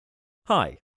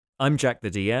Hi, I'm Jack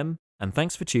the DM, and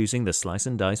thanks for choosing the Slice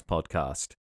and Dice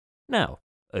podcast. Now,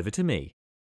 over to me.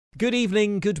 Good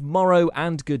evening, good morrow,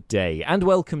 and good day, and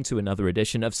welcome to another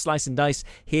edition of Slice and Dice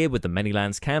here with the Many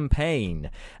Lands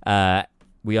campaign.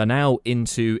 We are now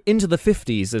into the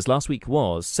 50s, as last week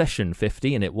was session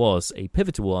 50, and it was a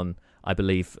pivotal one. I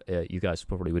believe you guys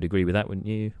probably would agree with that, wouldn't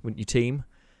you, team?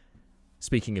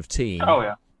 Speaking of team... Oh,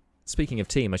 yeah. Speaking of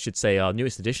team, I should say our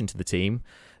newest addition to the team,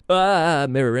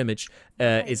 mirror image,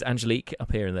 is Angelique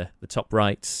up here in the top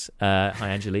right. Hi,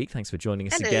 Angelique. Thanks for joining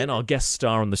us again. Our guest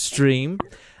star on the stream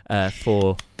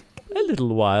for a little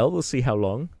while. We'll see how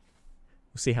long.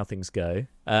 We'll see how things go.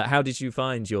 How did you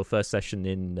find your first session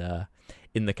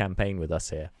in the campaign with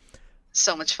us here?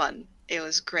 So much fun. It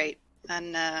was great.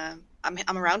 And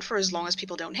I'm around for as long as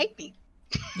people don't hate me.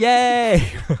 Yay!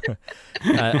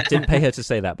 I didn't pay her to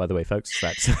say that, by the way, folks.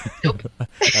 That's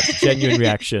that's a genuine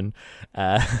reaction.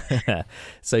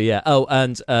 So yeah. Oh,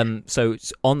 and so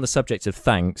on the subject of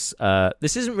thanks,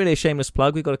 this isn't really a shameless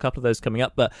plug. We've got a couple of those coming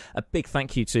up, but a big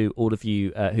thank you to all of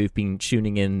you who've been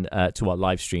tuning in to our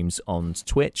live streams on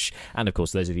Twitch, and of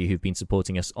course those of you who've been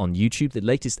supporting us on YouTube. The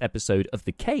latest episode of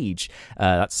The Cage,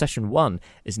 that's session 1,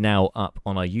 is now up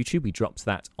on our YouTube. We dropped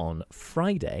that on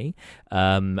Friday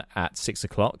at 6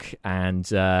 o'clock, and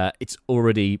it's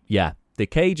already, The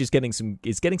Cage is getting some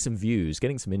views,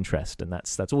 getting some interest, and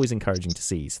that's always encouraging to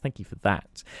see. So thank you for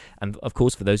that. And of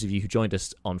course, for those of you who joined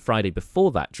us on Friday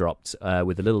before that dropped,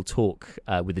 with a little talk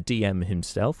with the DM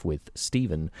himself, with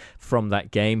Stephen from that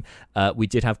game, we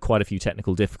did have quite a few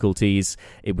technical difficulties.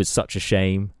 It was such a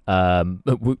shame.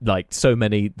 Like so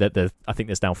many that I think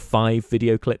there's now 5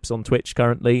 video clips on Twitch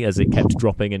currently, as it kept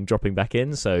dropping and dropping back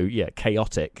in. So yeah,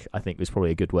 chaotic, I think, was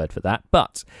probably a good word for that.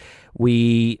 But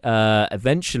we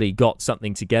eventually got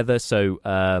something together. So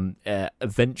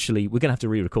eventually we're gonna have to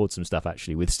re-record some stuff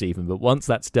actually with Stephen. But once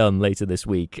that's done later this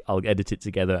week, I'll edit it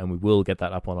together and we will get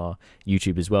that up on our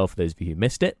YouTube as well for those of you who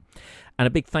missed it. And a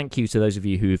big thank you to those of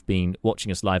you who have been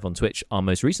watching us live on Twitch, our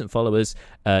most recent followers,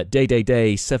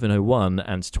 Day 701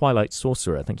 and Twilight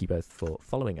Sorcerer. Thank you both for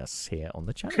following us here on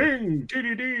the channel. King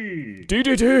DDD.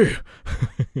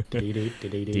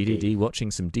 DDD watching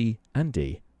some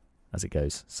D&D as it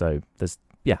goes. So there's,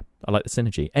 I like the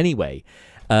synergy. Anyway,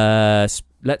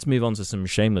 let's move on to some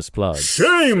shameless plugs.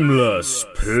 Shameless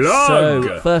plug!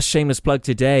 So, first shameless plug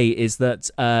today is that,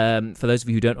 for those of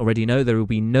you who don't already know, there will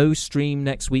be no stream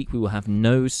next week. We will have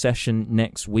no session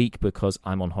next week because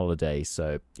I'm on holiday.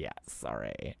 So,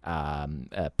 sorry.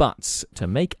 But to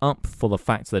make up for the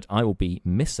fact that I will be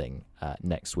missing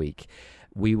next week,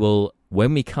 we will,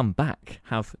 when we come back,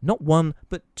 have not 1,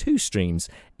 but 2 streams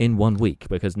in 1 week.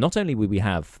 Because not only will we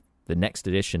have the next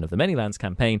edition of the Many Lands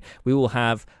campaign, we will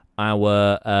have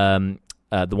our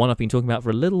the one I've been talking about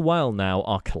for a little while now,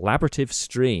 our collaborative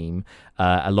stream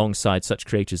alongside such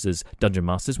creators as Dungeon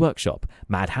Masters Workshop,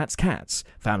 Mad Hat's Cats,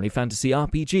 Family Fantasy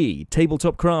RPG,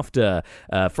 Tabletop Crafter,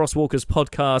 Frostwalkers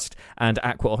Podcast, and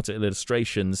Aqua Otter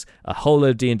Illustrations. A whole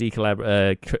load of D&D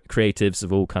creatives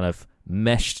have all kind of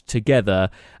meshed together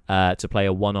to play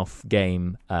a one-off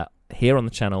game here on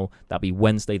the channel. That'll be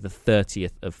Wednesday the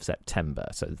 30th of September.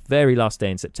 So the very last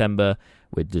day in September,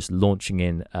 we're just launching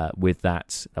in with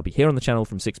that. I'll be here on the channel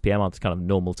from 6 p.m. It's kind of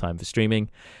normal time for streaming.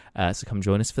 So come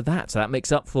join us for that. So that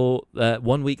makes up for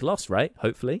 1 week lost, right?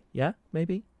 Hopefully. Yeah,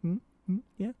 maybe.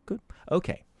 Yeah, good.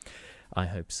 Okay. I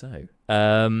hope so.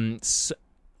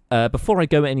 Before I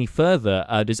go any further,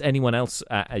 does anyone else,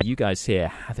 you guys here,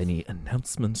 have any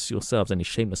announcements yourselves? Any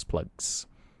shameless plugs?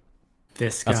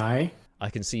 This guy. I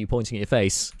can see you pointing at your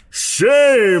face.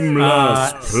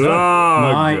 Shameless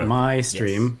plug! My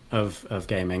stream of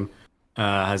gaming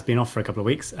has been off for a couple of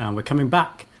weeks, and we're coming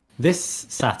back this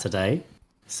Saturday.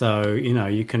 So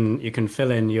you can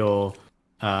fill in your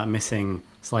missing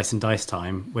Slice and Dice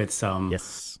time with some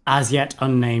as yet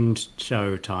unnamed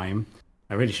show time.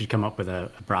 I really should come up with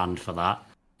a brand for that.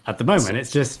 At the moment,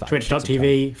 it's just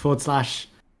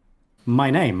twitch.tv/my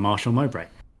name, Marshall Mowbray.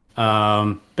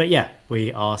 But yeah,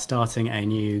 we are starting a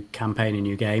new campaign, a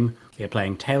new game. We are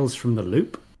playing Tales from the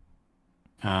Loop.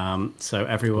 So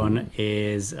everyone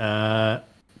is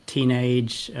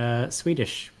teenage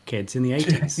Swedish kids in the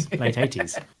 80s, late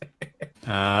 80s,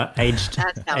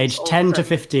 aged 10 to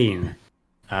 15.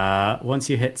 Once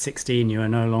you hit 16, you are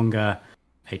no longer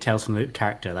a Tales from the Loop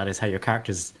character. That is how your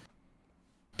characters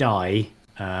die.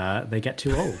 They get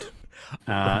too old.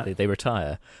 They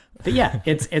retire. But yeah,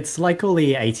 it's like all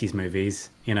the 80s movies,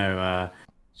 So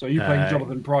you playing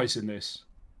Jonathan Pryce in this?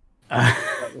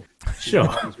 Sure.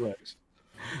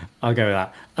 I'll go with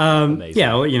that.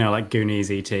 Yeah, like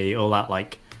Goonies, E.T., all that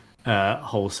like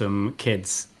wholesome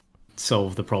kids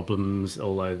solve the problems,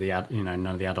 although none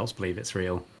of the adults believe it's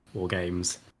real, war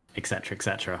games, etc.,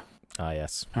 etc. Ah,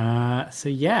 yes. So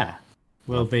yeah,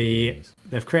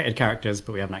 they've created characters,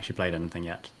 but we haven't actually played anything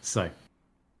yet. So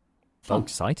fun.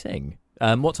 Exciting.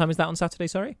 What time is that on Saturday?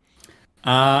 Sorry.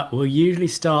 We'll usually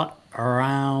start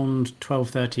around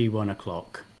 12:30, 1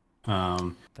 o'clock.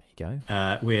 There you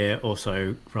go. We're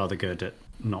also rather good at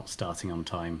not starting on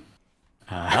time.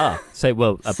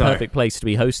 Perfect place to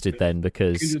be hosted then,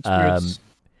 because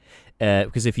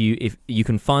if you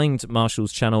can find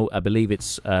Marshall's channel, I believe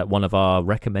it's one of our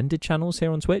recommended channels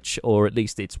here on Twitch, or at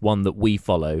least it's one that we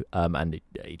follow, and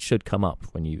it should come up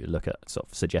when you look at sort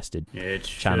of suggested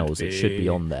channels. It should be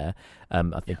on there.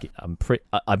 I'm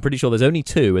pretty sure there's only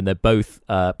 2, and they're both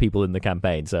people in the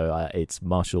campaign. So it's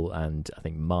Marshall and I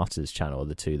think Marta's channel are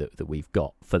the 2 that we've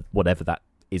got for whatever that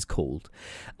is called,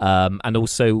 and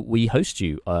also we host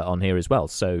you on here as well.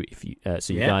 So if you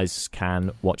you guys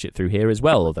can watch it through here as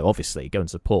well. Although obviously go and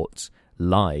support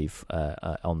live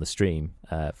on the stream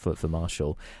for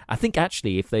Marshall. I think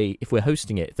actually if we're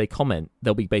hosting it, if they comment,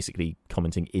 they'll be basically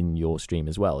commenting in your stream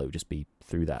as well. It would just be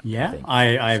through that. Yeah,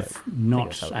 I've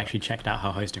not actually checked out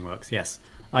how hosting works. Yes,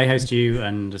 I host you,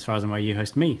 and as far as I'm aware, you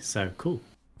host me. So cool.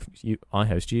 I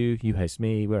host you. You host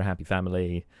me. We're a happy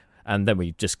family. And then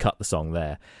we just cut the song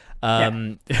there.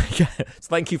 So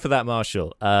thank you for that,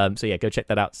 Marshall. So yeah, go check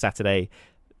that out Saturday,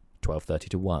 12:30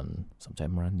 to 1,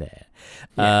 sometime around there.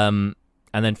 Yeah.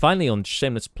 And then finally on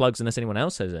shameless plugs, unless anyone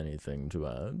else has anything to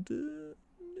add.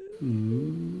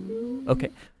 Okay.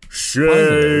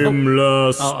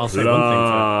 Shameless I'll say one thing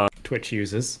for Twitch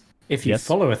users. If you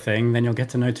follow a thing, then you'll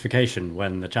get a notification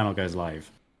when the channel goes live.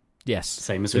 Yes.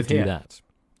 Same as so with here. Do that.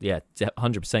 Yeah,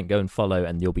 100% go and follow,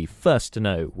 and you'll be first to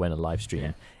know when a live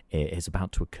stream is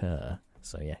about to occur.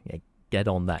 So yeah, get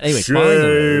on that. Anyway,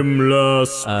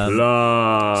 shameless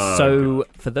plug. So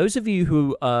for those of you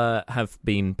who have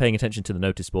been paying attention to the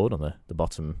notice board on the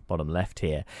bottom left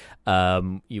here,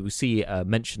 you will see a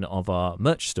mention of our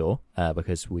merch store,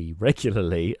 because we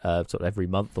regularly, sort of every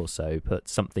month or so, put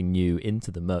something new into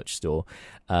the merch store.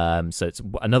 So it's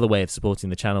another way of supporting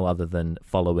the channel other than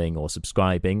following or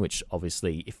subscribing, which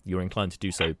obviously if you're inclined to do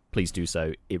so, please do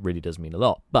so. It really does mean a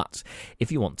lot. But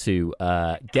if you want to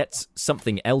get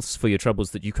something else for your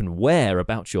troubles that you can wear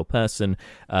about your person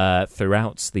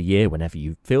throughout the year whenever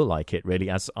you feel like it, really,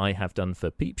 as I have done for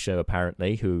Peep Show,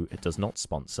 apparently, who does not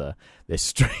sponsor this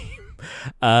stream.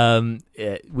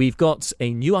 We've got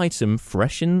a new item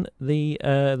fresh in the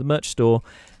merch store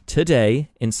today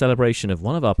in celebration of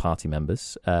one of our party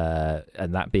members,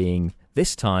 and that being,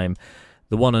 this time,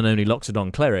 the one and only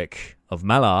Loxodon Cleric of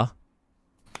Malar.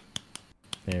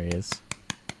 There he is.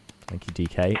 Thank you,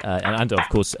 DK. And of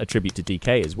course, a tribute to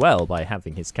DK as well by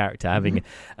having his character having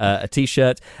a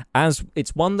T-shirt. As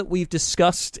it's one that we've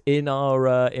discussed in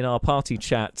our party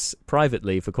chats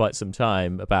privately for quite some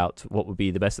time about what would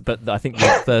be the best. But I think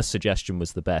the first suggestion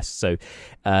was the best. So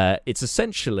it's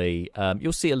essentially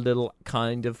you'll see a little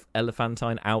kind of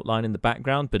elephantine outline in the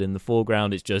background, but in the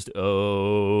foreground it's just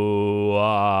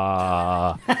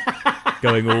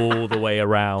going all the way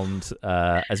around,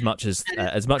 as much as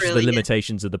the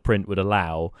limitations of the print would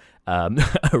allow, on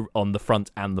the front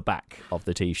and the back of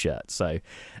the T-shirt. So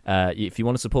if you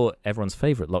want to support everyone's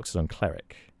favourite Loxodon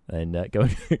Cleric, then go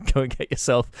and get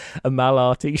yourself a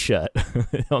Malar T-shirt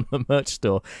on the merch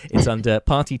store. It's under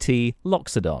Party T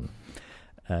Loxodon.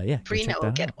 Brina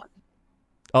will get one.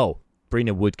 Oh,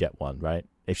 Brina would get one, right?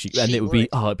 If she and it would be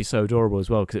it'd be so adorable as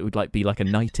well, because it would be like a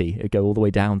nightie. It'd go all the way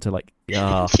down to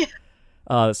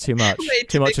Oh, that's too much.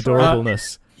 Too much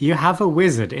adorableness. You have a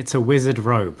wizard. It's a wizard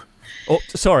robe. Oh,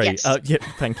 sorry. Yes.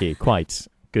 Thank you. Quite.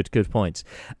 Good point.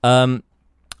 All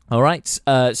right.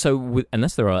 So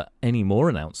unless there are any more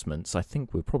announcements, I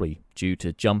think we're probably due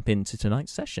to jump into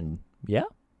tonight's session. Yeah?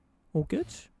 All good?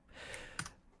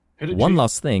 One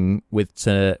last thing with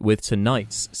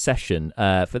tonight's session.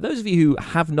 For those of you who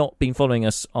have not been following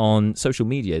us on social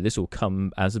media, this will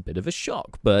come as a bit of a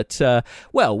shock. But,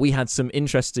 we had some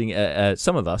interesting...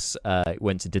 some of us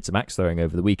did some axe throwing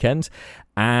over the weekend.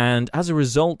 And as a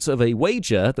result of a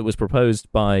wager that was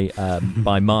proposed by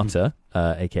Marta,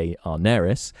 a.k.a.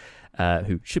 Arneris,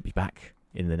 who should be back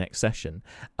in the next session,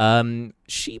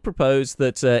 she proposed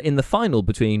that in the final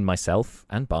between myself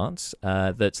and Bart,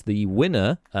 that the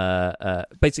winner,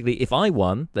 basically, if I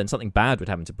won, then something bad would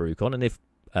happen to Brucon, and if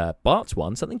Bart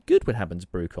won, something good would happen to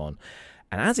Brucon.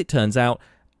 And as it turns out,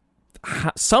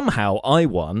 somehow I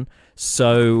won,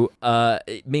 so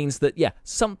it means that,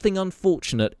 something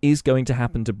unfortunate is going to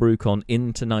happen to Brucon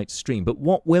in tonight's stream. But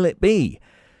what will it be?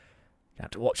 You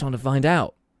have to watch on to find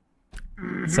out.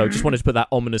 So I just wanted to put that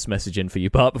ominous message in for you,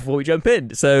 Bart, before we jump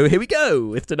in. So here we go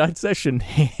with tonight's session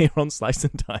here on Slice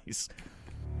and Dice.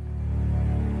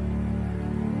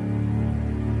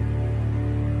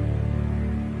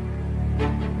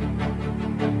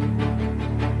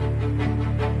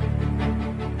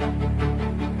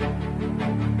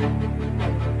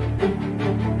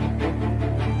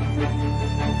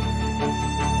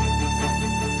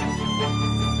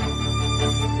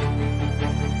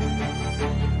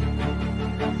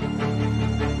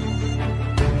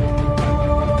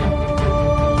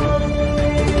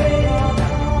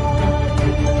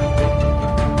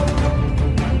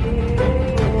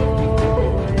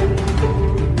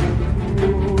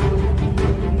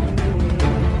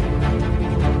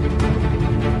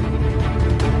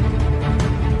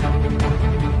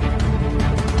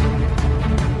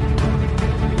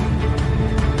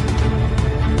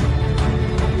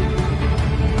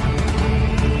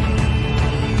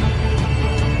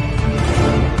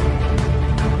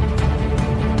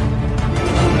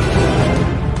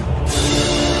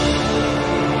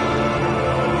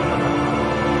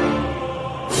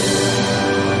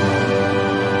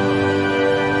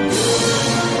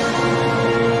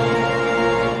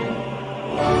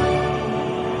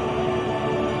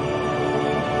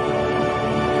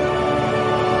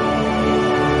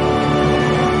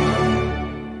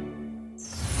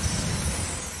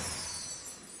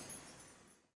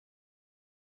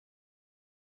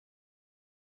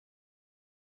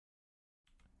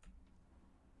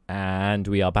 And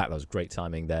we are back. That was great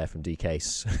timing there from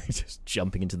DCase, just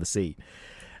jumping into the seat.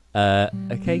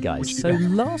 Okay, guys. So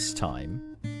last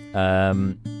time,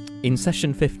 in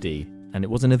session 50, and it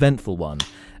was an eventful one,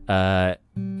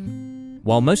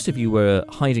 while most of you were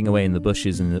hiding away in the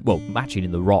bushes and actually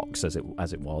in the rocks as it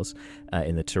was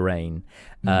in the terrain,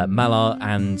 Malar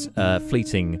and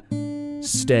Fleeting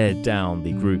stared down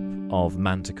the group of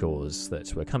manticores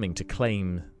that were coming to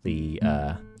claim the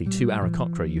 2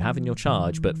 Aarakocra you have in your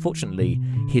charge, but fortunately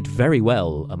hid very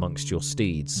well amongst your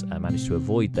steeds, managed to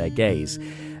avoid their gaze.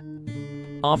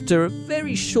 After a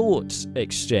very short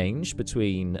exchange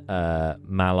between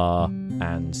Malar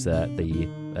and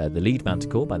the lead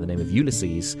manticore by the name of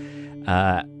Ulysses,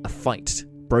 a fight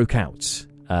broke out,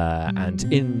 and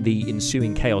in the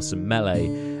ensuing chaos and melee,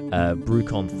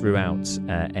 Brucon threw out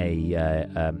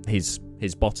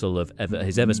his bottle of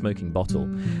his ever-smoking bottle,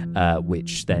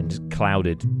 which then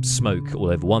clouded smoke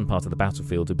all over one part of the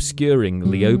battlefield, obscuring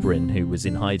Leobrin, who was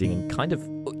in hiding and kind of,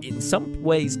 in some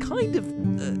ways,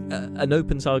 an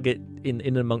open target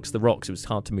in amongst the rocks. It was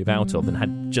hard to move out of and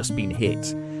had just been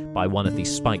hit by one of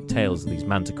these spiked tails of these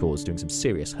manticores, doing some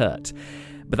serious hurt.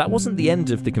 But that wasn't the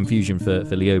end of the confusion for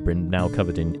Leobrin, now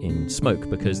covered in smoke,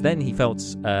 because then he felt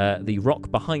the rock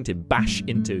behind him bash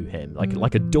into him,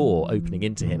 like a door opening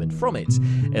into him, and from it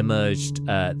emerged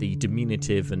the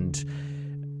diminutive and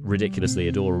ridiculously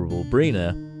adorable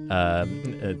Brina,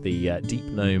 the deep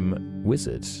gnome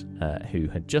wizard, who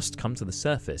had just come to the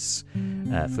surface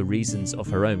for reasons of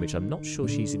her own, which I'm not sure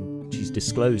she's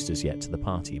disclosed as yet to the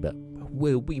party, but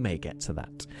we may get to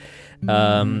that.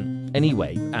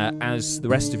 Anyway, as the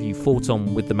rest of you fought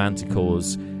on with the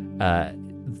manticores,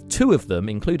 2 of them,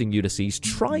 including Ulysses,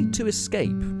 tried to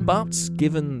escape, but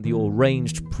given your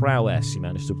ranged prowess, you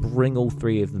managed to bring all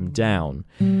 3 of them down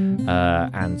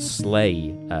and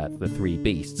slay the 3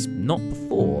 beasts. Not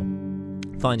before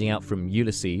finding out from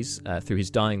Ulysses through his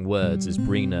dying words as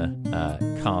Brina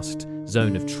cast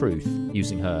Zone of Truth,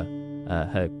 using her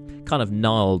kind of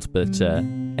gnarled but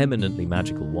eminently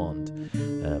magical wand,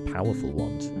 powerful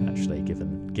wand actually,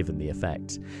 given the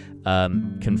effect,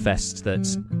 confessed that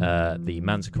the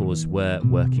manticores were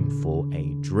working for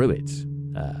a druid.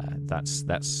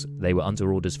 They were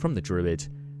under orders from the druid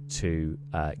to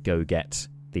go get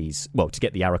to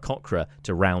get the Aarakocra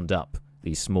to round up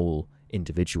these small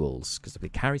individuals, because they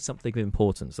carried something of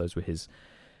importance. Those were his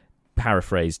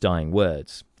paraphrased dying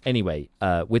words. Anyway,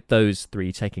 with those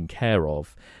 3 taken care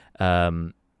of,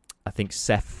 I think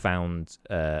Seth found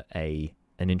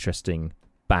an interesting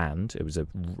band. It was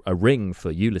a ring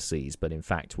for Ulysses, but in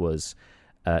fact was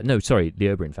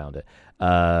Leobrin found it.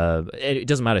 It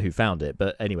doesn't matter who found it,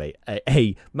 but anyway,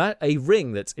 a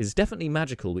ring that is definitely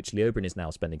magical, which Leobrin is now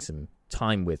spending some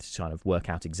time with to kind of work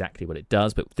out exactly what it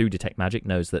does, but through Detect Magic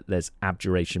knows that there's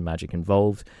abjuration magic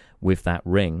involved with that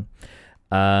ring.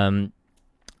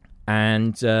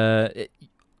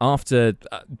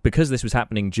 Because this was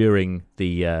happening during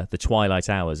the twilight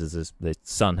hours, as the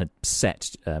sun had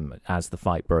set as the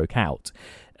fight broke out,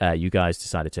 you guys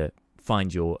decided to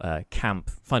find your camp,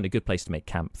 find a good place to make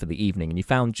camp for the evening. And you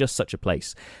found just such a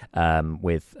place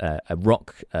with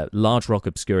a large rock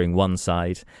obscuring one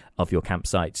side of your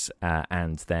campsite,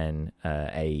 and then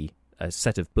a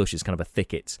set of bushes, kind of a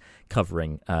thicket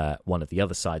covering one of the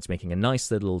other sides, making a nice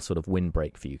little sort of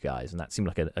windbreak for you guys. And that seemed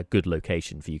like a good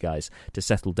location for you guys to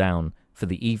settle down for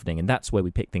the evening. And that's where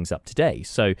we pick things up today.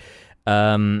 So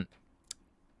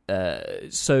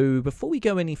so before we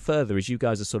go any further, as you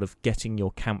guys are sort of getting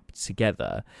your camp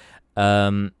together,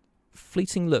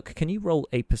 Fleeting Look, can you roll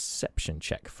a perception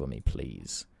check for me,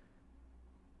 please?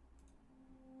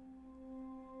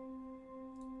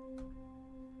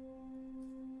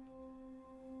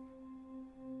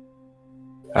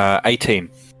 18.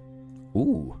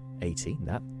 Ooh, 18.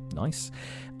 That nice.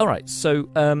 All right. So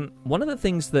one of the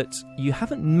things that you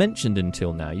haven't mentioned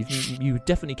until now, you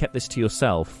definitely kept this to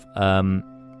yourself,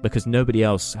 because nobody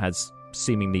else has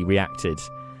seemingly reacted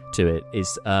to it,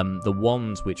 is the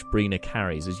wand which Brina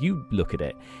carries. As you look at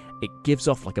it, it gives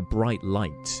off like a bright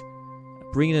light.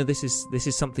 Brina, this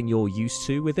is something you're used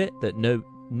to with it, that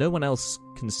no one else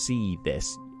can see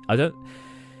this. I don't.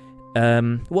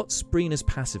 What's Brina's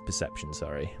passive perception?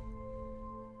 Sorry.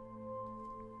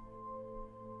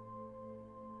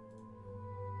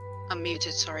 I'm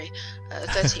muted. Sorry.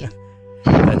 13.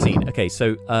 13. Okay,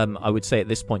 so I would say at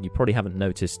this point you probably haven't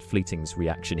noticed Fleeting's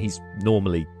reaction. He's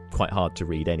normally quite hard to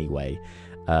read anyway.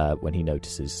 When he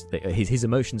notices that his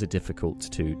emotions are difficult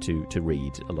to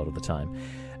read a lot of the time.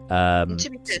 To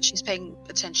be fair, she's paying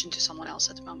attention to someone else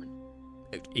at the moment.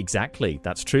 Exactly,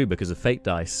 that's true, because of Fate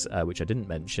Dice, which I didn't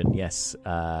mention. Yes,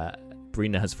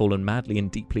 Brina has fallen madly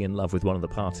and deeply in love with one of the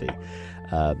party.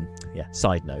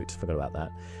 Side note, forgot about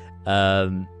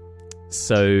that.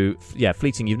 So, yeah,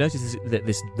 Fleeting, you've noticed that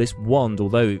this wand,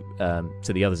 although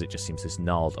to the others it just seems this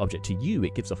gnarled object, to you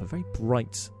it gives off a very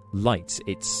bright light.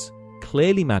 It's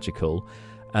clearly magical,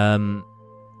 and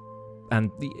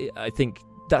I think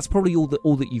that's probably all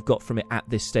that you've got from it at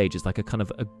this stage, is like a kind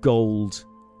of a gold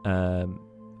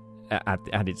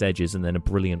at its edges, and then a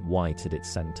brilliant white at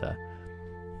its centre.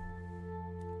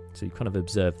 So you kind of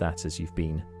observe that as you've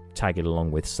been tagging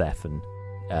along with Seth and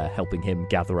helping him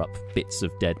gather up bits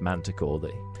of dead manticore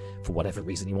that, for whatever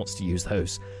reason, he wants to use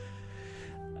those.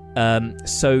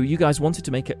 So you guys wanted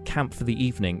to make a camp for the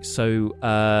evening. So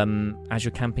as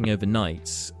you're camping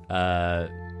overnight,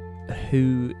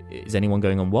 who is anyone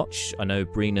going on watch? I know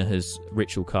Brina has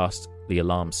ritual cast the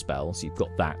alarm spell, so you've got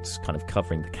that kind of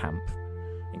covering the camp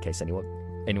in case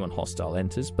anyone hostile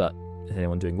enters. But is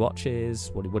anyone doing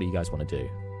watches? What do you guys want to do?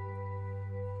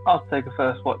 I'll take a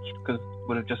first watch because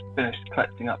we'll have just finished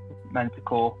collecting up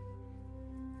manticore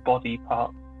body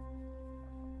part.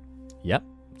 Yep,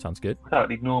 sounds good.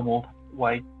 Totally normal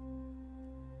way.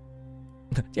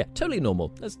 Yeah, totally normal.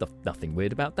 There's nothing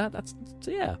weird about that. That's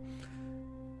yeah.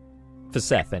 For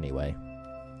Seth, anyway.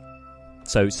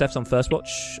 So Seth's on first watch.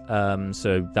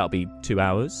 So that'll be 2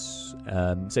 hours.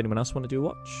 Does anyone else want to do a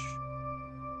watch?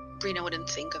 Brina wouldn't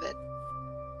think of it.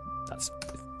 That's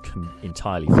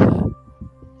entirely fair.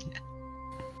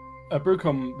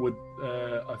 Brucom would,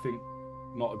 I think,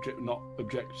 not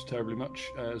object terribly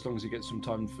much, as long as he gets some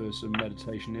time for some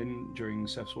meditation in during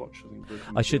Seth's watch. I think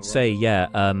I should say, yeah,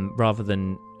 rather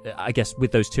than, I guess,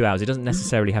 with those 2 hours, it doesn't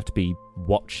necessarily have to be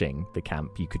watching the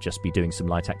camp. You could just be doing some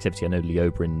light activity. I know,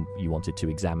 Leobrin, you wanted to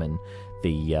examine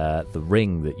the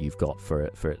ring that you've got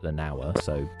for an hour,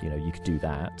 so you could do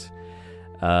that.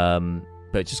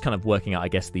 But just kind of working out, I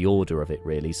guess, the order of it,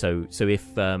 really. So if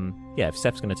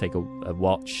Seth's going to take a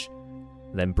watch,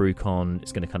 then Brucon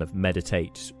is going to kind of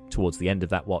meditate towards the end of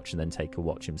that watch and then take a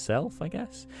watch himself, I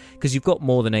guess. Because you've got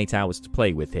more than 8 hours to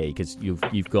play with here, because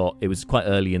you've got, it was quite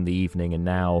early in the evening, and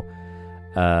now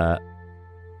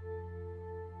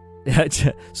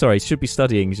sorry, should be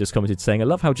studying. He's just commented saying, "I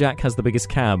love how Jack has the biggest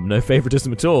cam, no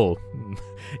favoritism at all."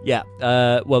 Yeah,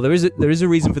 well, there is a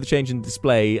reason for the change in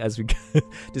display, as we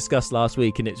discussed last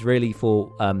week, and it's really for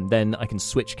then I can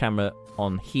switch camera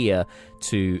on here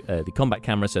to the combat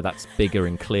camera, so that's bigger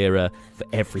and clearer for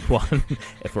everyone,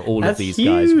 for all of these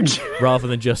huge. guys, rather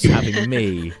than just having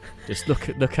me. Just look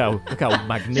how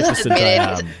magnificent I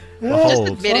am. Just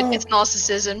admit it. It's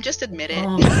narcissism. Just admit it.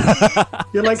 Oh.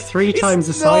 You're like 3 times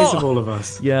the size of all of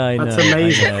us. Yeah, I know. That's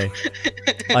amazing.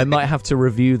 I might have to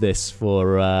review this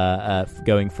for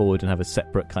going forward and have a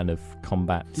separate kind of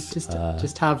combat.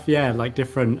 Just have like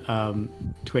different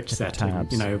Twitch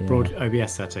settings, tabs, broad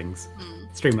OBS settings.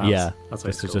 Streamlabs. Yeah, that's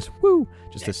what it's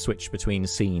just a switch between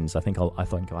scenes. I think I'll have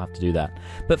to do that.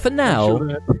 But for now,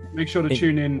 make sure to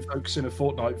tune in, folks, in a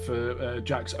fortnight for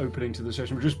Jack's opening to the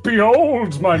session, which is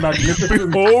 "Behold my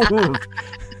magnificent." Behold.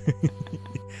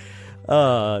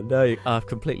 No, I've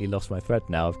completely lost my thread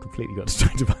now. I've completely got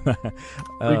distracted by that.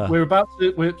 We're about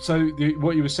to.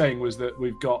 What you were saying was that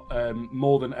we've got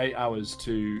more than 8 hours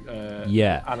to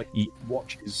allocate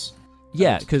watches.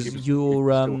 Yeah, because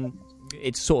you're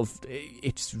it's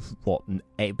what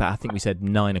 8, but I think we said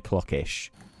 9 o'clock ish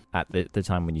at the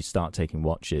time when you start taking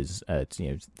watches.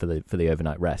 For the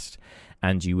overnight rest,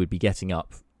 and you would be getting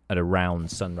up at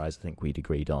around sunrise. I think we'd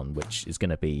agreed on, which is going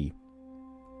to be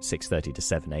 6:30 to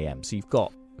 7 a.m. So you've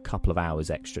got a couple of hours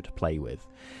extra to play with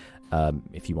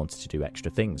if you wanted to do extra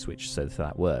things, so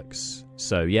that works.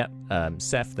 So yeah,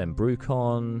 Seth, then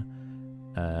Brucon.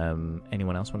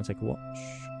 Anyone else want to take a watch?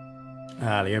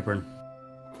 Leobryn.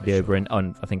 Leobryn,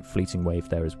 and I think Fleeting Wave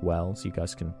there as well, so you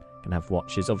guys can have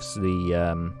watches. Obviously,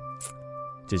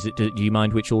 do you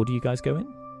mind which order you guys go in?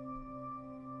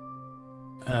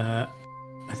 I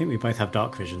think we both have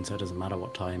dark vision, so it doesn't matter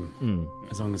what time,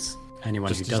 as long as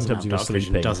anyone who doesn't have dark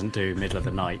vision doesn't do middle of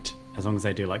the night, as long as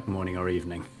they do like morning or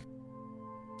evening.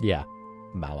 Yeah,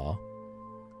 Malar.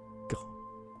 God.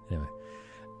 Anyway,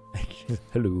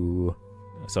 hello.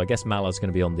 So I guess Malar's going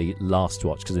to be on the last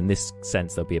watch, because in this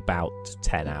sense there'll be about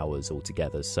 10 hours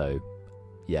altogether. So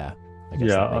yeah, I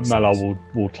guess Malar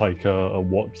will take a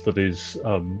watch that is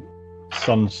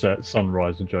sunset,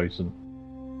 sunrise adjacent.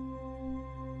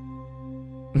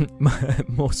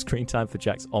 More screen time for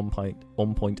Jack's on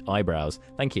point eyebrows.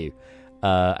 Thank you.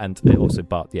 And also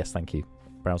Bart, yes, thank you.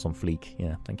 Brows on fleek.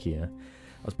 Yeah, thank you. I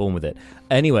was born with it.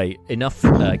 Anyway, enough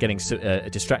getting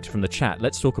distracted from the chat.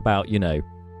 Let's talk about,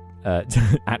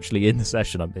 actually in the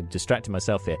session. I'm distracting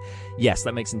myself here. Yes,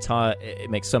 it makes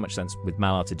so much sense with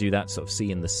Malar to do that, sort of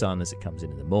seeing the sun as it comes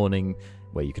in the morning,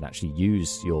 where you can actually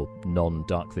use your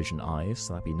non-dark vision eyes.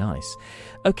 So that'd be nice.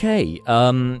 Okay,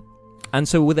 and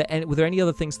so were there any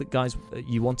other things that guys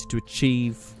you wanted to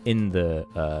achieve in the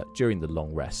during the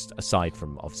long rest, aside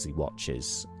from obviously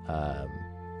watches?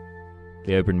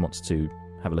 Leobryn wants to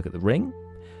have a look at the ring.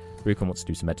 Brucon wants to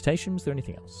do some meditation. Was there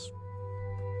anything else?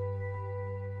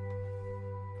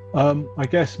 I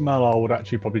guess Malar would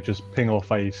actually probably just ping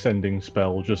off a sending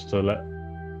spell just to let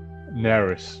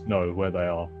Neris know where they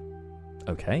are.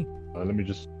 Okay. Let me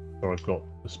just... So I've got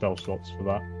the spell slots for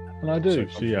that. And I do,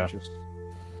 so yeah.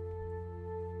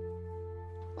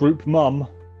 Group Mum.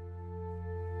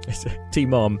 It's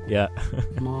T-Mom, yeah.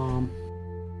 Mom.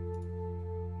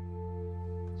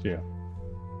 So yeah.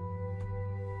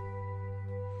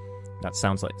 That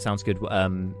sounds good.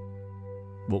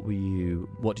 What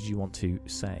did you want to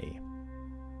say?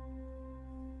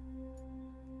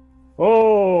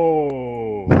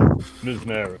 Oh, Ms.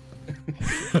 Neris.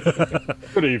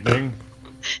 Good evening.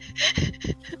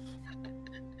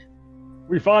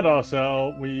 We find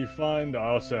ourselves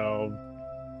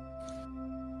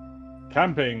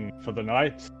camping for the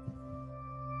night.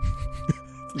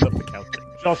 Love the counting.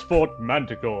 Just fought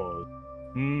manticores.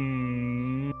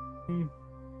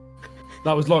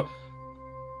 That was long.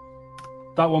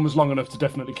 That one was long enough to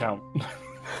definitely count.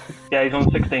 Yeah, he's on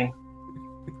 16.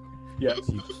 Yeah.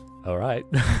 All right.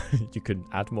 You can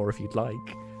add more if you'd like.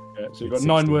 Yeah, so you've got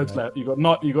 9 words left. You've got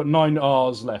 9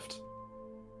 R's left.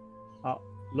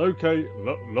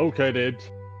 Located.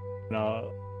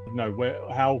 No. Where?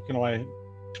 How can I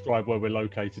describe where we're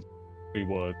located? 3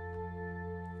 words.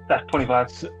 That's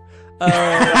 25.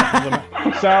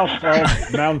 South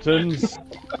of mountains.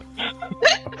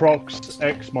 Approx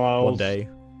X miles. One day's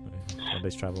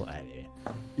travel.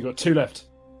 You got 2 left.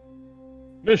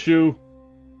 Miss you.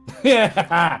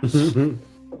 Yeah.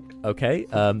 Okay.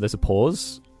 There's a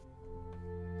pause,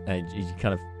 and you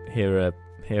kind of hear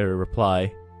a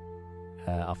reply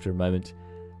after a moment.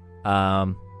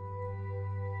 Hi.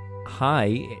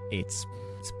 It's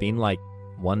been like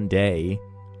 1 day,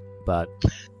 but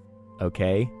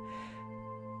okay.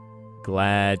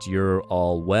 Glad you're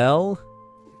all well.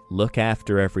 Look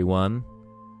after everyone.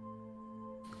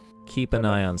 Keep an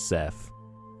eye on Seth.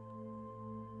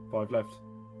 5 left.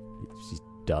 She's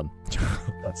done.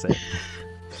 That's it.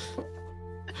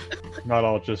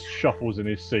 Malar just shuffles in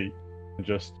his seat and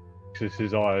just fixes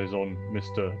his eyes on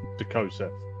Mr.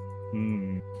 Koseth.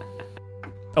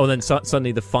 Oh, then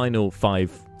suddenly the final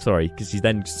 5. Sorry, because he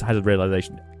then just has a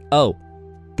realization. Oh,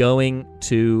 going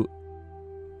to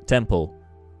temple.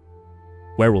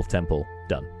 Werewolf temple.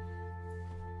 Done.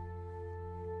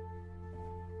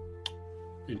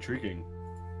 Intriguing.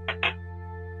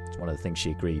 It's one of the things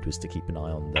she agreed was to keep an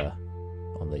eye on the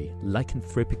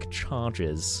lycanthropic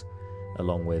charges,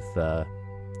 along with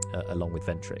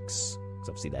Ventrix. Because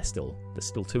obviously there's still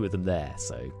 2 of them there,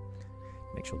 so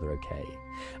make sure they're okay.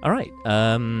 All right.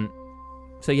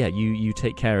 So yeah, you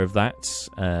take care of that.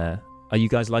 Are you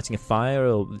guys lighting a fire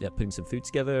or putting some food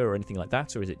together or anything like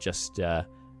that, or is it just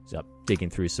digging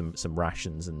through some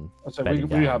rations and So bedding we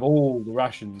down? have all the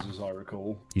rations, as I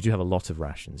recall. You do have a lot of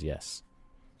rations, yes.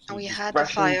 And we Just had the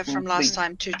rations fire and from last sleep.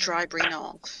 time to dry Brina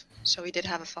off, so we did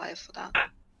have a fire for that.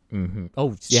 Mm-hmm.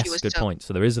 Oh, She yes, was good so- point.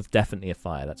 So there is definitely a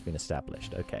fire that's been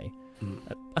established. Okay,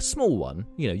 a small one.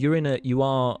 You know, you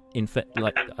are in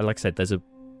like I said, there's a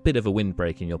bit of a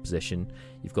windbreak in your position.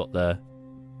 You've got the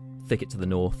thicket to the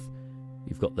north.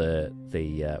 You've got the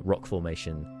rock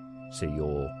formation to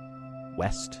your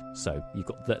west. So you've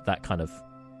got that kind of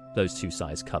those two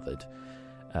sides covered.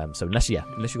 So unless you've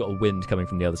got a wind coming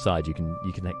from the other side, you can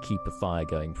keep a fire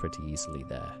going pretty easily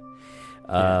there.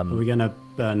 Are we going to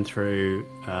burn through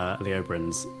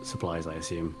Leobrin's supplies, I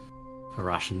assume, for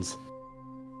rations?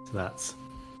 So that's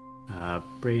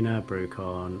Brina,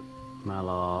 Brucon,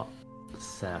 Malar,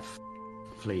 Seth,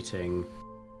 Fleeting,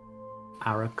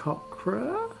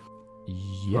 Aarakocra?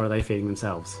 Yeah. Or are they feeding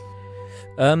themselves?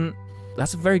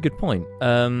 That's a very good point.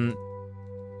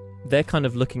 They're kind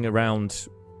of looking around.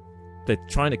 They're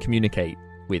trying to communicate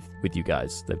with you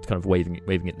guys. They're kind of waving at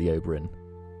Leobrin.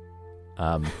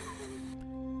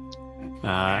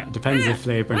 Depends if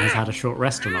Leobrin has had a short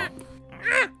rest or not.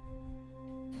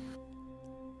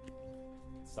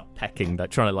 Start pecking,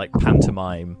 like trying to like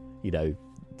pantomime,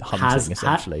 hunting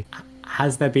essentially.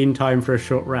 Has there been time for a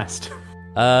short rest?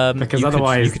 Because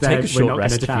otherwise you could take a we're short not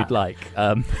rest if gonna you'd chat. like.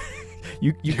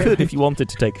 You could if you wanted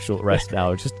to take a short rest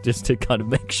now, just to kind of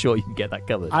make sure you can get that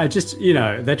covered. I just,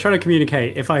 they're trying to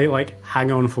communicate. If I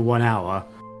hang on for 1 hour,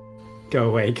 go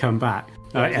away, come back.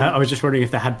 I was just wondering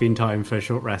if there had been time for a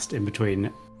short rest in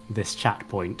between this chat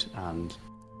point and.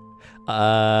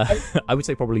 I would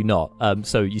say probably not.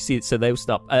 So you see, so they'll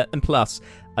stop, and plus,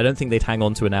 I don't think they'd hang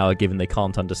on to an hour given they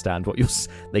can't understand what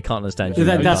they can't understand. You,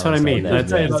 That's what I mean. So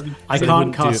they I can't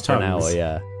wouldn't do it cast for an tongues.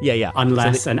 hour. Yeah.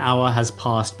 Unless So an hour has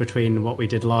passed between what we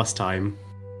did last time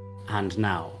and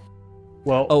now.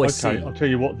 Well, Oh, I okay, see. I'll tell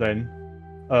you what then.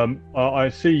 I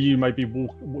see you maybe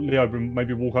Leobrin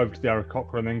maybe walk over to the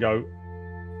Aarakocra and then go,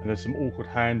 and there's some awkward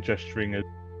hand gesturing as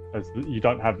you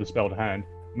don't have the spelled hand.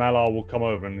 Malar will come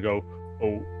over and go,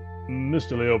 "Oh,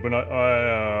 Mr. Leobrin,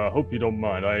 I hope you don't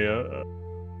mind.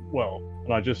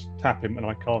 And I just tap him and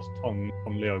I cast tongue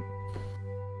on Leobrin.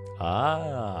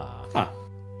 Huh.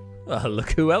 Well,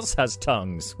 look who else has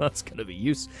tongues. That's going to be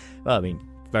useful. Well, I mean,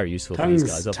 very useful for these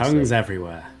guys, obviously. Tongues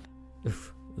everywhere.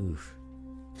 Oof.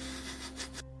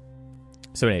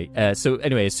 So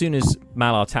anyway, as soon as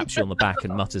Malar taps you on the back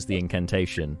and mutters the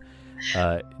incantation,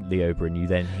 Leobrin, you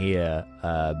then hear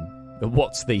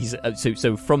what's these?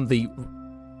 So from the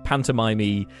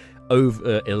pantomime,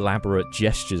 over elaborate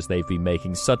gestures they've been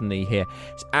making, suddenly you hear,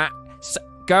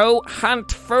 "Go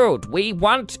hunt food. We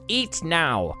want eat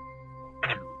now."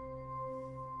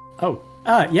 Oh,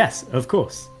 yes, of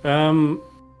course.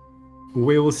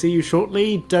 We will see you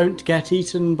shortly. Don't get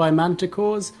eaten by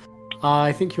manticores.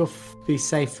 I think you'll be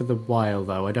safe for the while,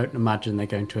 though. I don't imagine they're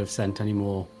going to have sent any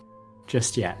more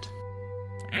just yet.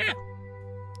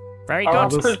 Very Are our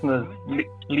good. prisoners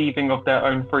leaving of their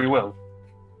own free will?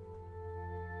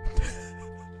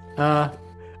 Are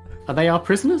they our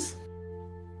prisoners?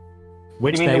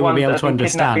 Which You mean they the will be ones able that to have been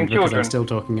understand kidnapping because I'm children? still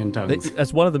talking in tongues.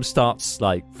 As one of them starts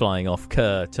flying off,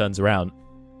 Kerr turns around.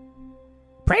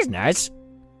 Prisoners?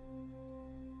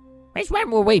 Which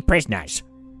when were we prisoners?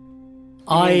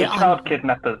 You mean the child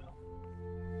kidnappers?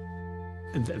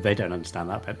 They don't understand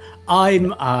that bit.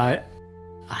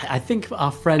 I think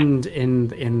our friend in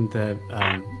the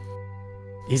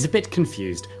he's a bit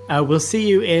confused. We'll see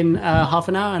you in half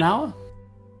an hour,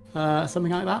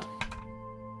 something like that.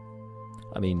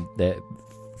 I mean, they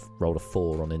rolled a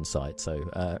 4 on insight,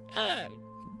 so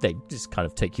they just kind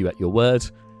of take you at your word,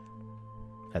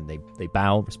 and they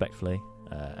bow respectfully,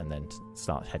 and then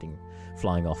start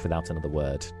flying off without another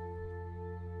word.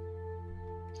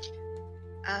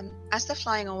 As they're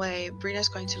flying away, Brina's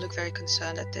going to look very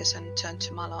concerned at this and turn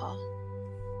to Malar.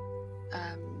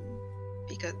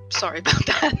 Because sorry about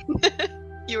that.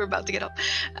 You were about to get up.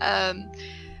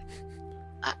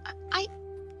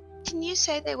 Can you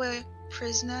say they were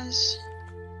prisoners?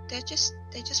 They just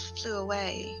flew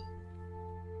away.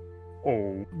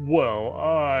 Oh, well,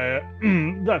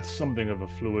 that's something of a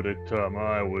fluid term,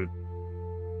 I would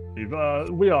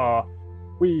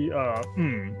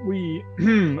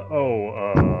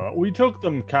we took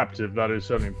them captive, that is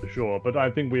certainly for sure, but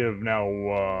I think we have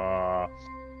now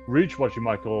reached what you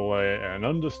might call an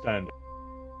understanding.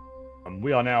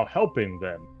 We are now helping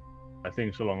them. I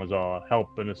think so long as our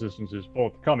help and assistance is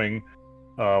forthcoming,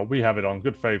 we have it on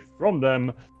good faith from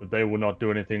them that they will not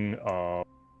do anything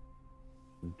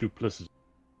duplicitous.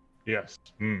 Yes.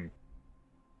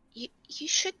 You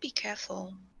should be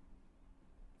careful.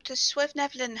 The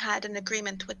Swervenevlin had an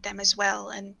agreement with them as well,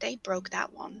 and they broke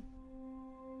that one.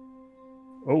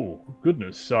 Oh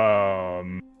goodness! How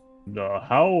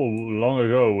long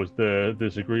ago was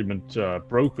this agreement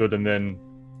brokered and then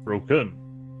broken?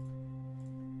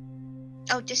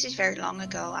 Oh, this is very long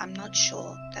ago. I'm not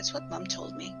sure. That's what Mum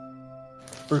told me.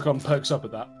 Brucon perks up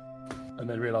at that, and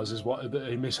then realizes that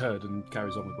he misheard and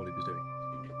carries on with what he was doing.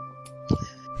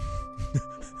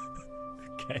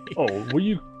 Okay. Oh, were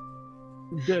you?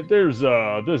 There's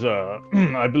I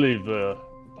believe the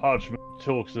parchment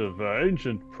talks of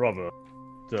ancient proverb.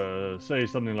 Say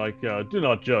something like, "Do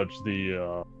not judge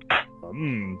the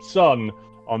son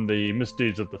on the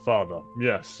misdeeds of the father."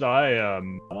 Yes,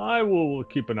 I will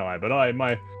keep an eye, but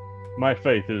my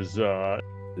faith is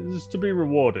to be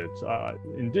rewarded.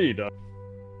 Indeed,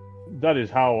 that is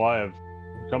how I have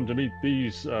come to meet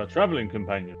these traveling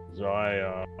companions.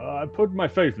 I put my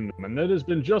faith in them, and that has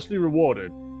been justly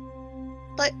rewarded.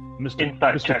 But Mr.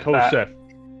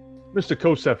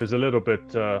 Kosef is a little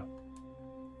bit,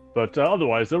 but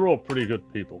otherwise they're all pretty good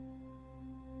people.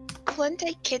 weren't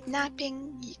they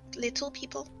kidnapping little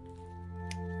people?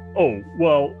 Oh,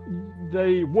 well,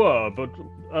 they were, but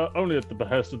only at the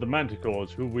behest of the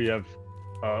Manticores, who we have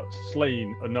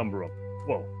slain a number of.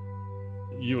 Well,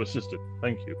 you assisted,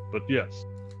 thank you, but yes.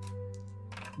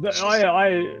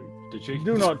 Did she?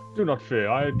 Do not fear.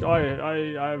 I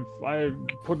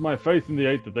put my faith in the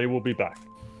 8 that they will be back.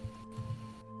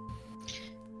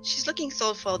 She's looking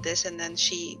thoughtful at this, and then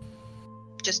she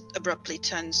just abruptly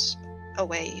turns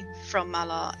away from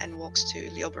Malar and walks to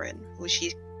Leoberin, who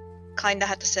she kind of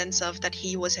had the sense of that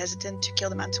he was hesitant to kill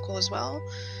the Manticore as well.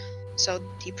 So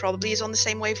he probably is on the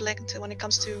same wavelength when it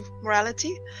comes to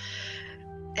morality.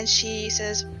 And she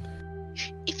says,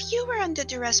 "If you were under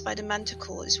duress by the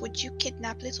Manticores, would you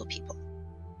kidnap little people?"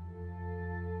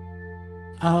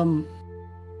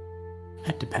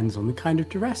 It depends on the kind of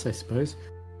duress, I suppose.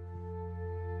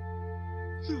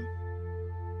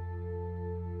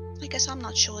 I guess I'm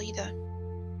not sure either.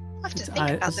 I'll have to think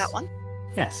about that one.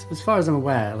 Yes, as far as I'm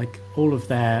aware, like all of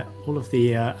the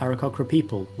Aarakocra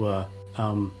people were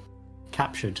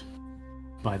captured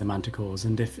by the Manticores,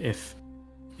 and if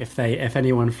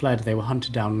anyone fled, they were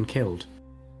hunted down and killed.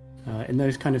 In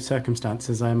those kind of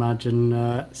circumstances, I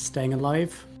imagine staying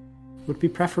alive would be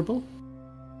preferable.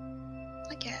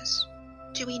 I guess.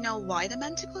 Do we know why the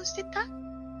Manticores did that?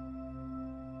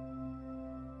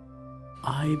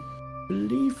 I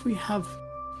believe we have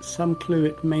some clue.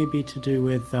 It may be to do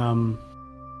with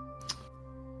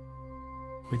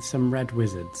some red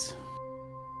wizards.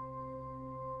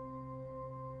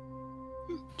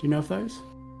 Do you know of those?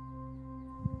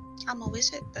 I'm a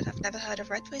wizard, but I've never heard of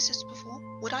red wizards before.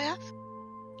 Would I have?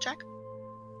 Jack?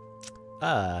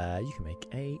 You can make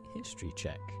a history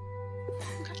check.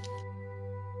 Okay.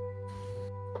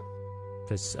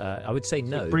 Because I would say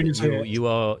no. Brina's here.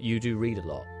 You do read a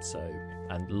lot, so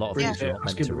and a lot of Brina's things you're here not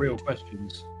meant asking to the real read.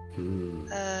 questions.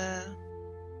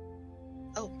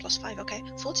 +5, okay.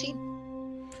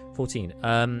 14. 14.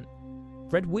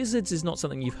 Red wizards is not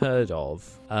something you've heard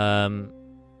of.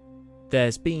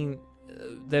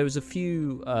 There was a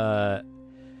few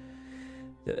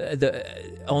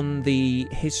on the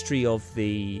history of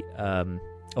the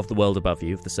world above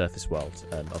you, of the surface world,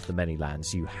 of the many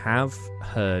lands. You have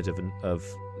heard of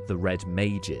the Red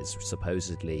Mages.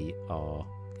 Supposedly are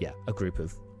a group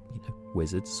of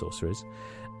wizards, sorcerers,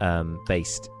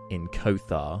 based in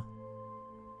Kothar.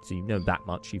 So you know that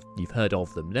much. You've heard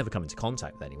of them. Never come into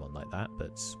contact with anyone like that, but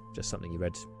it's just something you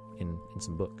read in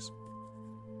some books.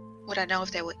 Would I know if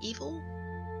they were evil?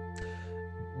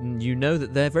 You know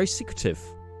that they're very secretive,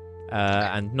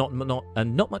 and not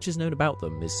much is known about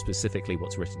them. Is specifically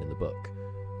what's written in the book.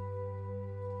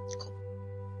 Cool.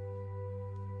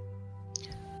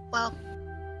 Well,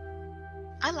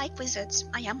 I like wizards.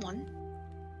 I am one.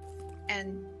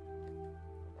 And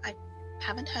I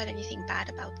haven't heard anything bad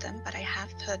about them, but I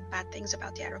have heard bad things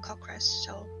about the Aarakocras,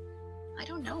 so I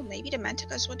don't know. Maybe the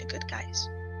Manticores were the good guys.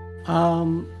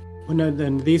 Well, no,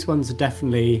 then these ones are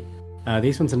definitely...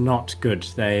 these ones are not good.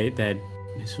 They're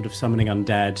sort of summoning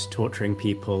undead, torturing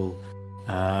people,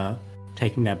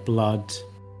 taking their blood,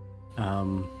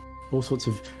 all sorts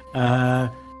of... I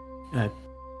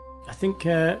think...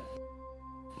 I'm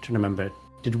trying to remember.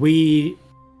 Did we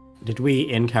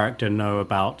in character know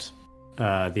about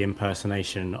the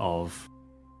impersonation of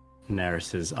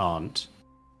Neris's aunt,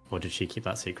 or did she keep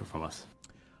that secret from us?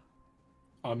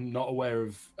 I'm not aware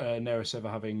of Neris ever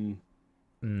having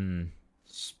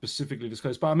specifically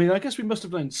disclosed, but I mean, I guess we must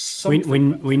have known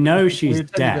something. We know she's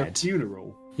attended her dead.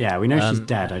 funeral. Yeah, we know she's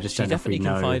dead. I just She don't know if we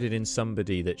definitely know. confided in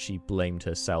somebody that she blamed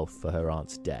herself for her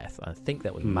aunt's death. I think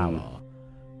that was Malar.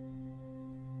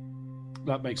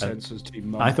 That makes sense as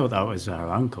Team Mum. I thought that was her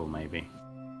uncle, maybe.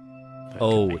 That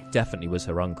Oh, could be. definitely was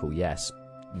her uncle. Yes.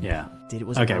 Yeah. Did it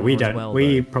was Okay, Malar we as don't. well,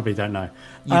 we though? probably don't know.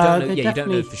 You don't know. they Yeah, you don't know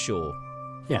definitely- for sure.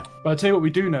 Yeah. But I tell you what, we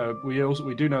do know.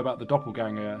 We do know about the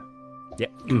doppelganger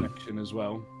Yep. connection as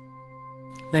well.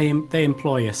 They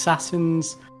employ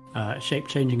assassins,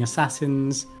 shape-changing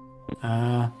assassins.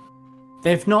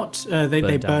 They've not. They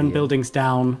Burn down burn the- buildings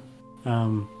down,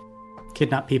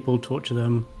 kidnap people, torture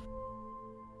them,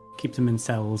 keep them in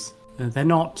cells. They're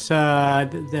not.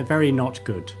 They're very not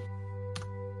good.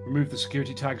 Remove the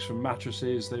security tags from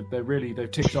mattresses. They've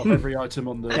ticked off every item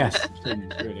on the Yes. thing.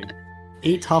 Really.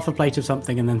 Eat half a plate of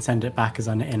something and then send it back as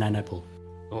an inedible.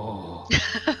 Oh.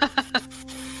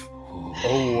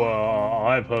 Oh,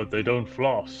 I've heard they don't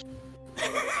floss.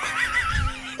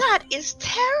 That is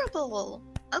terrible.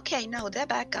 Okay, no, they're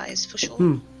bad guys for sure.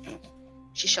 Hmm.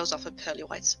 She shows off her pearly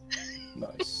whites.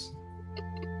 Nice.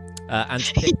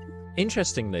 And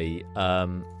interestingly,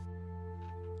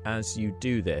 as you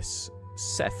do this,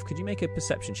 Seth, could you make a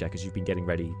perception check as you've been getting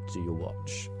ready to do your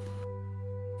watch?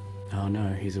 Oh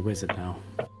no, he's a wizard now.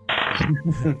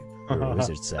 You're a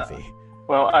wizard, Seffi.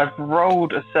 Well, I've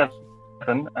rolled a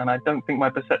 7, and I don't think my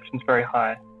perception's very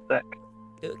high. Sec.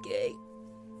 Okay.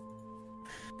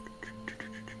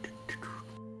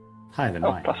 Higher than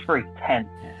Oh, mine. +3, 10.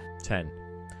 10.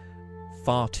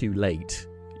 Far too late,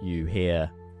 you hear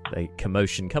a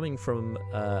commotion coming from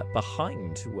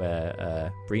behind where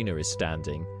Brina is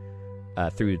standing.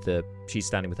 She's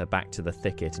standing with her back to the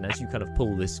thicket, and as you kind of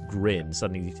pull this grin,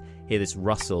 suddenly you hear this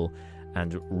rustle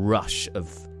and rush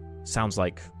of sounds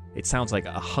like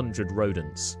 100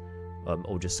 rodents,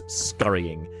 or just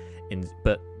scurrying in.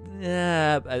 But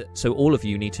so all of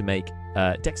you need to make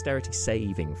dexterity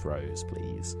saving throws,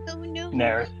 please. Oh no.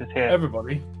 Neris is here.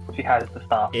 Everybody. She has the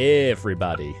staff.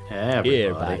 Everybody,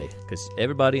 Everybody. because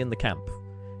everybody in the camp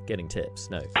getting tips.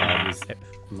 No, Use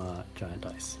my giant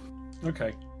dice.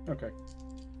 Okay.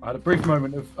 I had a brief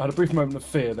moment of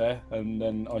fear there, and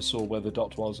then I saw where the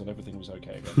dot was, and everything was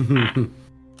okay again.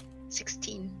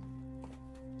 16.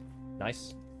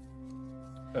 nice.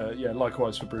 Yeah,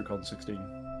 likewise for Brucon, 16.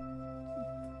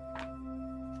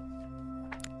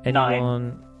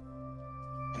 Anyone?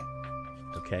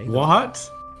 Okay. What?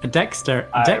 A dex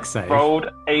I save? rolled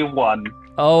a 1.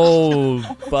 Oh,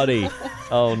 buddy.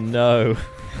 Oh no.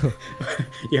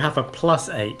 You have a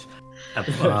 +8. I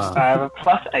have a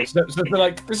 +8. So they're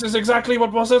like, this is exactly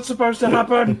what wasn't supposed to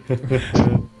happen.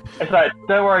 It's like,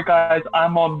 don't worry, guys.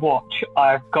 I'm on watch.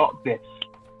 I've got this.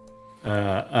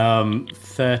 13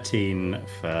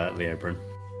 for Leobrun.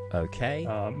 Okay.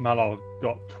 Malar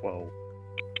got 12.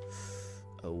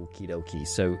 Okie dokie.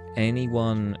 So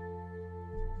anyone?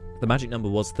 The magic number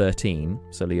was 13.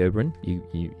 So Leobrun, you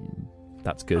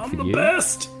that's good for you.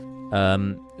 Best.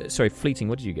 Sorry, Fleeting.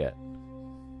 What did you get?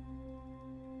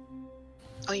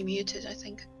 Oh, you muted, I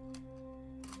think.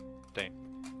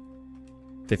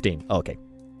 15. Oh, okay.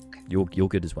 You're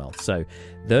good as well. So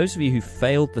those of you who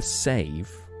failed the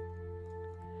save.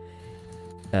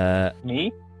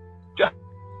 Me?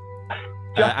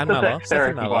 And the Malar,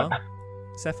 dexterity one.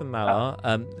 Seth and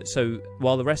Malar. So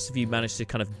while the rest of you manage to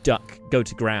kind of go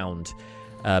to ground,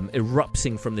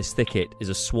 erupting from this thicket is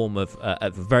a swarm of a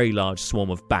very large swarm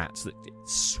of bats that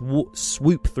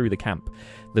swoop through the camp.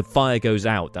 The fire goes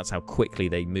out. That's how quickly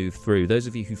they move through. Those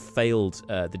of you who failed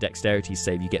the dexterity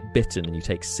save, you get bitten and you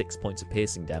take 6 points of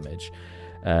piercing damage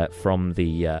from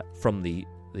the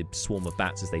swarm of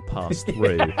bats as they pass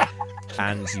through.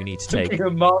 And you need to take. Taking a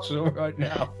marshal right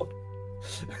now.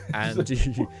 And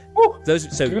the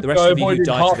rest of you who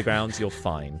dive to the ground, you're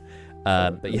fine.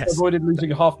 But yes, Avoided losing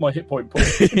half my hit point pool.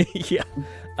 yeah.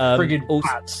 Friggin' Also,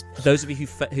 bats. those of you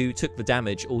who took the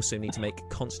damage also need to make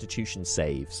Constitution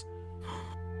saves.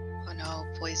 Oh no,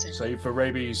 poison. Save for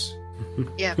rabies.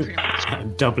 Yeah, pretty much.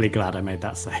 I'm doubly glad I made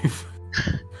that save.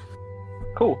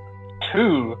 Cool.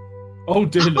 2. Oh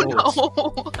dear lord.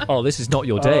 Oh no. Oh, this is not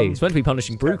your day. It's meant to be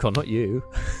punishing Brucon, not you.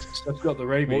 I've got the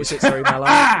rabies. What was it? Sorry,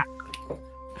 Malar.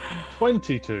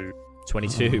 22.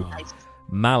 22. Nice.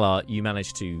 Malar, you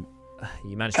managed to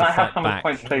Can I have fight some back.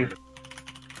 points, please?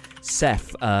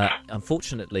 Seth,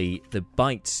 unfortunately, the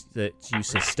bite that you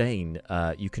sustain,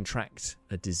 you contract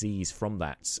a disease from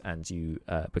that, and you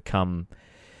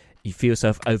you feel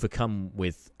yourself overcome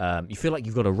with. You feel like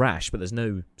you've got a rash, but there's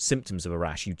no symptoms of a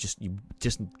rash. You just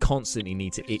constantly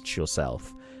need to itch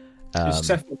yourself. Is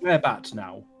Seth a werebat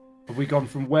now? Have we gone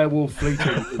from werewolf fleeting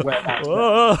to werebat?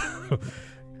 Whoa!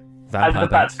 as the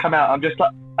bats come out, I'm just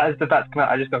like, as the bats come out,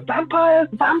 I just go, vampires,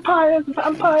 vampires,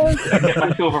 vampires. I get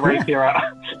my silver rapier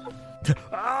out.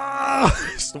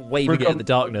 Just waving it in the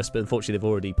darkness, but unfortunately they've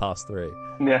already passed through.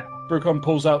 Yeah. Brucon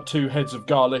pulls out 2 heads of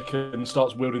garlic and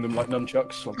starts wielding them like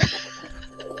nunchucks.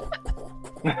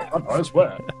 I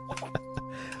swear.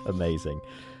 Amazing.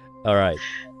 All right.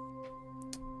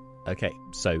 Okay,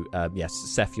 so yes,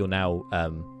 Seth, you're now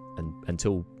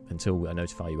until I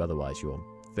notify you otherwise, you're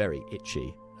very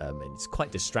itchy, and it's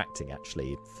quite distracting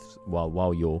actually.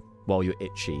 While you're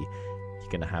itchy, you're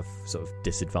going to have sort of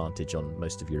disadvantage on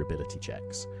most of your ability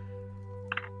checks.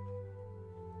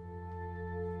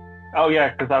 Oh yeah,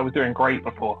 because I was doing great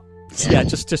before. Yeah,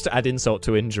 just to add insult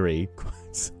to injury.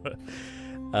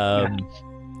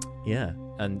 Yeah,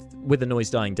 and with the noise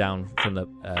dying down from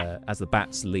the as the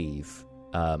bats leave,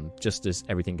 just as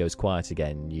everything goes quiet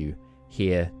again, you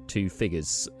hear 2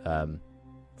 figures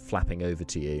flapping over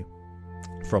to you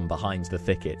from behind the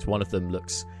thicket. One of them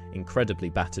looks incredibly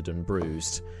battered and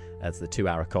bruised as the 2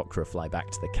 Aarakocra fly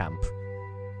back to the camp,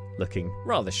 looking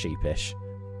rather sheepish.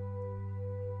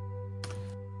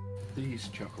 These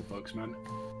chucklebugs, man.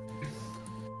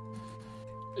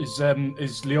 Is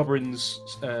Leobrin's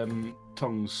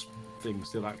tongue's thing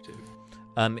still active?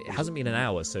 It hasn't been an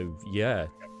hour, so yeah,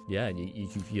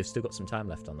 you've still got some time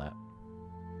left on that.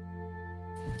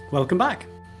 Welcome back.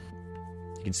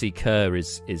 You can see Kerr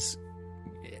is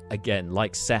again,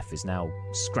 like Seth, is now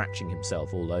scratching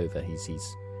himself all over. He's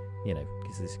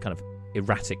kind of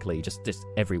erratically just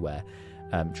everywhere,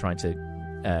 trying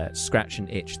to scratch an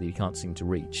itch that he can't seem to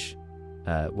reach.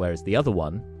 Whereas the other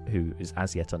one, who is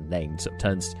as yet unnamed, sort of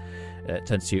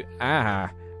turns to you.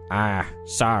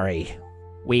 Sorry,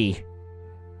 we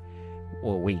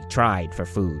tried for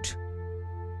food.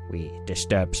 We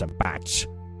disturbed some bats.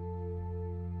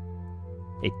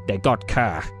 They got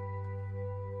Kerr.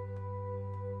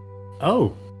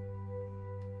 Oh.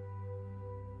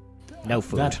 No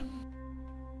food.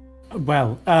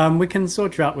 Well, we can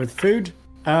sort you out with food.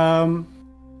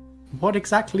 What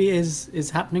exactly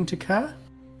is happening to Kerr?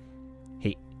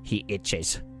 He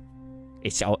itches.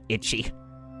 It's all itchy.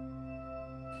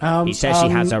 He says he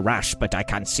has a rash, but I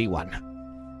can't see one.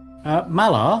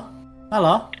 Malar?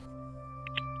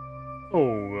 Oh,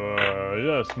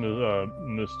 yes, Mr.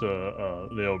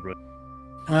 Leobrin.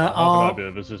 Our How can I be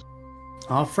of assistance?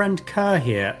 friend Kerr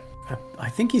here, I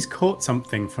think he's caught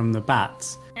something from the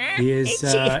bats. He is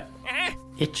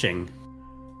itching.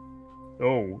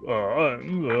 Oh,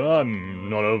 I'm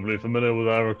not overly familiar with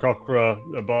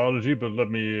Aarakocra biology, but let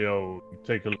me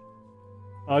take a look.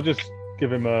 I'll just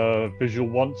give him a visual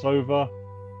once over.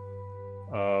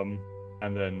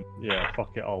 And then, yeah,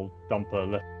 fuck it, I'll dump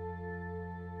a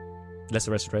Lesser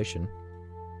restoration.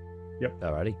 Yep.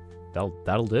 Alrighty.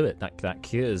 That'll do it. That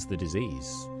cures the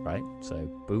disease, right? So,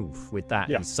 boom. With that,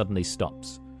 Yeah. he suddenly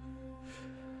stops.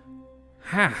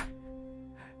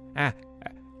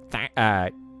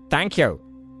 Thank you.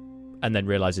 And then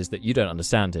realizes that you don't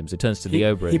understand him, so turns to the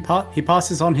Oberyn. He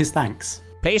passes on his thanks.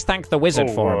 Please thank the wizard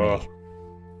for me.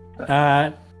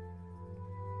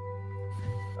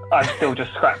 I'm still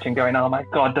just scratching, going, "Oh my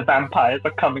god, the vampires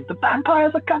are coming! The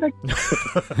vampires are coming!"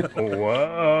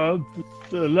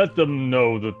 Let them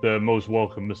know that they're most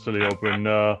welcome, Mr.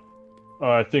 Leobrin.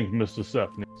 I think Mr.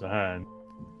 Seth needs a hand.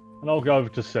 And I'll go over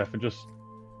to Seth and just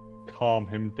calm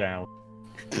him down.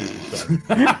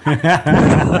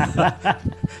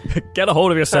 Get a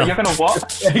hold of yourself. So you're gonna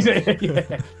what?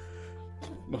 Yeah.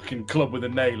 Fucking club with a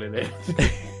nail in it.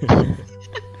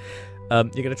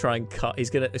 You're gonna try and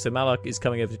so Malak is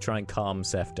coming over to try and calm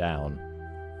Seth down.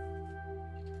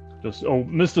 Just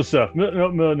Mr. Seth, no,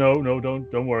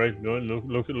 don't worry. No,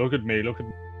 look at me,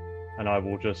 and I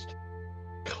will just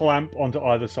clamp onto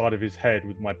either side of his head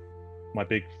with my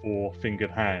big 4-fingered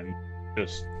hand.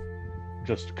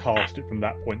 Just cast it from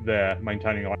that point there,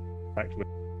 maintaining eye contact with.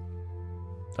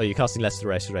 Oh, you're casting Lesser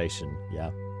Restoration, yeah.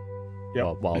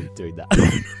 Yeah. While doing that,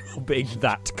 being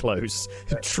that close,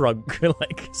 trunk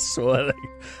like swirling.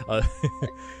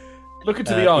 Look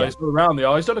into the eyes, not around the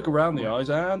eyes. Don't look around the eyes,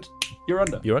 and you're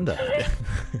under. You're under.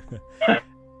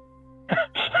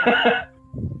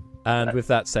 And with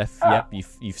that, Seth, yep,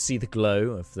 you see the glow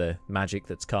of the magic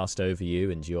that's cast over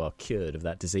you, and you are cured of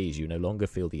that disease. You no longer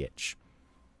feel the itch.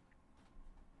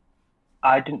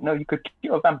 I didn't know you could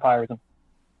cure vampirism.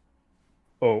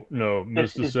 Oh no,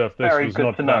 This Mr. is Seth, this very was good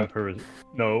not to know. vampirism.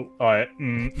 No,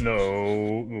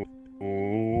 no.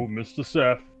 Oh, Mr.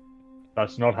 Seth,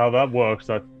 that's not how that works.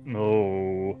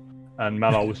 No. And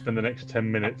Malar will spend the next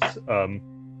 10 minutes,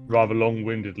 rather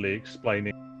long-windedly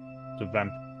explaining to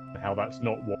Vamp how that's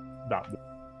not what that was.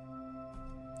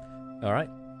 All right.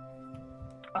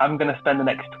 I'm going to spend the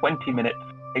next 20 minutes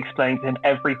explaining to him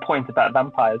every point about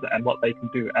vampires and what they can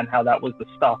do and how that was the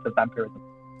start of vampirism.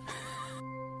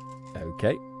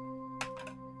 Okay.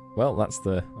 Well, that's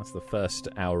the first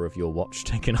hour of your watch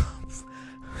taken off.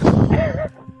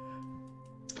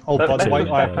 Oh, by the way,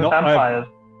 vampires.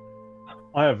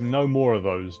 I have no more of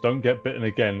those. Don't get bitten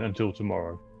again until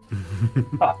tomorrow.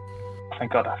 Oh,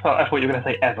 thank God. I thought you were going to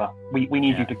say ever. We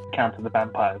need you to counter the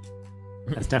vampires.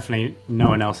 There's definitely no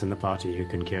one else in the party who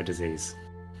can cure disease.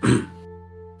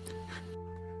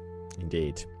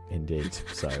 Indeed.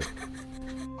 So,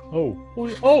 Oh!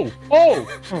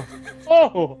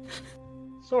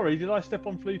 Sorry, did I step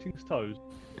on Fleeting's toes?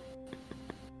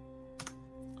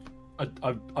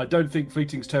 I don't think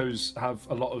Fleeting's toes have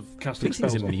a lot of casting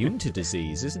Fleeting's spells. immune to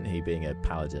disease, isn't he? Being a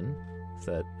paladin,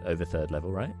 over third level,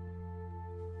 right?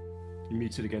 You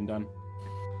muted again, Dan.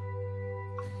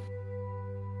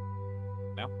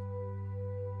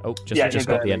 Oh, just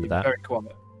got the end of that. Very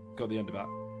quiet. Got the end of that.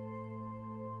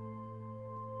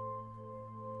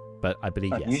 But I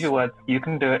believe yes. Use your words. You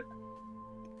can do it.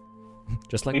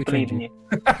 Just like We we believe trained in you.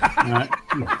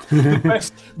 you.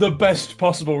 The best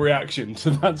possible reaction to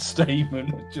that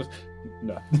statement was just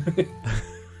no.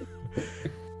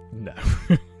 No.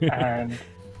 And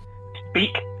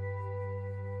speak.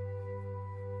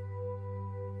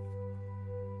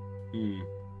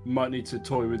 Might need to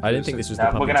toy with. I didn't think this was the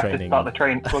We're puppy gonna have to training. start the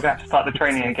train. We're gonna have to start the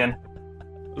training again.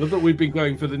 I love that we've been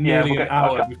going for the nearly an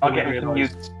hour. I'll get him some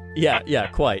news. Yeah,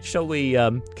 quite. Shall we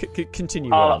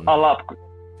continue I'll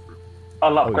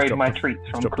upgrade dropped my off- treats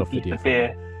from dropped off cookies video to for me.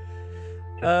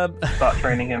 beer. Start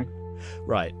training him.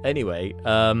 Right. Anyway,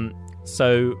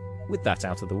 so with that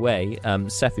out of the way,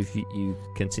 Seth, if you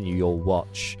continue your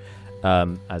watch,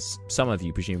 as some of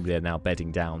you presumably are now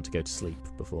bedding down to go to sleep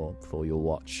before your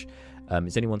watch,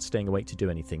 is anyone staying awake to do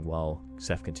anything while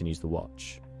Seth continues the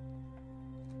watch?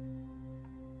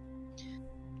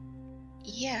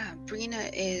 Yeah,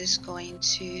 Brina is going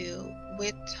to,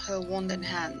 with her wand in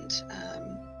hand,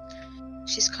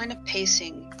 she's kind of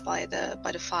pacing by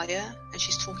the fire, and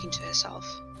she's talking to herself.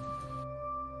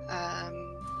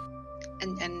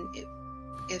 And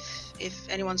if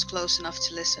anyone's close enough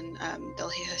to listen, they'll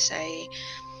hear her say,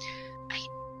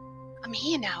 "I'm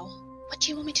here now. What do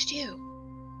you want me to do?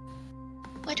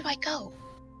 Where do I go?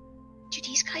 Do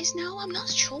these guys know? I'm not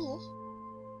sure."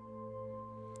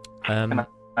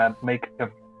 Make a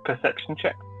perception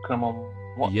check. Come on.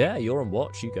 What? Yeah, you're on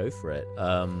watch. You go for it.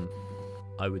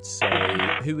 I would say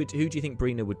who do you think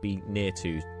Brina would be near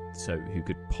to, so who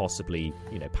could possibly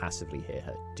passively hear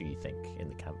her? Do you think in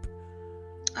the camp?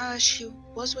 She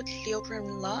was with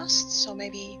Leobrin last, so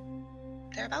maybe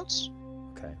thereabouts.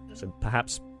 Okay, so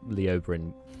perhaps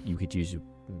Leobrin, you could use your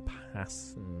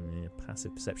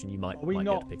passive perception. You might Are we be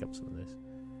able not- to pick up some of this.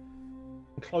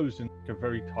 Enclosed in a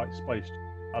very tight space.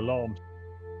 Alarms.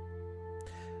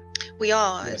 We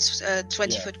are. Yeah. It's a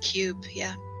 20 Yeah. foot cube.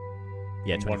 Yeah.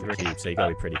 Yeah, 20 foot wondering- cube, so you got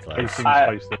to be pretty close. Facing I-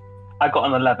 space there. I got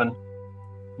an 11.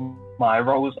 My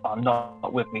rolls are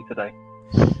not with me today.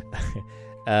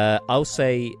 I'll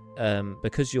say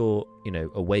because you're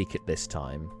awake at this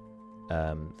time,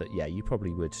 that you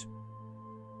probably would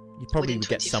Within get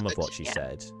 20 some of foot, what she yeah.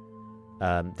 said.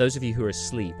 Those of you who are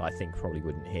asleep, I think, probably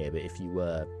wouldn't hear. But if you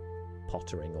were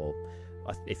pottering, or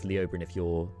if Leobrin, if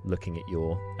you're looking at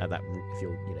if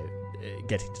you're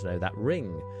getting to know that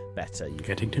ring better, you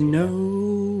Getting could to hear.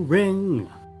 know Ring.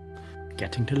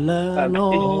 Getting to learn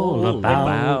All all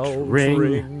about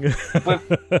Ring. With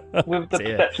the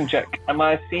Dear. perception check, can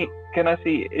I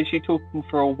see, is she talking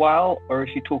for a while or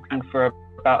is she talking for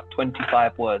about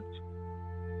 25 words?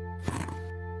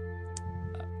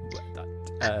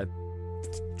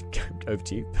 Over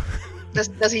to you.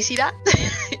 Does he see that?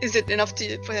 Is it enough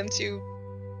for him to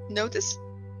notice?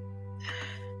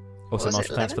 Also, Was it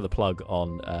Marshall, thanks 11? for the plug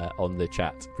on the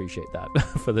chat. Appreciate that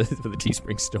for the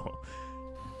Teespring store.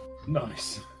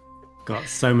 Nice. Got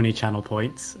so many channel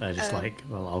points.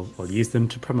 I'll use them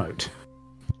to promote.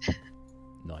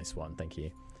 Nice one, thank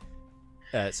you.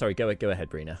 Sorry, go ahead,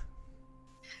 Brina.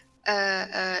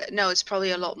 No, it's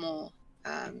probably a lot more.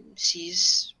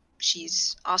 She's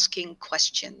asking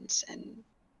questions and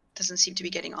doesn't seem to be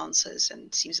getting answers,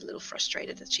 and seems a little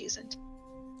frustrated that she isn't.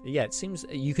 Yeah, it seems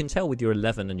you can tell with your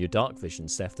 11 and your dark vision,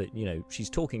 Seth, that she's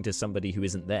talking to somebody who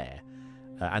isn't there,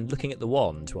 and looking at the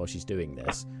wand while she's doing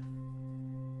this.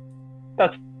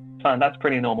 That's fine, that's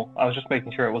pretty normal. I was just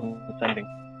making sure it wasn't ascending.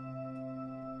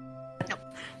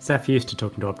 Seth used to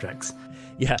talking to objects.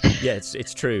 Yeah,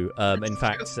 it's true. In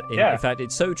fact, Yeah. in fact,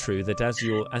 it's so true that as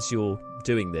you're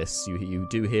doing this, you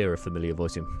do hear a familiar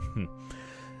voice.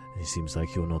 It seems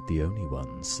like you're not the only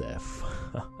one, Seth.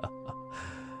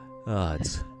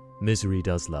 Misery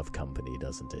does love company,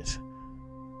 doesn't it?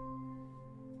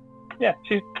 Yeah,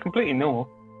 she's completely normal.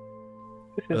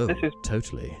 This is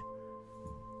totally.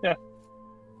 Yeah.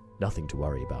 Nothing to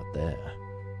worry about there.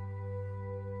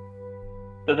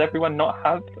 Does everyone not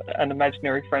have an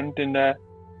imaginary friend in their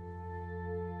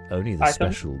Only the items?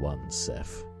 special ones,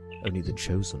 Seth. Only the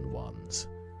chosen ones.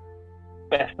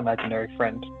 Best imaginary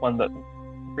friend? One that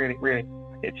really, really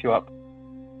hits you up.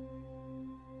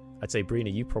 I'd say,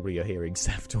 Brina, you probably are hearing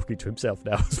Seth talking to himself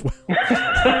now as well.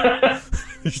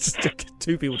 Just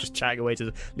two people just chatting away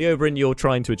to Leobrin. You're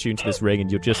trying to attune to this ring,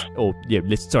 and you're just,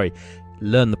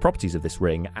 learn the properties of this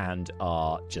ring, and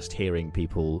are just hearing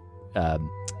people,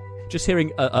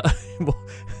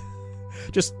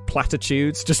 just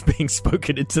platitudes just being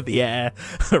spoken into the air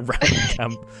around the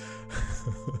camp.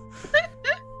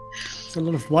 There's a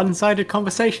lot of one-sided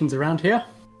conversations around here.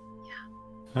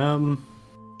 Yeah.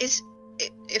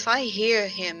 If I hear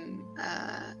him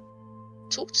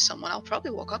talk to someone, I'll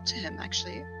probably walk up to him,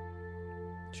 actually.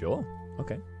 Sure.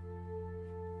 Okay.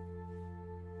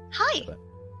 Hi.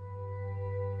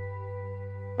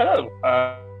 Hello.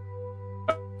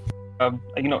 Are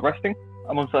you not resting?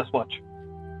 I'm on first watch.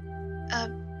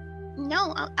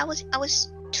 No, I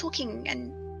was talking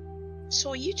and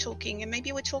saw you talking, and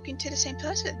maybe we're talking to the same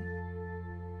person.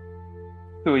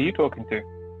 Who are you talking to?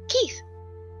 Keith.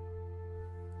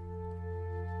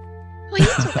 Who are you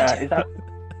talking to?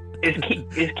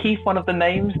 Is Keith one of the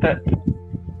names that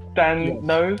Dan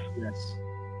knows? Yes.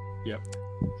 Yep.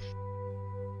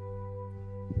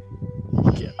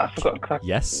 I forgot.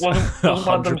 Yes. Wasn't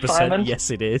one of them 100%. Simon?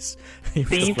 Yes, it is. He was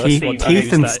the Steve? first one to Keith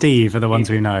use and that. Steve are the ones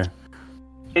we know.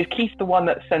 Is Keith the one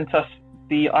that sent us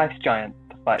the ice giant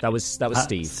to fight? That was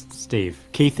Steve. Steve.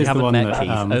 Keith You is the haven't one met that.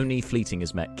 Keith. Only Fleeting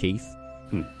has met Keith.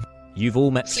 Hmm. You've all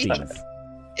met Fleeting. Steve.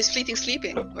 Is Fleeting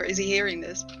sleeping, or is he hearing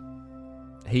this?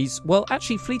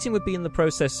 Actually, Fleeting would be in the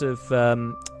process of,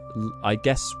 I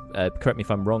guess, correct me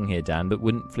if I'm wrong here, Dan, but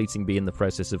wouldn't Fleeting be in the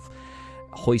process of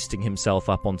hoisting himself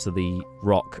up onto the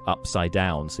rock upside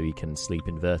down so he can sleep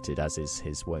inverted, as is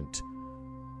his wont?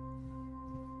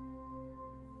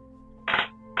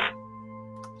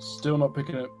 Still not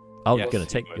picking up. Oh, Yes, going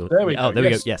to he take would. your... There we go, There we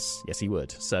go. yes. Yes, he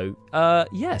would. So,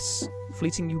 yes,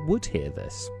 Fleeting, you would hear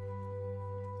this.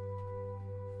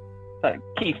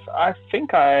 Keith, I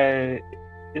think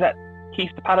is that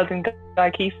Keith the paladin guy?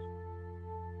 Keith,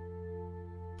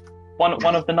 one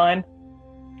of the 9,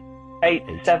 8,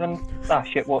 7. Ah,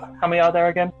 shit. What? How many are there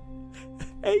again?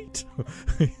 8.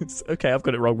 Okay, I've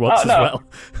got it wrong once Oh, no. as well.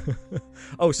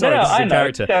 Oh, sorry, No, this is I a know.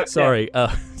 character. So, sorry.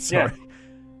 Sorry.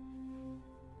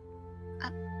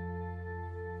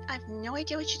 I have no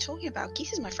idea what you're talking about.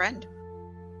 Keith is my friend.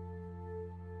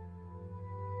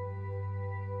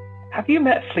 Have you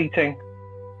met Fleeting?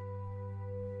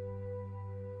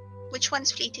 Which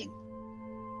one's Fleeting?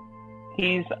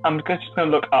 I'm just going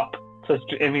to look up, so it's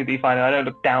immediately fine. I don't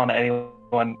look down at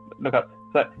anyone. Look up.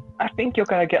 So I think you're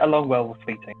going to get along well with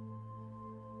Fleeting.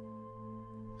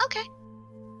 Okay.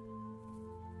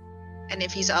 And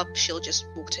if he's up, she'll just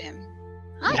walk to him.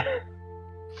 Hi.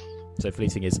 So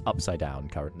Fleeting is upside down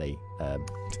currently,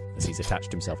 as he's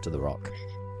attached himself to the rock.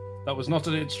 That was not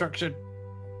an instruction.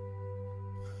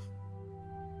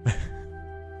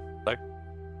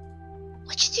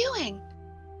 What you doing?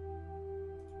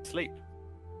 Sleep.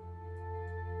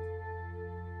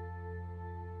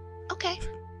 Okay.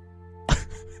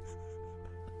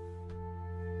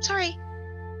 Sorry.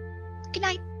 Good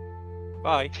night.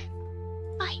 Bye.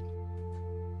 Bye.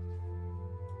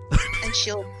 And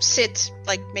she'll sit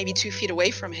like maybe 2 feet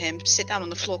away from him, sit down on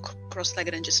the floor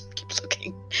cross-legged, and just keep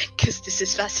looking, because this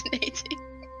is fascinating.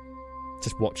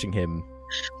 Just watching him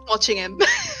Watching him.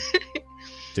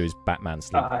 do his Batman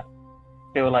sleep. I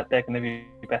feel like they're going to be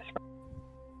best friends.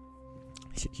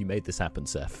 You made this happen,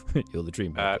 Seth. You're the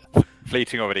dream.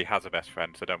 Fleeting already has a best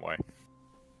friend, so don't worry.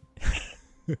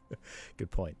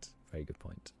 Good point. Very good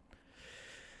point.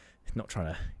 Not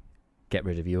trying to get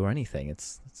rid of you or anything.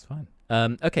 It's fine.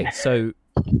 Okay, so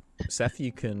Seth,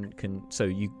 you can so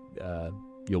you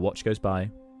your watch goes by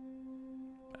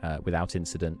without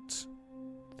incident.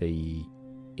 The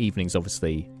evening's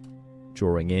obviously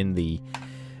drawing in.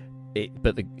 It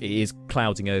is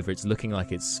clouding over. It's looking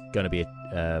like it's going to be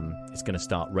it's going to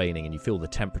start raining, and you feel the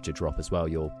temperature drop as well.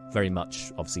 You're very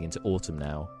much obviously into autumn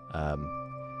now,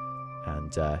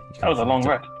 and you That was a long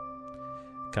rest.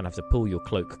 kind of have to pull your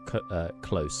cloak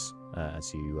close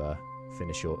as you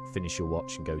finish your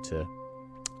watch and go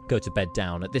to bed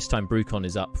down. At this time, Brucon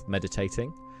is up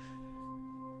meditating.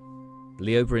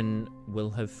 Leobrin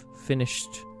will have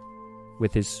finished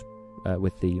with his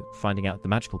with the finding out the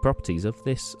magical properties of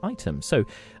this item. So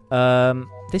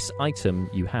this item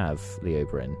you have,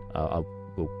 Leobryn,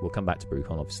 we'll come back to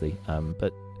Brucon, obviously.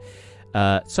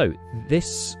 So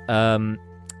this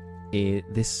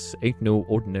this ain't no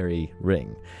ordinary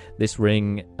ring. This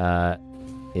ring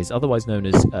is otherwise known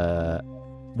as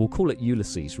we'll call it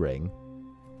Ulysses' ring.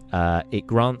 It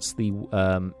grants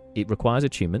it requires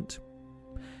attunement,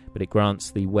 but it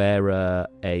grants the wearer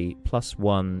a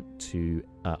 +1 to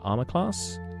armor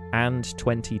class and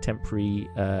 20 temporary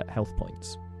health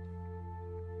points.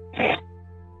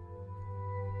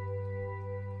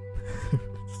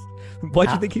 Why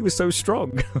do you think he was so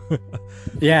strong?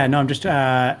 Yeah, no, I'm just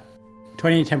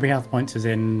 20 temporary health points is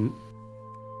in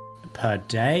per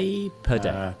day. Per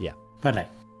day, yeah. Per day.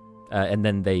 And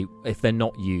then if they're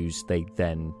not used, they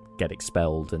then get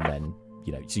expelled, and then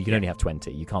so you can only have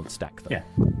 20. You can't stack them. Yeah,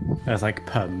 that's like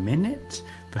per minute,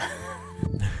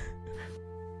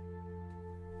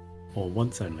 or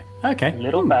once only. Okay.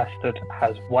 Little bastard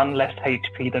has 1 less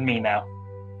HP than me now.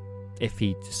 If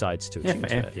he decides to attune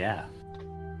to it. Yeah.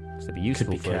 So it'd be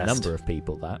useful for a number of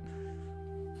people, that.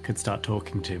 Could start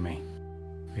talking to me.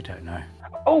 We don't know.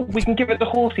 Oh, we can give it to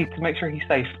Horsey to make sure he's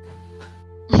safe.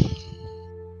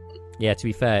 Yeah, to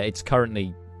be fair, it's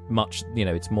currently much,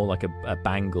 it's more like a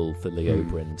bangle for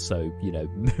Leobryn, so,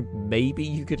 maybe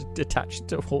you could attach it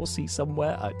to Horsey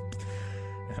somewhere.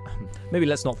 Maybe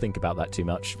let's not think about that too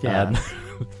much. Yeah.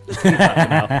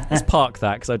 Let's park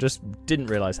that, because I just didn't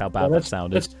realise how bad that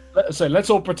sounded. Let's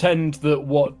all pretend that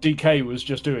what DK was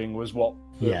just doing was what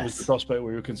was the prospect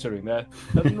we were considering there.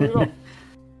 And move on.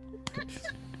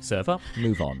 Server,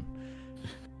 move on.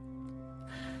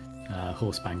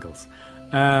 Horse bangles.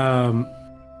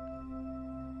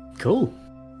 Cool.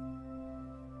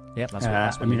 Yeah, that's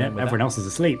what everyone else is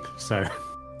asleep, so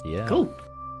yeah. Cool.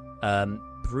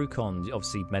 Brucon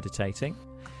obviously meditating,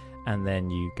 and then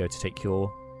you go to take your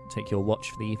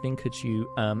watch for the evening. Could you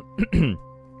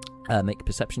make a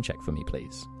perception check for me,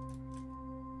 please?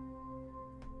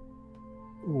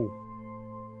 Ooh.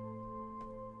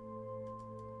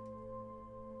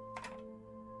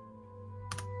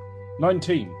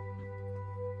 $19.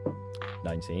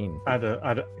 19.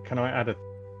 Can I add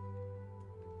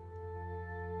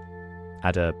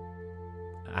a?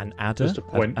 An adder? Just a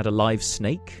point. Add a live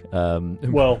snake?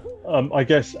 Well, I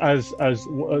guess as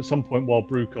at some point while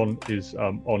Brucon is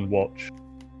on watch,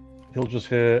 he'll just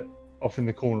hear off in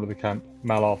the corner of the camp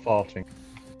Malar farting.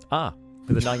 Ah,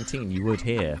 with a 19, you would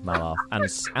hear Malar and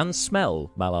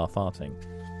smell Malar farting.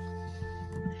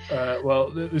 Well,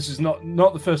 this is not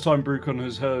the first time Brucon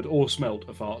has heard or smelt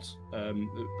a fart.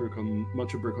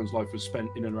 Much of Brucon's life was spent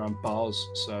in and around bars,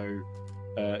 so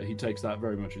he takes that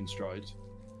very much in stride.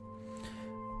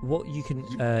 What you can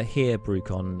hear,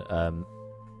 Brucon,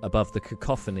 above the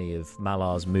cacophony of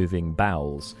Malar's moving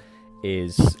bowels,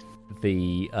 is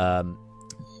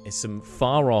some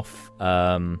far off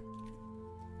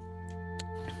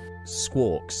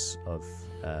squawks of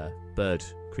bird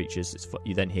creatures.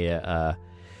 You then hear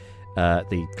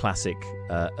the classic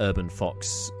urban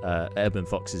fox. Urban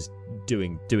foxes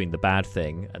doing the bad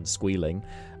thing and squealing,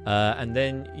 and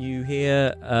then you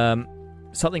hear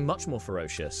something much more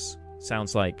ferocious.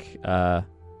 Sounds like a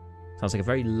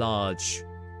very large,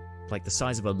 like the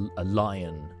size of a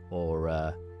lion,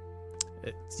 or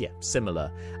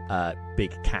similar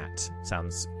big cat.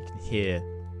 Sounds, you can hear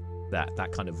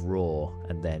that kind of roar,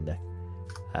 and then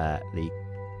the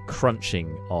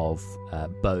crunching of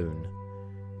bone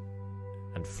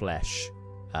and flesh.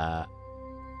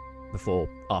 Before,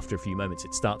 after a few moments,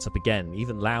 it starts up again,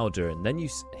 even louder, and then you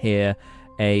hear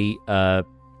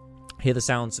hear the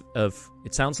sounds of,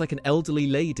 it sounds like an elderly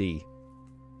lady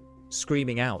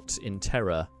screaming out in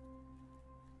terror.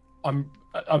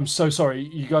 I'm so sorry.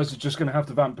 You guys are just going to have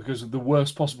to vamp because of the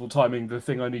worst possible timing. The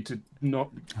thing I need to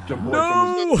not jump away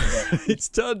from is... It's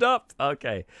turned up.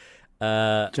 Okay.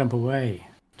 Jump away.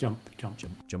 Jump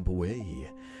away.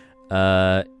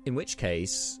 In which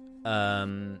case,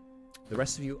 the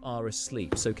rest of you are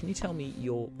asleep. So can you tell me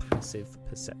your passive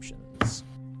perceptions?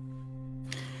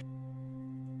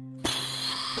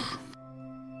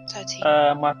 13.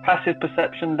 My passive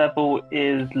perception level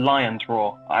is Lion's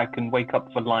Roar. I can wake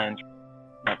up for Lion's Roar.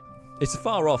 It's a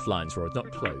far off Lion's Roar,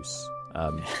 not close.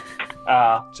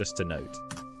 Just to note.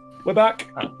 We're back.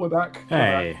 We're back.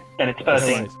 Hey. And it's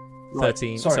 13.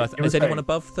 13. Sorry, so is anyone saying...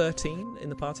 above 13 in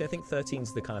the party? I think 13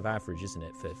 is the kind of average, isn't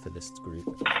it, for this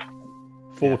group?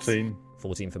 14. Yes.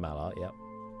 14 for Malar, yeah.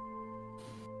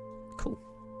 Cool.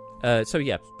 So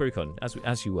yeah, Brucon,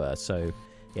 as you were, so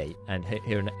yeah, and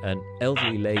hear an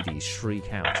elderly lady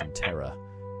shriek out in terror.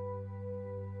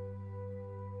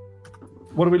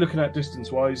 What are we looking at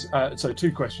distance-wise? So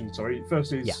 2 questions, sorry.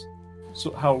 First is,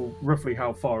 so roughly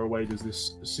how far away does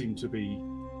this seem to be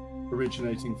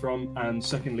originating from? And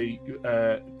secondly,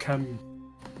 can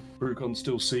Brucon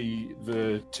still see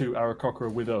the 2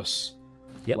 Aarakocra with us?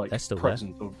 Yep, like, they're still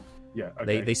present there. Yeah,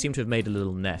 okay. They seem to have made a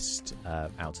little nest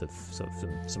out of sort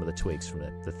of some of the twigs from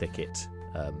the thicket,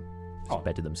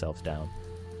 bedded themselves down.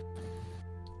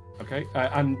 Okay,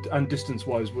 and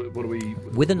distance-wise, what are we?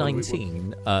 With a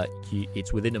 19,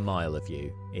 it's within a mile of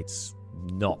you. It's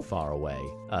not far away.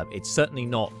 It's certainly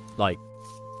not like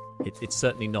it's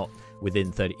certainly not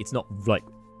within 30. It's not like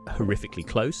horrifically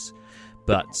close,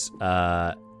 but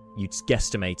you'd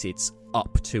guesstimate it's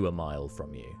up to a mile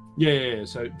from you. Yeah.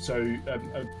 So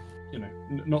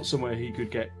not somewhere he could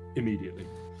get immediately.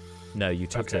 No,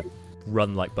 you'd have to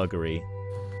run like buggery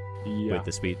with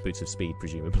the boots of speed,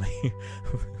 presumably.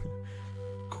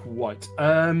 Quite.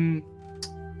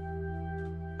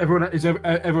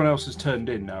 Everyone else has turned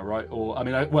in now, right? Or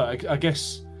I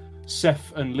guess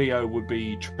Seth and Leo would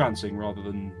be trancing rather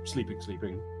than sleeping.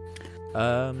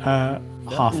 Half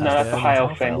high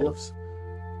elf thing. Elves.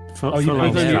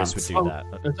 Neris would do that.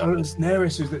 It's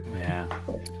Neris, is it? Yeah.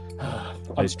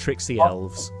 Those tricksy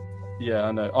elves. Yeah,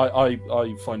 I know.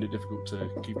 I find it difficult to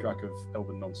keep track of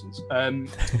elven nonsense.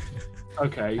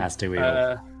 Okay. As do we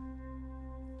all.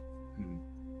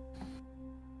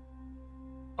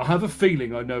 I have a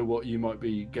feeling I know what you might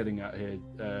be getting at here.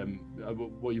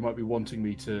 What you might be wanting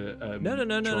me to.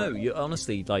 No. You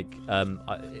honestly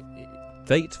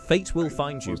Fate will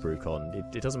find you,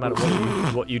 Brucon. It doesn't matter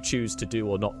what you choose to do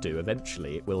or not do.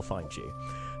 Eventually, it will find you.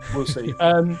 We'll see.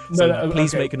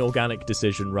 Please make an organic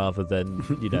decision rather than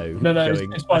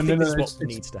going. It's fine. I think this is what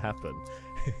needs to happen.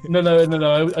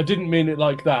 No. I didn't mean it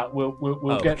like that.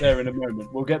 We'll get there in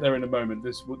a moment.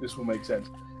 This will make sense.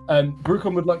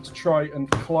 Brucon would like to try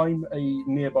and climb a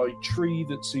nearby tree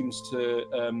that seems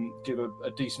to give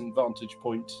a decent vantage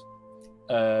point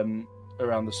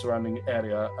around the surrounding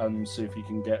area and see if he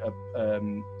can get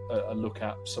a look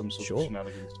at some sort of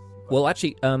shenanigans. Well,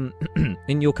 actually,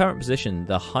 in your current position,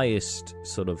 the highest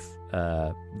sort of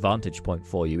vantage point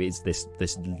for you is this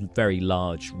very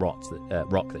large rock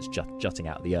that's jutting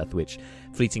out of the earth, which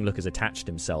Fleeting Look has attached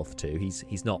himself to.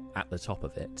 He's not at the top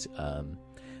of it,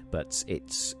 but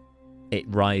it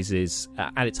rises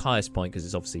at its highest point because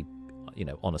it's obviously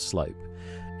on a slope.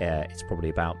 It's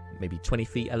probably about maybe 20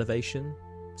 feet elevation,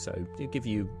 so it'll give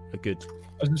you a good.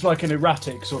 It's like an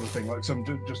erratic sort of thing, like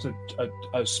just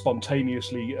a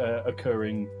spontaneously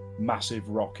occurring massive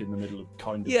rock in the middle of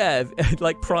kind of. Yeah,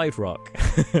 like Pride Rock.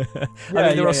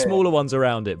 There are smaller ones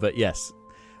around it, but yes,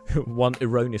 one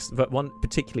erroneous, but one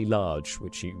particularly large,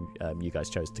 which you guys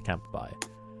chose to camp by.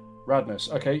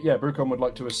 Radness. Okay, yeah, Brucon would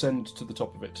like to ascend to the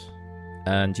top of it.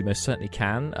 And you most certainly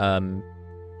can.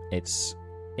 It's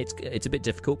a bit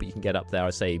difficult, but you can get up there.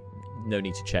 I say no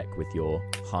need to check with your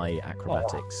high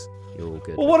acrobatics. You're all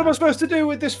good. Well, what am I supposed to do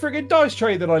with this friggin' dice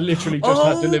tray that I literally just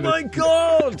had delivered? Oh my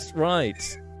god!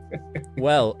 Right.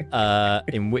 Well,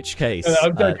 in which case,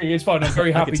 I'm joking. It's fine. I'm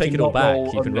very happy I can take to it all back.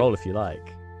 roll. You can roll if you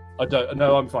like. I don't.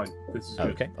 No, I'm fine. This is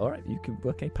good. Okay. All right. You can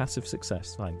work a passive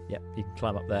success. Fine. Yep. You can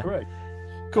climb up there. Great.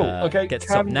 Cool. Okay. Get to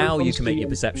the top. Now you can make your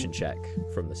perception check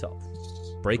from the top.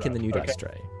 Break in the new dice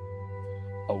tray.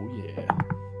 Oh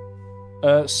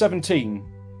yeah. 17.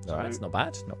 All right, it's not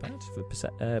bad for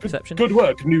perception. Good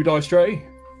work, new dice tray.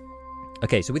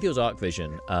 Okay, so with your dark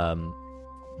vision,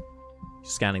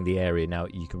 scanning the area now,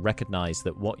 you can recognise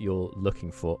that what you're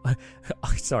looking for.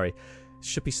 Sorry,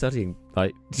 should be studying.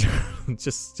 Like,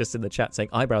 just in the chat saying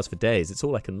eyebrows for days. It's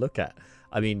all I can look at.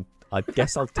 I mean, I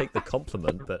guess I'll take the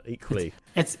compliment, but equally,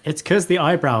 it's because the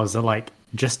eyebrows are like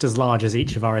just as large as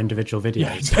each of our individual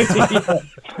videos.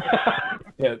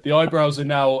 Yeah, the eyebrows are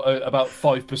now about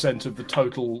 5% of the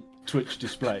total Twitch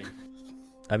display.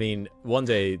 I mean, one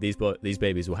day these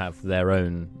babies will have their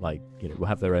own will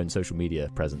have their own social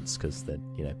media presence because they're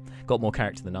got more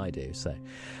character than I do. So,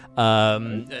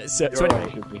 so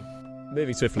anyway,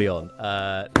 moving swiftly on.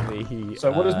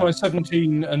 So what is my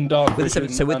 17 and dark vision?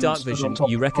 So with dark vision,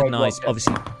 you recognise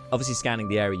obviously scanning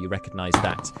the area, you recognise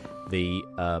that the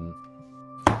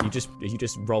you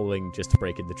just rolling just to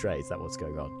break in the tray. Is that what's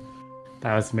going on?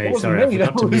 That was me. Sorry, I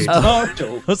forgot to mute.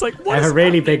 I was like, what? I have a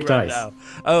really big dice. Now?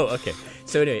 Oh, okay.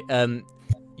 So anyway,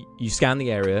 you scan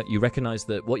the area. You recognise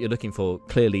that what you're looking for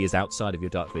clearly is outside of your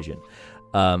dark vision,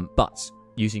 but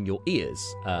using your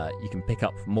ears, you can pick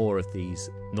up more of these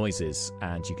noises,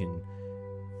 and you can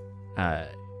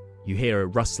you hear a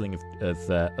rustling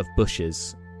of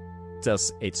bushes.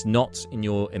 It's not in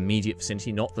your immediate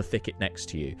vicinity, not the thicket next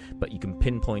to you, but you can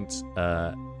pinpoint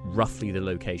roughly the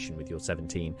location with your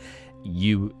 17.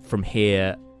 From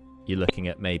here, you're looking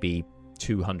at maybe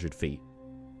 200 feet.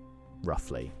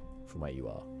 roughly, from where you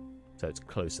are. So it's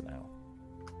closer now.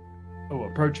 Oh,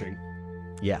 approaching.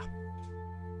 Yeah.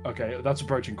 Okay, that's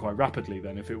approaching quite rapidly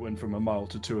then. If it went from a mile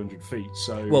to 200 feet,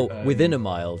 so Well, within a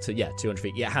mile to 200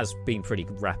 feet. Yeah, it has been pretty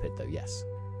rapid though. Yes.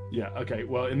 Yeah. Okay.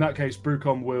 Well, in that case,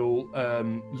 Brucon will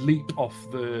leap off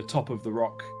the top of the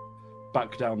rock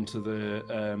back down to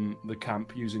the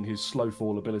camp using his slow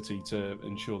fall ability to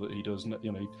ensure that he does,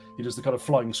 he does the kind of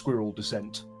flying squirrel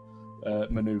descent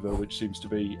maneuver, which seems to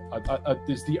be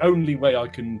is the only way I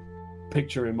can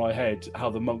picture in my head how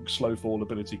the monk's slow fall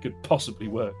ability could possibly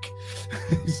work,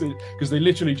 because they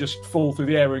literally just fall through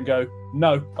the air and go,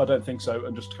 "No, I don't think so,"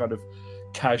 and just kind of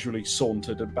casually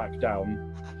sauntered and back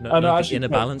down. The inner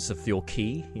balance of your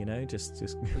key, just.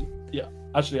 Yeah,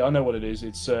 actually, I know what it is.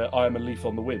 It's I am a leaf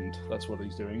on the wind. That's what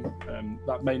he's doing.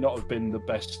 That may not have been the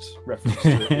best reference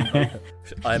to it.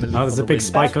 I am a leaf there's a big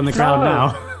spike on the ground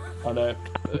now. I know.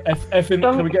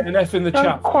 Can we get an F in the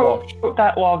chat for Wash? Quote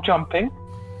that while jumping.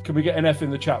 Can we get an F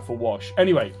in the chat for Wash?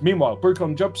 Anyway, meanwhile,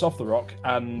 Brucon jumps off the rock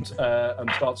and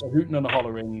starts a hooting and a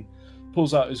hollering,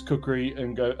 pulls out his kukri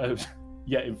and go.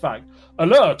 Yeah, in fact,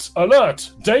 alert,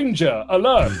 alert, danger,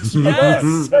 alert,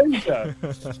 alert, danger.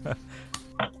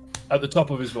 At the top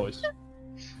of his voice.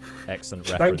 Excellent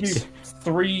reference. Thank you.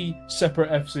 3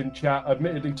 separate Fs in chat.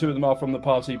 Admittedly, 2 of them are from the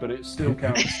party, but it still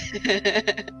counts.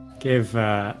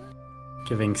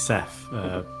 Giving Seth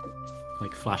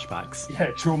like flashbacks.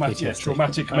 Yeah,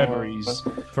 traumatic memories.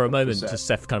 For a moment, just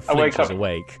Seth kind of flinches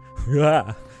awake.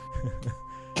 I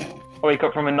wake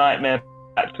up from a nightmare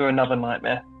back to another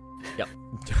nightmare. Yep.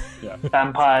 Yeah.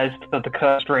 Vampires to the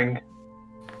cursed ring.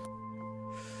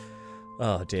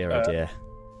 Oh dear, oh dear.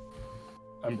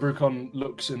 And Brucon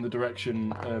looks in the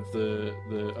direction of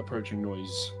the approaching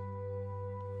noise.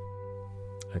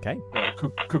 Okay.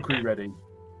 Kukri ready,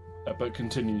 but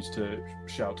continues to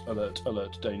shout, "Alert!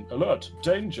 Alert! Alert!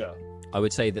 Danger!" I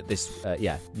would say that this,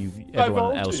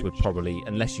 everyone else would probably,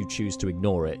 unless you choose to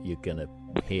ignore it, you're gonna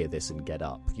hear this and get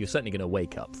up. You're certainly gonna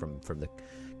wake up from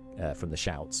the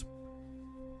shouts.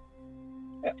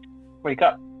 Yeah. Wake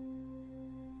up.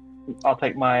 I'll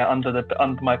take my under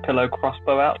my pillow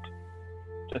crossbow out.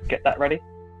 Just get that ready.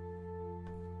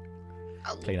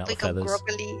 I'll Clean out the wake up feathers.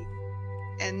 groggily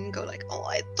and go like, "Oh,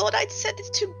 I thought I'd set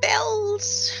it to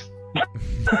bells."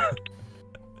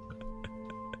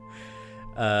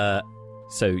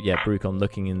 So yeah, Brucon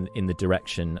looking in the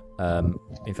direction.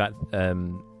 In fact,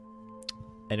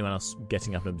 anyone else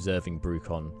getting up and observing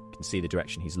Brucon can see the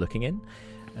direction he's looking in,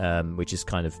 which is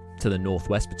kind of to the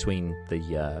northwest between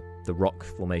the rock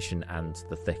formation and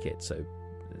the thicket. So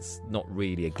there's not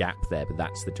really a gap there, but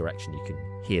that's the direction you can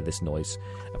hear this noise,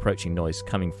 approaching noise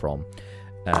coming from.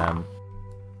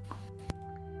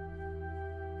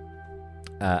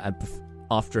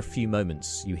 After a few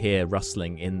moments, you hear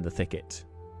rustling in the thicket.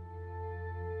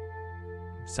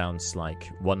 Sounds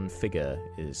like one figure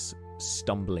is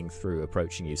stumbling through,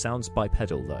 approaching you. Sounds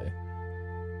bipedal, though.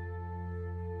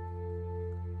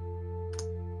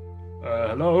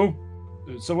 Hello?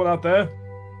 Is someone out there?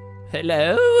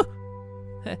 Hello?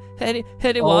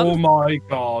 Anyone? Oh my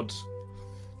god.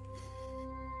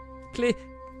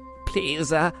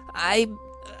 Please, I'm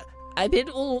in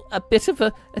a bit of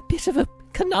a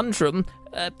conundrum.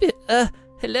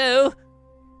 Hello?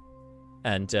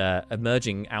 And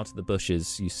emerging out of the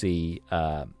bushes, you see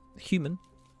human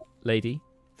lady,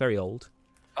 very old.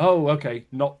 Oh, okay.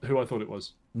 Not who I thought it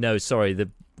was. No, sorry.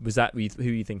 Was that who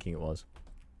are you thinking it was?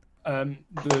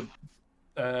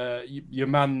 Your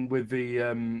man with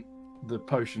the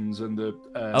potions and the.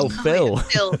 Phil.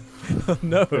 Phil.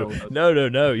 No. Phil.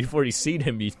 No. You've already seen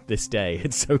him this day.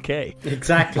 It's okay.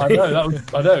 Exactly. I know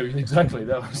exactly.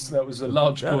 That was a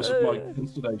large cause of my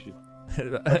consternation.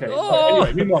 Okay. Oh,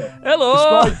 Anyway, meanwhile,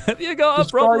 hello. Have you got a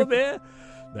problem here?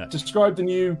 No. describe the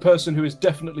new person who is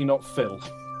definitely not Phil.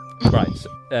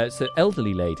 Right. So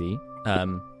elderly lady,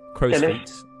 crow's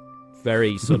feet,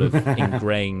 very sort of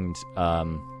ingrained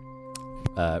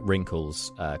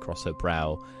wrinkles across her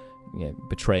brow,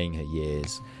 betraying her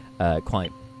years.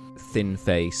 Quite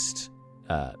thin-faced,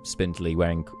 spindly,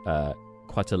 wearing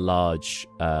quite a large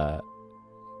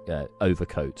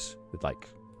overcoat with like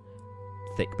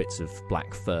thick bits of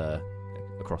black fur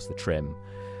across the trim.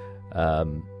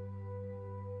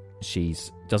 She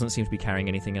doesn't seem to be carrying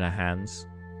anything in her hands.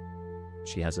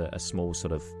 She has a small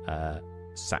sort of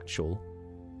satchel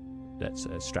that's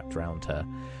strapped around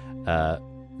her,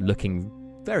 looking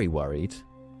very worried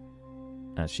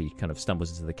as she kind of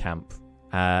stumbles into the camp.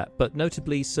 But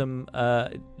notably,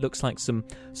 looks like some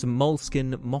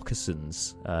moleskin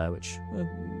moccasins, which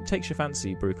takes your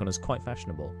fancy. Brucon is quite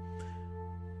fashionable.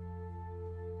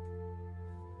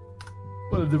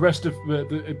 Well, the rest of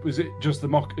was it just the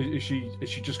mock? Is she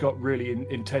just got really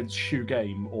intense shoe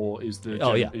game, or is the?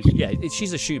 Oh yeah, is she- yeah.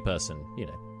 She's a shoe person, you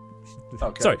know.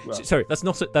 Okay, sorry, well. sorry. That's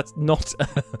not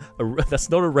a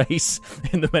race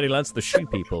in the many lands of the shoe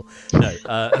people. No.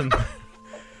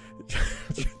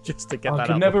 Just to get that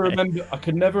out. I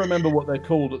can never remember what they're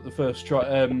called at the first try.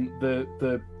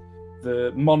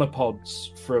 The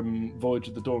monopods from Voyage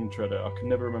of the Dawn Treader. I can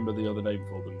never remember the other name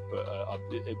for them, but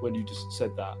when you just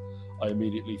said that, I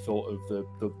immediately thought of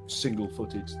the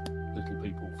single-footed little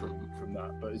people from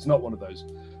that. But it's not one of those.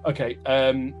 Okay.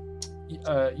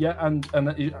 Yeah, and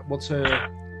what's her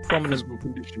physical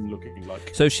condition looking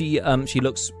like? So she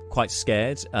looks quite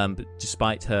scared, but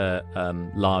despite her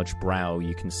large brow,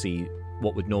 you can see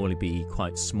what would normally be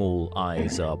quite small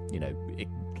eyes are,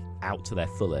 out to their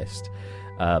fullest.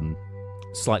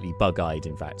 Slightly bug-eyed,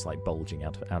 in fact, like bulging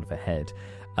out of her head.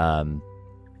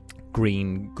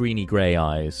 Greeny grey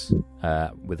eyes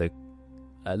with a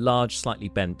large, slightly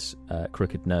bent,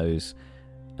 crooked nose.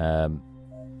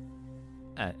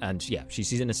 And yeah,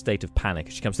 she's in a state of panic.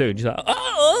 She comes through and she's like,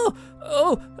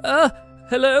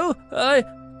 hello.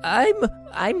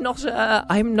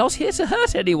 I'm not here to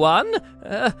hurt anyone.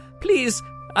 Please,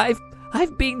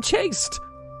 I've been chased.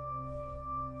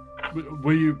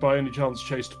 Were you by any chance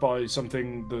chased by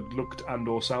something that looked and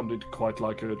or sounded quite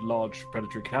like a large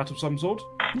predatory cat of some sort?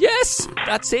 Yes,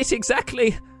 that's it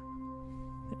exactly.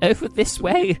 Over this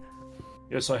way.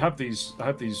 Yes, I have these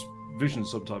visions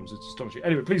sometimes. It's astonishing.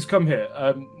 Anyway, please come here.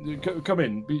 Come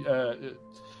in.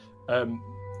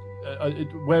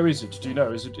 Where is it? Do you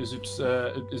know? Is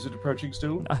it approaching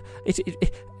still?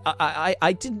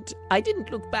 I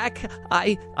didn't look back.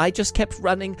 I just kept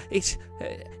running. It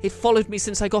followed me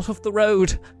since I got off the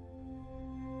road.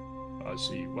 I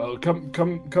see. Well, come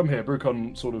here.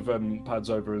 Brucon sort of pads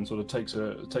over and sort of takes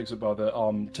her by the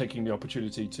arm, taking the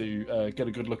opportunity to get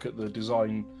a good look at the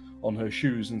design on her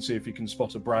shoes and see if he can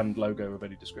spot a brand logo of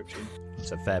any description.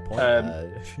 It's a fair point.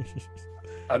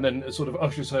 And then sort of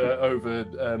ushers her over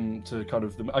to kind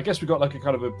of I guess we got like a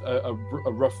kind of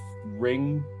a rough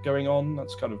ring going on.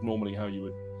 That's kind of normally how you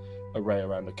would array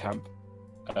around a camp.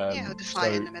 With the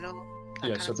fire in the middle.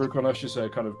 Yeah, so Brucon ushers her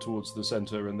kind of towards the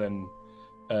centre and then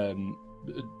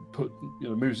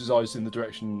moves his eyes in the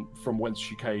direction from whence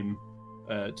she came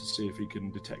to see if he can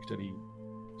detect any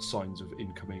signs of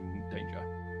incoming danger.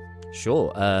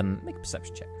 Sure. Make a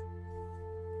perception check.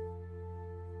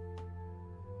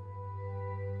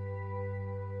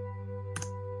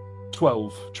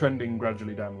 12, trending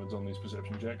gradually downwards on these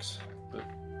perception checks, but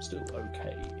still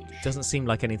okay. Doesn't seem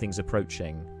like anything's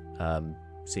approaching.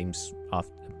 Seems,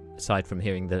 aside from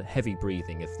hearing the heavy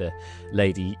breathing of the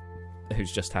lady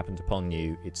who's just happened upon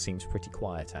you, it seems pretty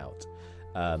quiet out.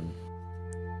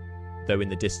 Though in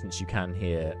the distance you can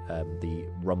hear the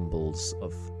rumbles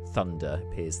of thunder. It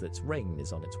appears that rain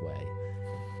is on its way.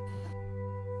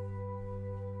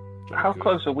 How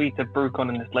close are we to Brucon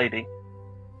and this lady?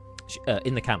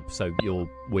 In the camp, so you're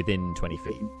within 20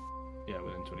 feet. Yeah,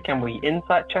 within 20 feet. Can we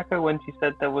insight check her when she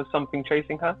said there was something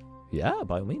chasing her? Yeah,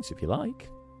 by all means, if you like.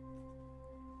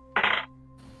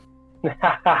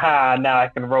 Now I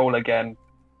can roll again.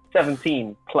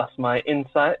 17 plus my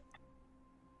insight.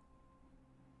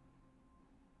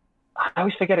 I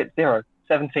always forget it's 0.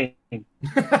 17.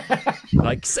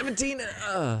 Like 17?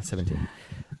 17.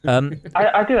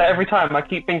 I do that every time. I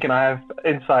keep thinking I have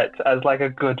insight as like a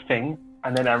good thing,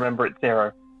 and then I remember it's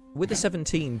 0. With the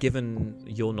 17, given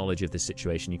your knowledge of this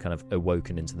situation, you kind of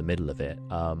awoken into the middle of it.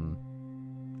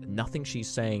 Nothing she's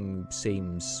saying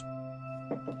seems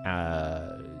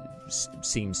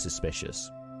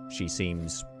suspicious. She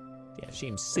seems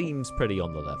pretty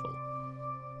on the level.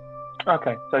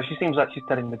 Okay, so she seems like she's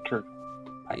telling the truth.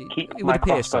 I keep It my would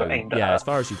appear crossbow so. aimed at Yeah, her. as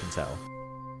far as you can tell.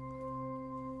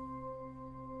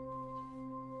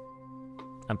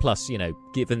 And plus,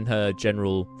 given her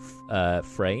general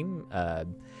frame,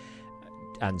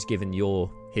 and given your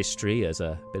history as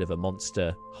a bit of a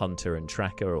monster hunter and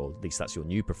tracker, or at least that's your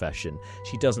new profession,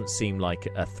 she doesn't seem like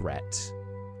a threat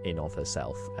in of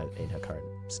herself in her current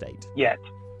state. Yet.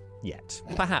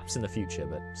 Perhaps in the future,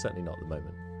 but certainly not at the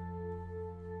moment.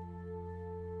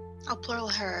 I'll pull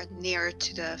her near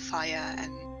to the fire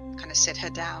and kind of sit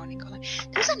her down and go like,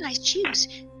 "Those are nice shoes.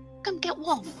 Come get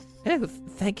warm." Oh,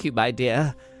 thank you, my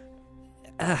dear.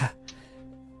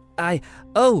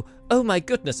 Oh my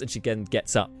goodness! And she again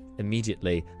gets up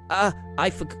immediately. I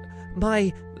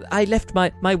left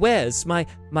my wares, my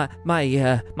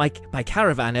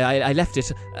caravan. I left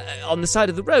it on the side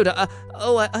of the road. I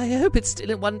hope it's still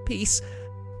in one piece.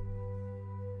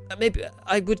 Maybe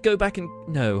I would go back and...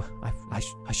 No,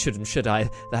 I shouldn't, should I?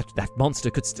 That monster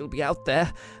could still be out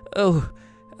there. Oh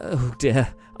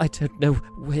dear. I don't know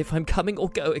if I'm coming or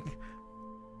going.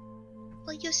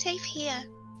 Well, you're safe here.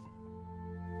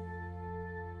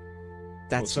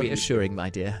 That's certainly- reassuring, my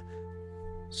dear.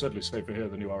 Certainly safer here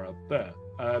than you are out there.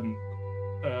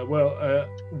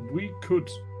 We could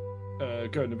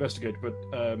go and investigate, but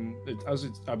I'm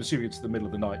assuming it's the middle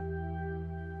of the night,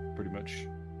 pretty much.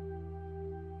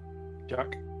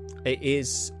 Jack? It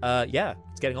is,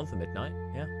 it's getting on for midnight,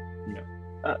 yeah.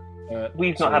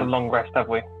 We've not had a long rest, have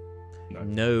we?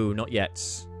 No, not yet.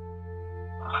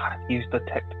 Use the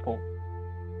tech pool.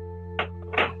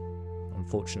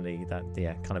 Unfortunately, that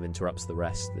kind of interrupts the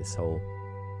rest, this whole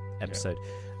episode.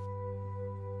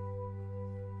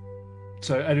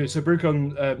 So anyway, so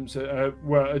Brucon,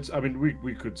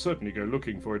 we could certainly go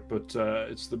looking for it, but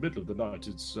it's the middle of the night.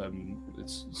 It's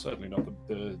certainly not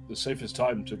the safest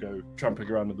time to go tramping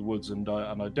around in the woods, and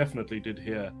I definitely did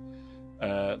hear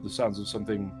the sounds of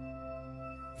something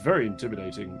very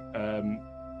intimidating.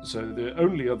 So the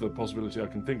only other possibility I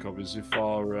can think of is if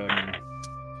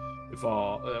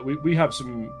we have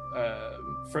some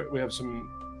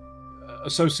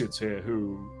associates here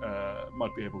who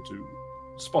might be able to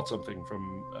spot something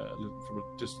from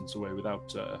a distance away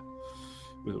without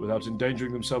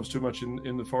endangering themselves too much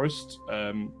in the forest.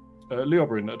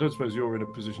 Leobrin, I don't suppose you're in a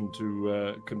position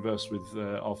to converse with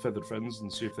our feathered friends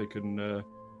and see if they can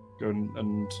go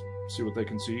and see what they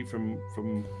can see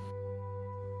from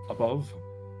above.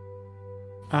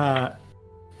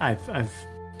 I've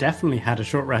definitely had a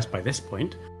short rest by this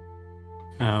point.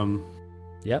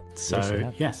 Yep.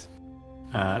 So yes,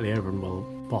 Leobrin will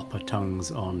bop her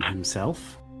tongues on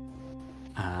himself,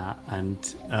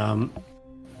 and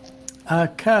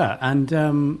Kerr, and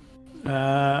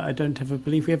I don't ever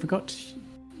believe we ever got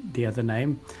the other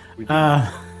name.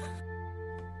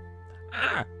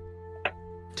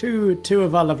 Two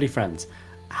of our lovely friends.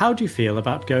 How do you feel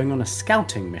about going on a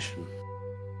scouting mission?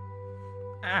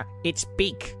 It's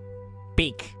Beak.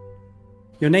 Beak.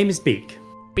 Your name is Beak.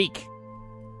 Beak.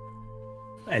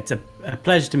 It's a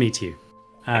pleasure to meet you,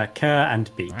 Kerr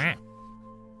and Beak.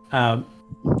 And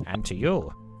to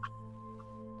you.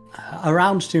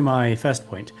 Around to my first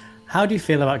point. How do you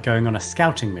feel about going on a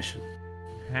scouting mission?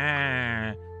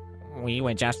 We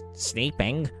were just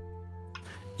sleeping.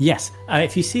 Yes.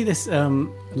 If you see this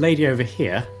lady over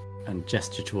here, and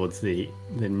gesture towards the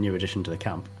new addition to the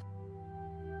camp.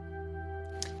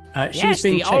 She's Yes,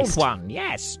 being the chased. old one,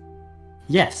 yes.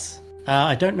 Yes.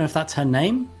 I don't know if that's her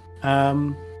name.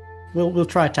 We'll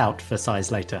try it out for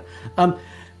size later.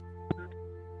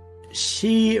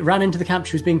 She ran into the camp.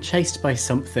 She was being chased by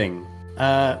something.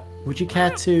 Would you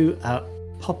care to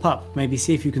pop up, maybe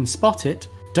see if you can spot it?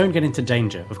 Don't get into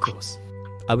danger, of course.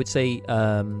 I would say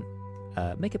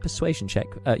make a persuasion check.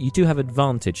 You do have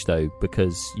advantage, though,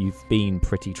 because you've been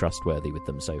pretty trustworthy with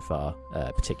them so far,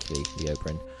 particularly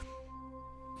Leobrin.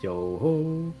 Yo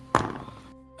ho.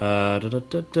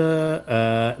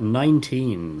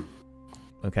 19.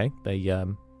 Okay, they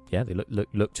they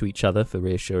look to each other for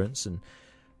reassurance and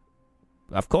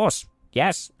Of course,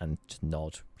 yes. and just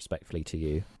nod respectfully to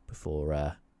you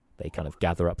before they kind of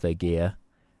gather up their gear.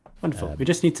 Wonderful. We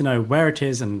just need to know where it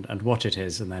is and what it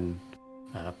is, and then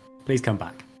please come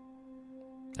back.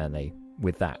 And they,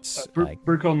 with that,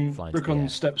 Brucon fly into the air.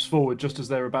 steps forward just as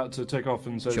they're about to take off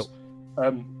and says, Sure.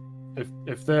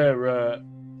 if they're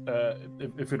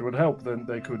if it would help, then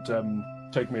they could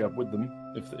take me up with them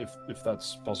if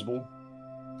that's possible.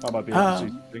 I might be able to see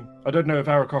something. I don't know if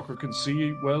Aarakocra can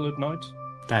see well at night.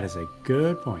 That is a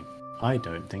good point. I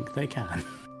don't think they can.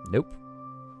 Nope.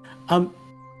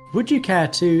 Would you care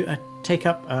to take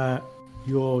up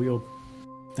your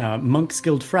Monk's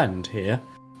Guild friend here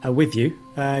with you?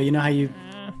 You know how you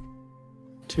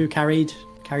two carry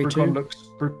Brucon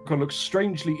two? looks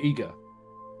strangely eager.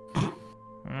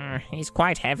 He's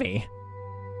quite heavy.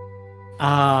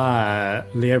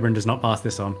 Leobrin does not pass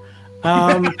this on.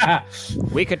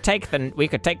 We could take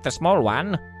the small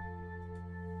one.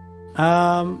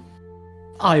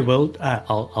 I will.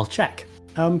 I'll check.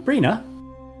 Brina.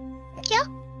 Yeah?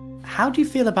 How do you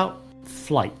feel about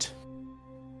flight?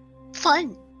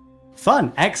 Fun.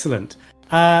 Fun, excellent.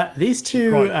 These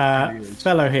two Right.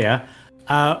 fellow here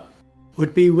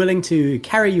would be willing to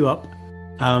carry you up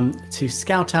to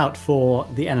scout out for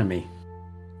the enemy,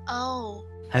 Oh.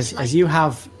 as you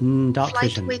have dark Flight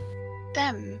vision. with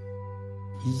them.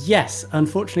 Yes,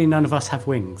 unfortunately, none of us have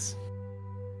wings.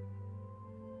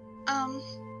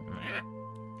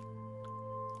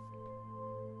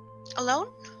 Alone?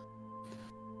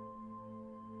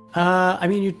 I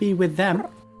mean, you'd be with them.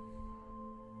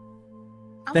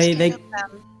 I'm They- scared they- of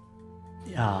them.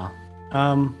 Yeah.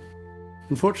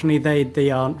 Unfortunately,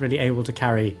 they aren't really able to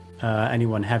carry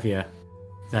anyone heavier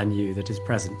than you that is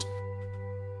present.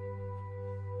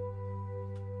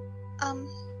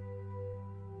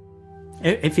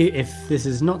 If this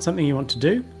is not something you want to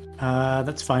do,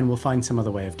 that's fine. We'll find some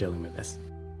other way of dealing with this.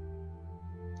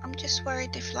 I'm just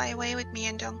worried they fly away with me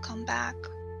and don't come back.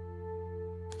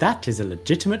 That is a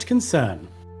legitimate concern.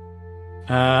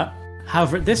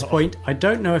 However, at this point, I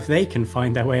don't know if they can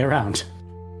find their way around,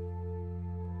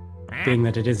 being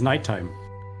that it is nighttime.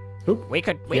 Oop, We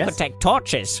could yes? take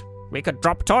torches. We could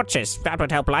drop torches. That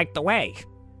would help light the way.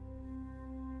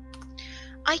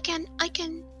 I can.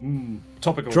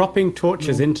 Topical. Dropping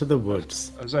torches into the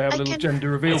woods. As I have a I little can- gender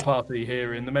reveal party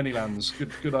here in the Manylands.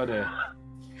 Good idea.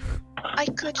 I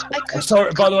could.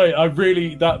 Sorry, by the way, I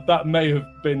really that may have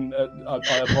been. I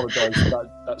apologise for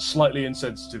that slightly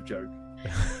insensitive joke,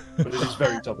 but it is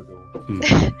very topical.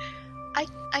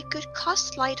 I could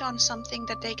cast light on something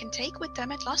that they can take with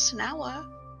them. It lasts an hour.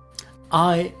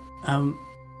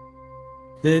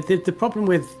 The problem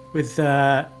with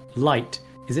light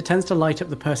is it tends to light up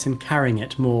the person carrying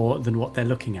it more than what they're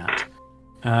looking at.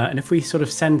 And if we sort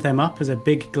of send them up as a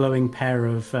big glowing pair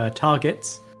of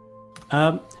targets,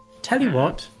 tell you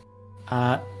what,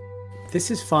 this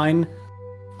is fine.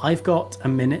 I've got a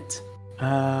minute.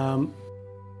 Don't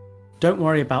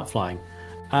worry about flying.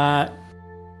 Kerr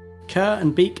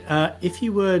and Beak, if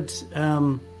you would,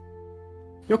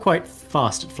 you're quite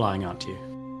fast at flying, aren't you?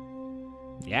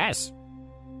 Yes.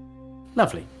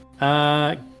 Lovely.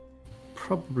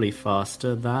 Probably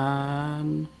faster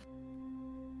than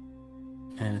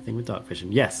anything with dark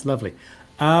vision. Yes, lovely.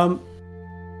 I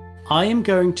am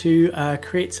going to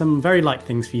create some very light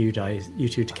things for you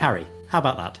two to carry. How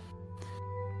about that?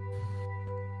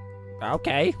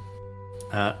 Okay.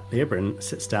 Leobrin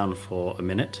sits down for a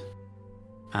minute,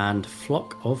 and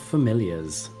Flock of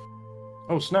Familiars.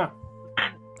 Oh snap!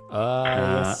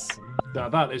 Yes. Now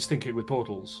that is thinking with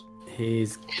portals.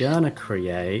 He's gonna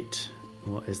create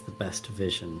what is the best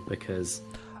vision, because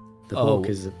the Oh, hawk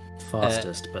is the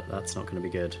fastest, but that's not going to be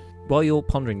good. While you're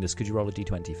pondering this, could you roll a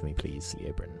d20 for me, please,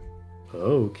 Leobrin?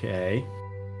 Okay.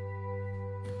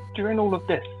 During all of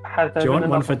this, has there Do you been want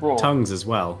one enough for raw? tongues as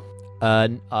well?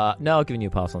 No, I'll give you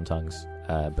a pass on tongues.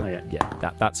 But Oh, yeah.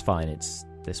 yeah, that's fine.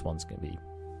 This one's going to be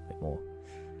a bit more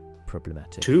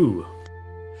problematic. 2.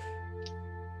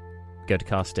 Go to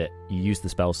cast it. You use the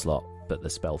spell slot, but the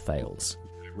spell fails.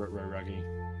 Raggy.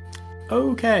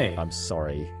 Okay. I'm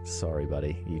sorry,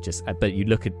 buddy. You just, but you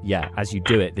look at, as you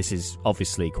do it, this is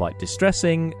obviously quite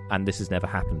distressing, and this has never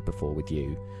happened before with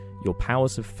you. Your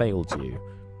powers have failed you.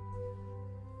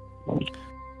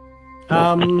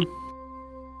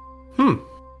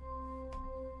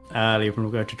 Leobrin will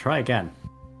go to try again.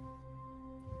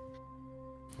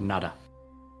 Nada.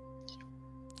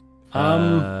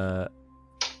 I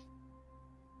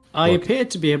Look. appear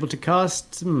to be able to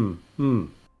cast.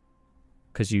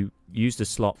 Because you used a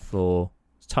slot for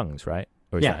tongues, right?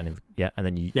 Or is Yeah. that and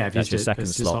then you Yeah, I've that's used your it. second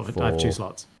It's a slot for. I have 2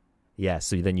 slots. Yeah,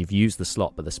 so then you've used the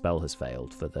slot, but the spell has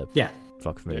failed for the Yeah.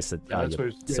 flock of familiars. So, I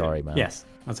suppose, yeah. Sorry, man. Yes,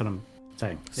 that's what I'm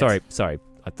saying. Sorry, Yes. sorry.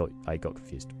 I thought I got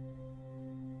confused.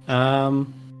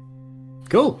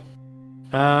 Cool.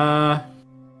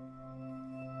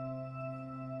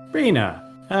 Rena.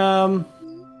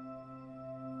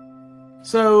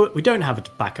 So we don't have a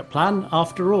backup plan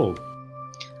after all.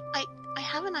 I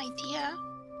have an idea.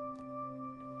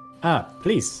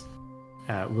 Please.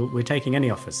 We're taking any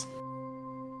offers.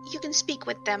 You can speak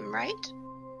with them, right?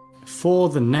 For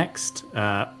the next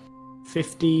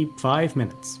 55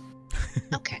 minutes.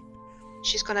 Okay.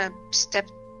 She's gonna step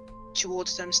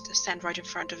towards them, stand right in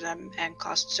front of them, and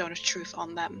cast Zone of Truth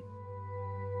on them.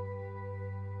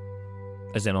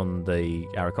 As in on the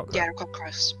Aarakocra? Yeah,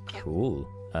 Cross. Yeah, Cool.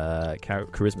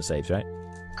 Charisma saves, right?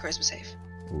 charisma save.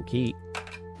 Okay.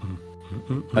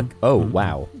 Oh,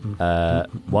 wow.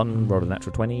 One rolled a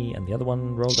natural 20 and the other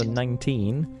one rolled a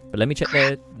 19. But let me check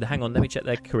hang on, let me check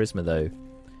their charisma though.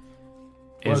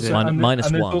 Is it minus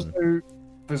and 1.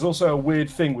 There's also a weird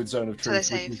thing with Zone of So they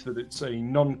Truth, which save. is that it's a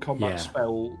non-combat Yeah.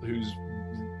 spell whose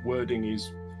wording is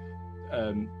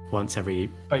once every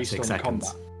based 6 on seconds.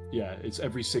 combat. Yeah, it's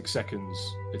every 6 seconds.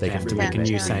 They They have have to to make a redo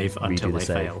new it. save Redo until the they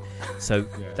save. fail. So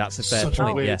Yeah. that's a fair Such point,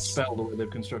 a weird yes. spell the way they've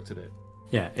constructed it.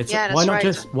 Yeah, it's Yeah, why that's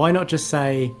not right. why not just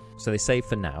say So they save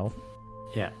for now.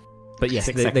 yeah. But yes,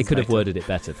 6 they seconds could have later. worded it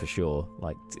better for sure.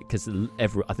 Like, because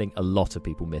I think a lot of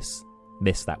people miss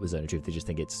that with Zone of Truth. They just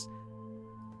think it's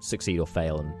succeed or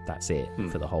fail, and that's it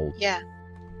for the whole Yeah.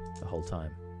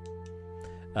 time.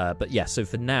 But yeah, so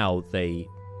for now they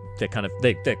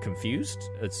they're confused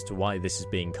as to why this is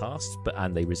being cast,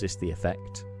 and they resist the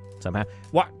effect somehow.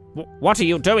 What are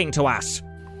you doing to us?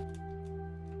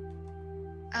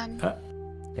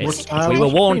 We were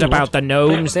warned about the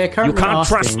gnomes. They're You currently can't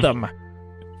asking, trust them.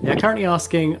 They're currently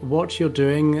asking what you're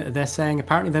doing. They're saying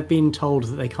apparently they've been told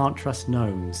that they can't trust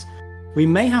gnomes. We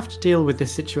may have to deal with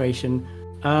this situation,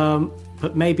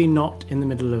 but maybe not in the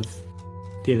middle of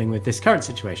dealing with this current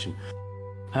situation.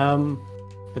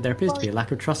 But there appears to be a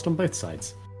lack of trust on both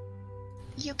sides.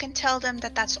 You can tell them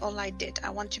that that's all I did. I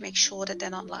want to make sure that they're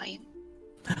not lying.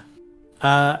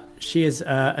 She is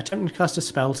attempting to cast a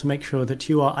spell to make sure that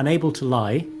you are unable to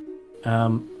lie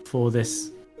for this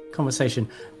conversation.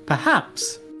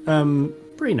 Perhaps,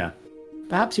 Brina,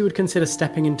 perhaps you would consider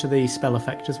stepping into the spell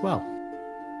effect as well.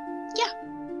 Yeah,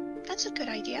 that's a good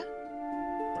idea.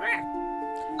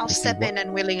 I'll step in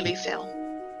and willingly fail.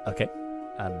 Okay.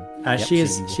 She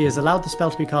is allowed the spell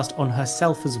to be cast on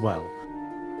herself as well.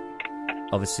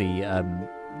 Obviously,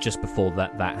 just before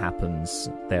that happens,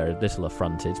 they're a little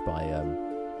affronted by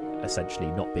essentially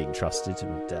not being trusted,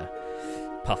 and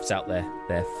puffs out their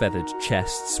feathered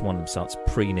chests. One of them starts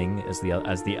preening as the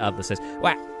other says,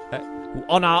 Well,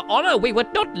 on our honor, we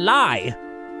would not lie.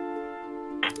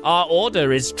 Our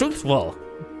order is truthful.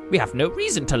 We have no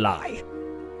reason to lie.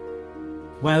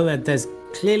 Well, there's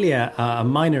clearly a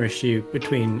minor issue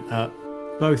between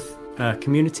both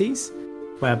communities,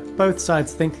 where both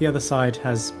sides think the other side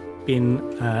has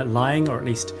been lying, or at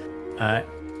least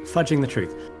fudging the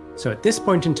truth. So at this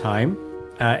point in time,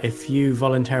 if you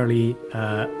voluntarily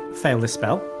fail this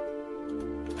spell,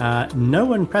 no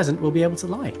one present will be able to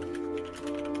lie.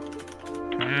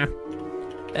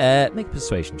 make a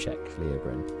persuasion check,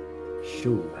 Leobrin.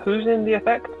 Sure. Who's in the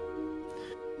effect?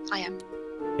 I am.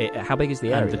 How big is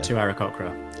the area? And the two Aarakocra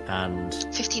and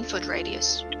 15-foot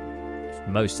radius.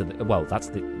 Most of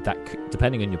the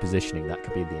depending on your positioning, that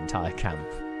could be the entire camp.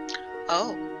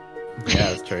 Oh. yeah,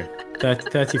 that's true.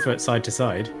 30-foot side to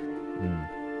side.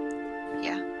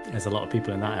 Yeah. There's a lot of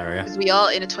people in that area. Because we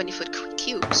are in a 20-foot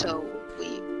cube, so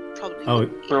we probably. Oh,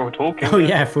 we're all talking. Oh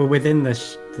yeah, if we're within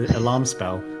the alarm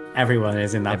spell, everyone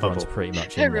is in that Everyone's bubble. pretty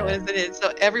much in Everyone there. is in it,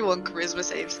 so everyone charisma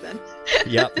saves then.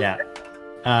 Yep. Yeah.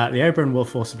 The Oberon will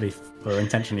forcibly or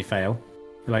intentionally fail.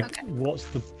 Like, Okay. What's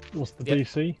the Yep.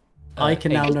 DC? I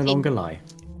can now no 18. longer lie.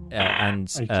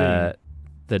 And 18.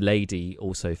 the lady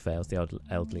also fails, the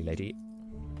elderly lady.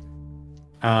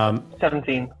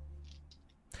 17.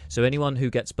 So anyone who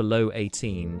gets below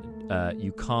 18,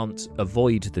 you can't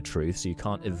avoid the truth, so you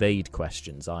can't evade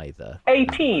questions either.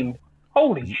 18.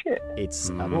 Holy shit. It's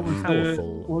a What was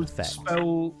powerful the effect.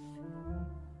 spell?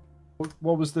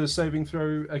 What was the saving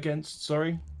throw against?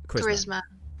 Sorry, Charisma.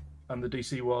 and the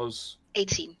DC was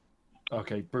 18.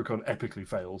 okay. Brucon epically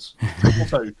fails.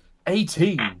 Also,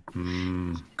 18.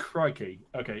 Crikey.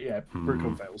 Okay, yeah.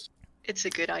 Brucon fails. It's a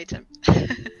good item.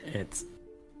 It's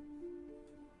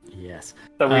yes.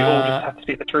 So we all just have to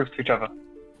speak the truth to each other.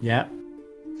 Yeah.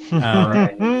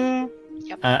 Right.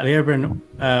 Leobrin,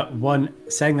 one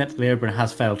saying that Leobrin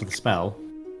has failed the spell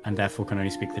and therefore can only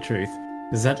speak the truth.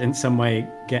 Does that in some way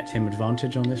get him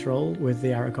advantage on this roll with the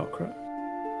Aarakocra?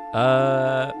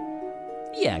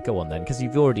 Yeah, go on then, because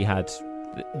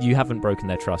you haven't broken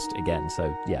their trust again,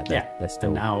 so yeah, they're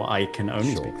still. And now I can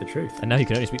only Sure. speak the truth. And now you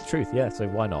can only speak the truth, yeah. So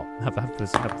why not have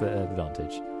the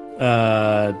advantage?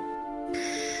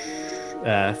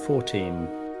 14.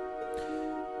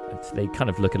 They kind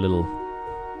of look a little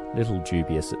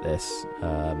dubious at this,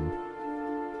 and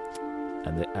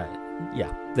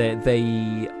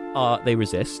they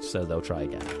resist, so they'll try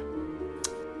again.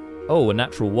 Oh, a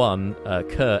natural 1.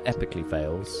 Kerr epically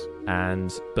fails,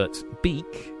 but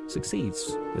Beak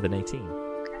succeeds with an 18.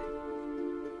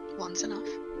 One's enough.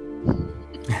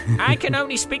 I can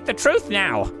only speak the truth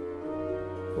now.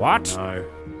 What? No.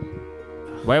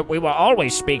 Well, we were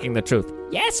always speaking the truth.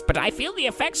 Yes, but I feel the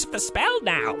effects of the spell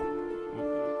now.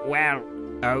 Well,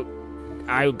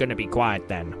 I'm gonna be quiet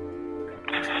then.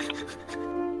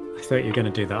 I thought you were going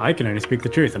to do that. I can only speak the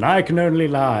truth and I can only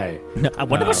lie.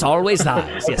 One of us always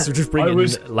lies. Yes, we're just bringing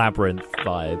was- labyrinth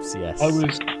vibes. Yes, I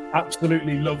was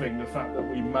absolutely loving the fact that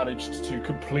we managed to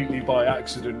completely by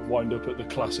accident wind up at the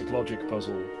classic logic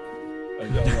puzzle.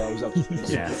 And, I was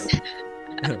absolutely Yes.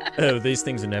 Oh, these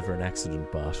things are never an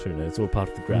accident, Bart. You know, it's all part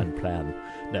of the grand plan.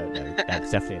 No,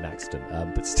 it's definitely an accident.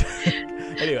 But still.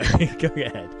 Anyway, go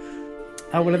ahead.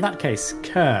 Oh, well, in that case,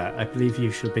 Kerr, I believe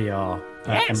you shall be our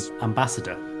Yes.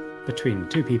 ambassador between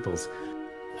two peoples.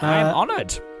 I'm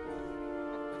honoured.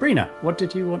 Brina, what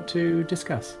did you want to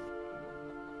discuss?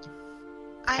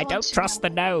 I want don't to trust know-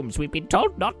 the gnomes. We've been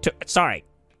told not to. Sorry.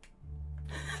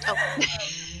 Oh.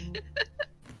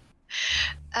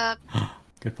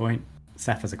 Good point.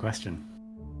 Seth has a question.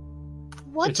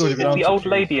 What It's already do been Is the old answered.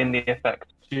 lady in the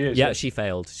effect? She is. Yeah, she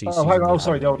failed. She's hang on. Oh,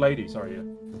 sorry, the old lady. Sorry.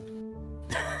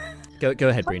 Yeah. Go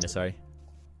ahead, Brina. Sorry.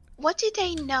 what do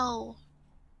they know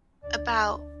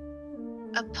about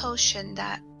a potion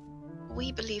that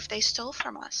we believe they stole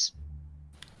from us?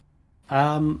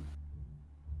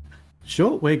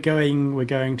 Sure, we're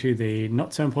going to the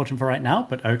not so important for right now,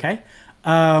 but okay.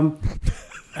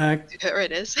 Here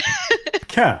it is.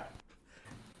 Kerr.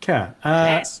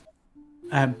 Yes.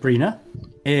 Brina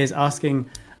is asking,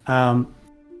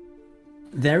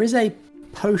 there is a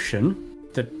potion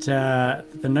that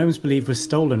the gnomes believe was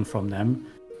stolen from them.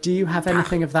 Do you have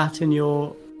anything of that in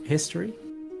your history?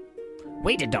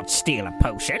 We did not steal a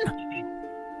potion.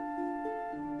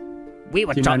 We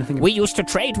were Do you know anything we used to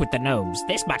trade with the gnomes.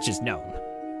 This much is known.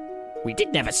 We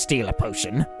did never steal a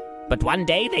potion, but one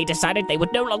day they decided they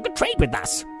would no longer trade with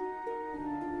us.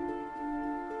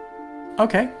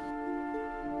 Okay.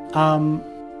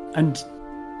 And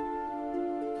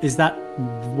is that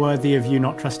worthy of you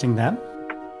not trusting them?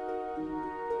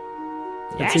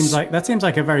 Yes. That seems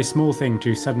like a very small thing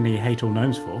to suddenly hate all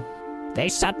gnomes for. They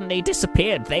suddenly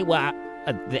disappeared.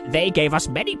 They gave us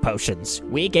many potions.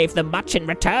 We gave them much in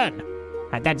return.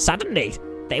 And then suddenly,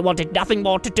 they wanted nothing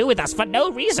more to do with us for no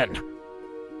reason.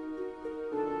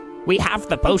 We have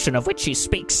the potion of which she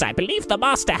speaks. I believe the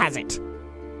master has it.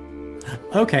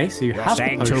 Okay, so you You're have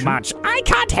saying the potion. too much. I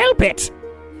can't help it.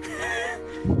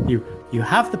 You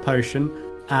have the potion,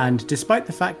 and despite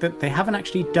the fact that they haven't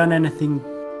actually done anything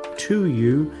to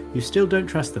you, you still don't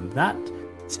trust them. That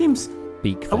seems,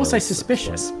 I will say,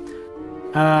 suspicious.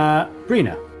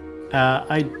 Brina,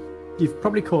 you've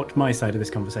probably caught my side of this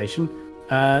conversation.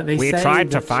 We tried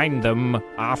to find them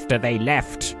after they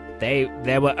left.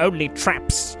 There were only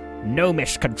traps,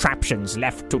 gnomish contraptions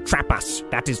left to trap us.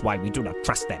 That is why we do not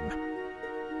trust them.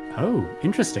 Oh,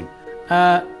 interesting.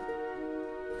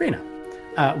 Brina,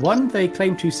 one, they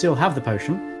claim to still have the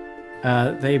potion.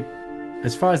 They,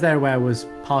 as far as they're aware, was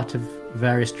part of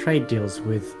various trade deals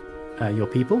with your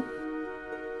people.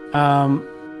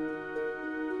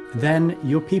 Then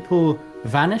your people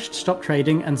vanished, stopped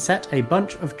trading, and set a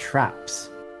bunch of traps.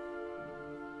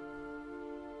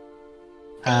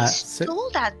 They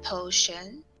stole that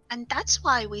potion, and that's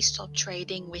why we stopped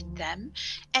trading with them,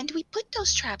 and we put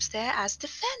those traps there as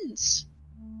defense.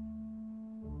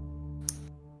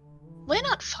 We're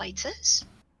not fighters.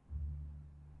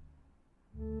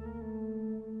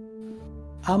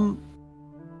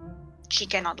 She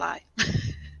cannot lie.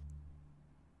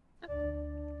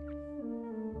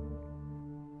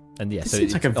 And yeah, This so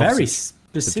seems like it's a very obviously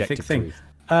specific subjective thing.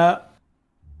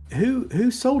 truth. Who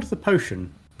sold the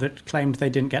potion that claimed they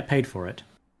didn't get paid for it?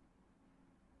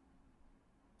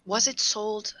 Was it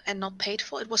sold and not paid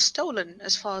for? It was stolen,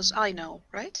 as far as I know,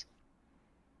 right?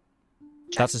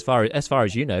 That's as far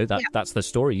as you know. Yeah. That's the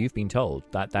story you've been told.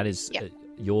 That is Yeah.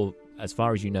 your, as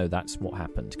far as you know, that's what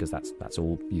happened, because that's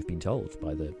all you've been told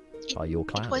by your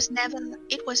clan. It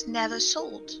was never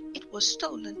sold. It was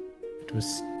stolen. It was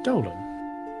stolen.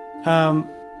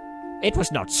 It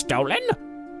was not stolen.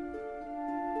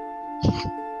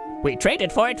 We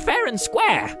traded for it fair and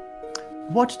square.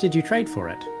 What did you trade for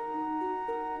it?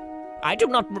 I do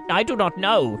not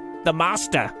know. The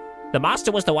master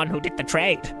was the one who did the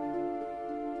trade.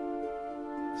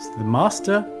 So the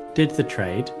master did the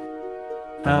trade.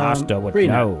 The master would Brina,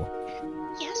 know.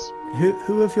 Yes.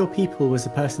 Who of your people was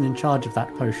the person in charge of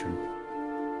that potion?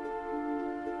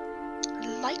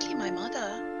 Likely my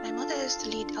mother. My mother is the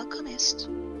lead alchemist.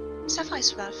 Sapphire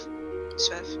Swerve.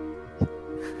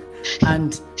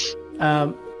 And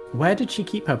where did she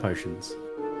keep her potions?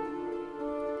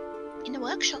 In the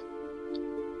workshop.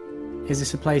 Is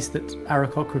this a place that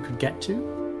Aarakocra could get to?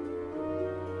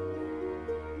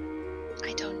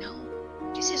 I don't know.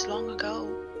 This is long ago.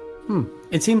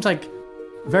 It seems like,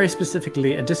 very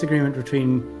specifically, a disagreement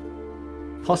between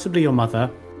possibly your mother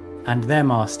and their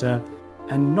master,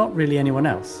 and not really anyone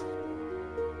else.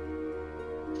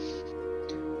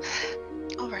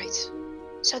 Alright.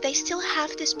 So they still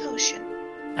have this potion.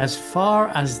 As far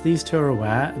as these two are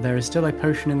aware, there is still a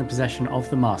potion in the possession of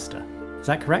the master. Is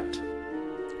that correct?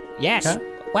 Yes. Okay.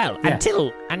 Well, Yes.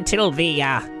 until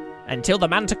the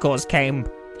manticores came,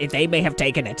 they may have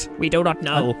taken it. We do not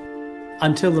know.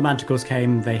 Until the manticores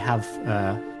came, they have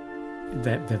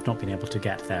they've not been able to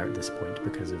get there at this point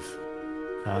because of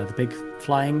the big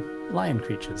flying lion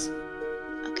creatures.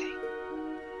 Okay.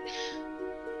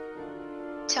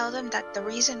 Tell them that the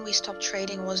reason we stopped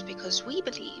trading was because we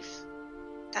believe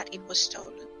that it was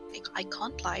stolen. I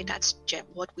can't lie, that's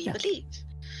what we Yes. believe.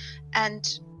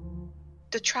 And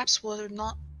the traps were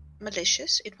not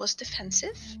malicious, it was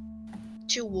defensive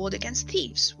to ward against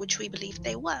thieves, which we believed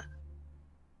they were.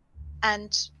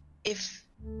 And if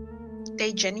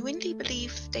they genuinely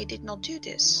believe they did not do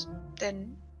this,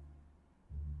 then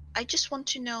I just want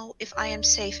to know if I am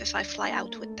safe if I fly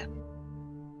out with them.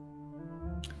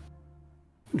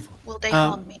 Wonderful. Will they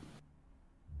harm me?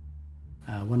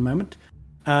 One moment.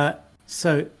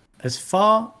 So, as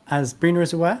far as Brina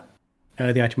is aware,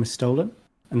 the item was stolen,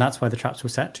 and that's why the traps were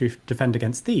set to defend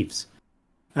against thieves.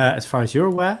 As far as you're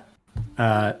aware,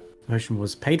 the potion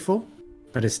was paid for,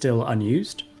 but is still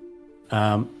unused.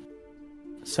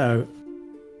 So,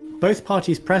 both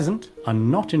parties present are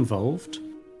not involved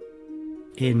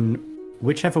in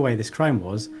whichever way this crime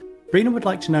was. Brina would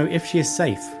like to know if she is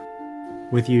safe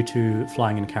with you two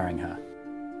flying and carrying her.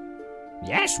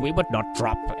 Yes, we would not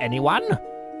drop anyone.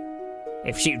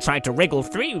 If she tried to wriggle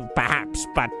through, perhaps,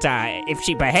 but if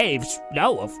she behaves,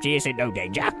 no, she is in no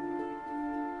danger.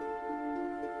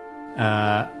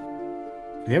 The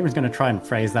Oberon's going to try and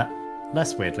phrase that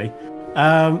less weirdly.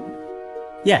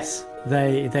 Yes,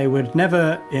 they would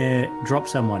never drop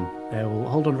someone. They will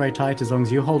hold on very tight as long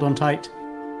as you hold on tight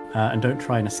and don't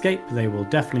try and escape. They will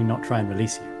definitely not try and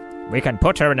release you. We can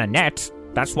put her in a net.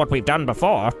 That's what we've done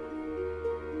before.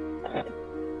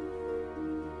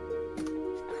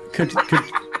 Could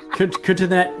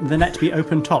the net be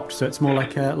open topped so it's more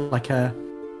like a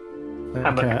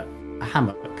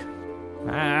hammock?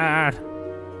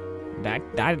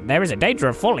 There is a danger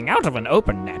of falling out of an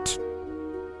open net.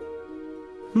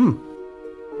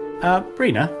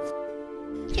 Brina?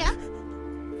 Yeah?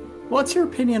 What's your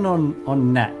opinion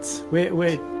on nets?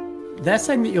 They're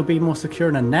saying that you'll be more secure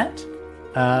in a net,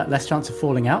 less chance of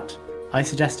falling out. I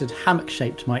suggested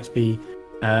hammock-shaped might be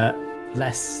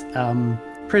less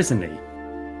prison-y.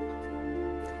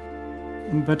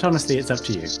 But honestly, it's up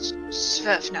to you.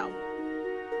 Swerve, no.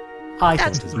 I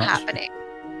That's thought as not much. happening.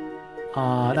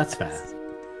 That's fair.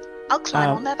 I'll climb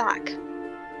on their back.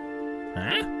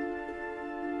 Huh?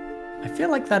 I feel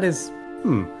like that is...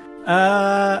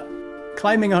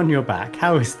 climbing on your back,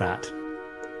 how is that?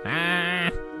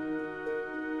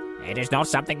 It is not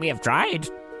something we have tried.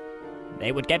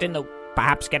 They would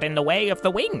perhaps get in the way of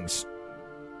the wings.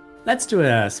 Let's do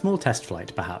a small test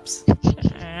flight, perhaps.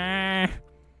 Can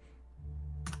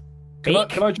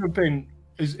I jump in?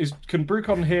 Can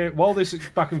Brucon hear while this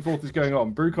back and forth is going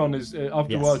on? Brucon is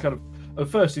after a while kind of at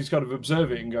first he's kind of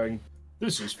observing and going,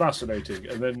 "This is fascinating,"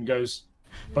 and then goes,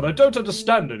 "But I don't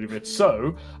understand any of it."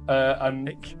 So,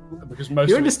 and because most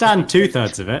you understand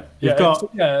 2/3 of it. You've got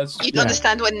You'd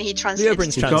understand when he translates. The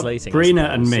Oberon's translating. Brina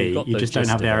and so me. You just don't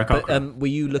have the Aarakocra. But were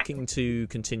you looking to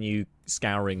continue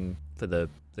scouring for the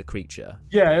creature?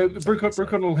 Yeah,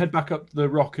 Brucon will head back up the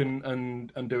rock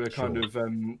and do a kind of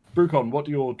Brucon. What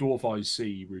do your dwarf eyes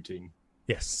see routine?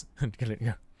 Yes.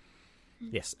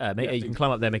 Yes. You can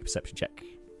climb up there, make a perception check.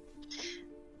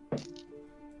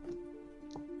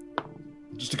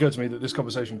 It just occurred to me that this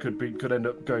conversation could end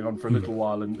up going on for a little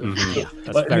while, and Yeah,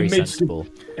 that's very sensible.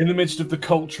 In the midst of the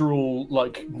cultural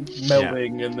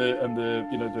melding and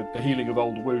the healing of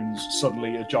old wounds,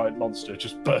 suddenly a giant monster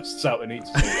just bursts out and eats.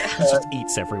 Just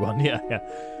eats everyone. Yeah.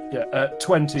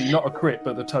 20, not a crit,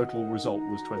 but the total result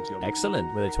was 20. On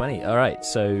Excellent, with a 20. All right,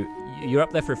 so you're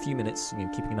up there for a few minutes,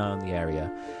 keeping an eye on the area.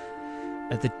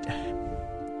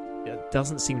 There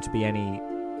doesn't seem to be any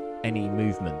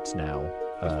movement now.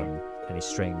 Any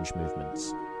strange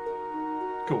movements.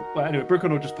 Cool. Well, anyway, Brucon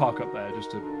will just park up there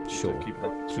just to keep it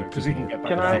up, because he can get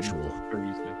back very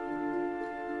easily.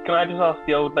 Can I just ask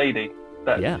the old lady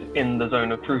that's in the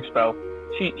zone of truth spell?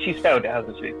 She's failed it,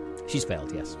 hasn't she? She's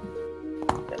failed, yes.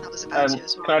 That was about to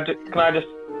as well. Can I just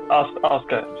ask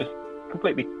her, just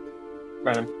completely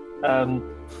random?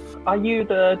 Are you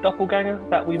the doppelganger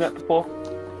that we met before?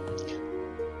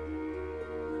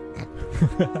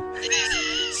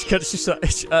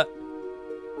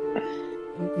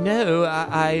 No,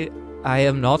 I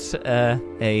am not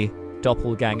a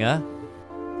doppelganger.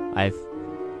 I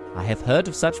have heard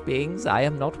of such beings. I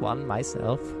am not one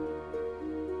myself.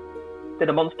 Did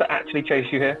a monster actually chase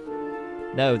you here?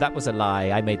 No, that was a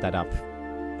lie. I made that up.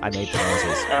 I made the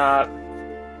noises.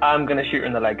 I'm gonna shoot her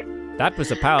in the leg. That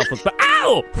was a powerful...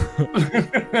 Ow!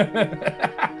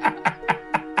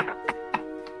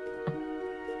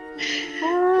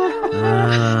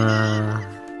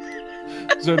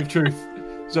 Zone of Truth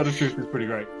is pretty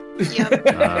great.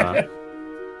 Yep.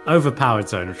 Overpowered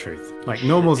Zone of Truth. Like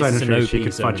normal Zone of Truth, she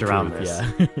could fudge around this.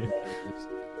 Yeah.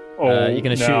 You're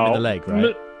going to shoot him in the leg,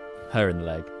 right? Her in the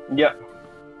leg. Yep.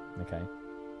 Okay.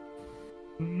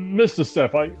 Mr.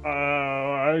 Steph, I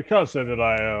can't say that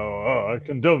I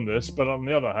condone this, but on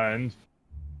the other hand,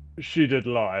 she did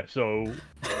lie, so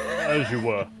As you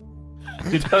were.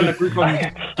 Did Don't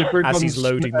Brucon As he's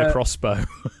loading the crossbow.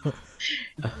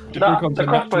 the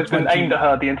crossbow's been aimed at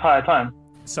her the entire time.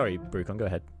 Sorry, Brucon, go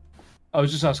ahead. I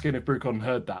was just asking if Brucon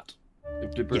heard that.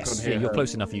 Did Brucon Yes, hear you're her?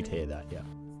 close enough. You'd hear that. Yeah.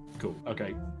 Cool.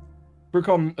 Okay.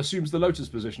 Brucon assumes the lotus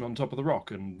position on top of the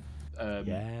rock and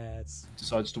Yes.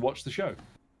 decides to watch the show.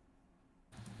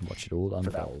 Watch it all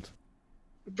unfold.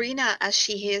 Brina, as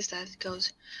she hears that,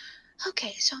 goes,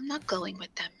 "Okay, so I'm not going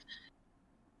with them.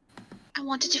 I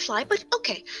wanted to fly, but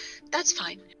okay, that's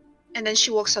fine." And then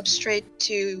she walks up straight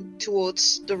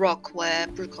towards the rock where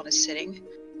Brucon is sitting.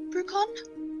 Brucon?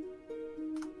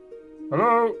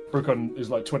 Hello? Brucon is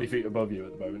like 20 feet above you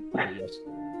at the moment. Yes.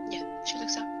 Yeah, she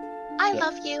looks up. I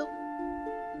love you.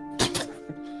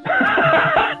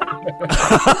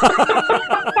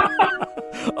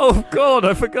 Oh God,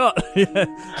 I forgot. Yeah.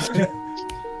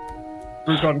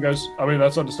 Brucon goes, I mean,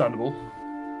 that's understandable.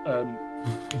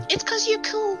 It's because you're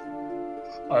cool.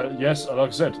 Yes, like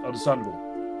I said, understandable.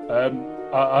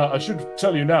 I should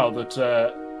tell you now that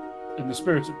in the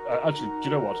spirit of... actually, do you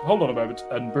know what? Hold on a moment.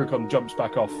 And Brucon jumps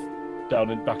back off,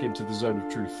 down and back into the zone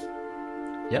of truth.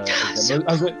 Yep. Has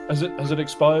it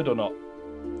expired or not?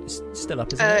 It's still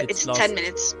up, isn't it? It's 10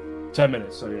 minutes. 10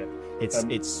 minutes, so yeah.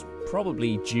 It's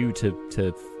probably due to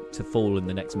fall in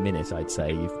the next minute, I'd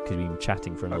say. You've been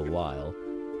chatting for a little while.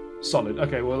 Solid.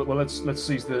 Okay, well let's carpe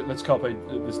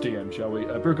this DM, shall we?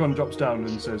 Brucon drops down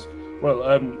and says, "Well,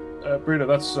 Brina,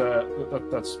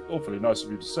 that's awfully nice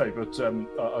of you to say, but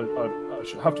I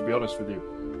should have to be honest with you,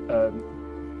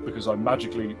 because I'm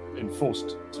magically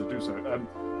enforced to do so.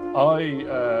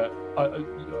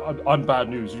 I'm bad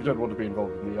news. You don't want to be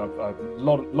involved with me. I've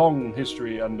long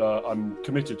history, and I'm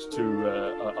committed to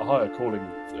a higher calling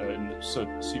in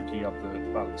seeking up the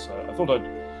balance. I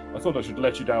thought I should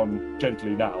let you down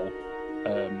gently now,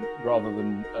 rather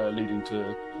than leading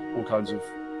to all kinds of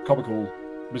comical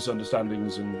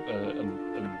misunderstandings and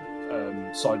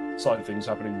side things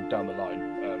happening down the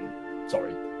line.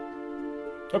 Sorry.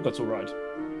 Hope that's all right.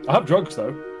 I have drugs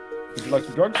though. Would you like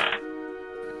some drugs?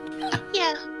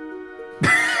 Yeah.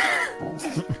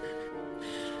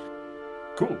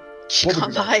 Cool. She What can't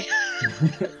would you buy.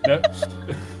 No.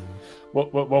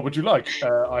 What would you like?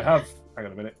 I have. Hang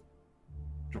on a minute.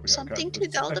 Dropping out Something of to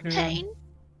dull the pain.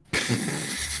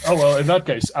 Oh well, in that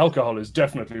case, alcohol is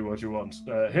definitely what you want.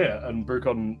 Here, and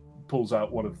Brucon pulls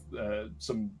out one of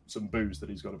some booze that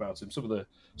he's got about him, some of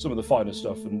the finer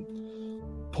stuff, and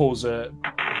pours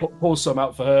some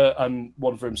out for her and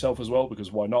one for himself as well,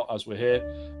 because why not? As we're here,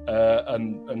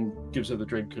 and gives her the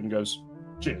drink and goes,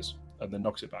 "Cheers," and then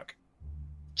knocks it back.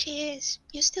 Cheers.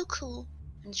 You're still cool.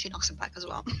 And she knocks him back as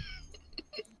well.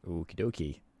 Okie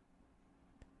dokie.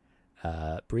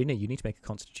 Brina, you need to make a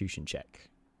constitution check.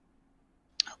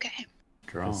 Okay.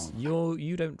 'Cause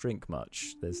you don't drink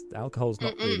much. Alcohol's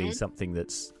not really something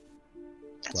that's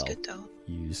Good though.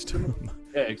 used.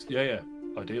 Yeah.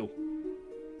 Ideal.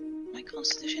 My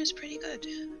constitution is pretty good.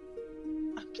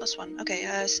 +1. Okay,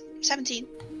 17.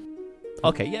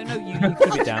 Okay, yeah, no, you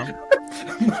keep it down.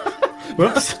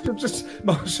 Whoops!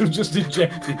 Marshall just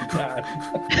injected that.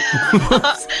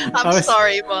 I'm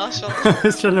sorry, Marshall. I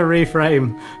was trying to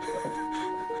reframe.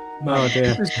 Oh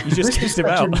dear. You just kicked him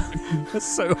out. That's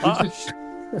so harsh.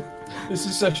 This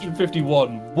is session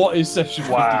 51. What is session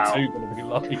 52 going to be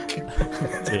like?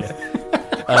 Dear.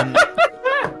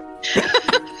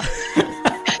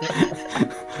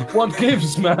 What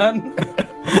gives, man?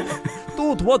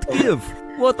 Dude, what give?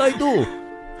 What I do?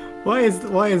 Why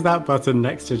is that button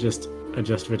next to just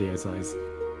adjust video size?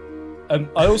 And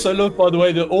I also love, by the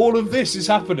way, that all of this is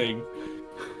happening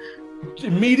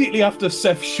immediately after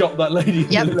Seth shot that lady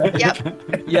in the leg.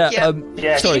 Yeah,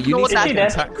 Yeah. sorry, you need to Ignore make an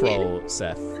that. attack roll,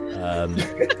 Seth.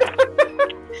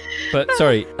 But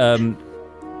sorry,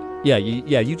 you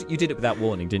did it without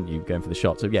warning, didn't you? Going for the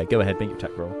shot. So yeah, go ahead, make your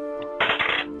attack roll.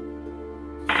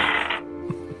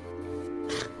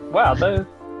 Wow, those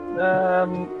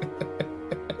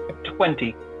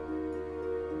 20.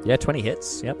 Yeah, 20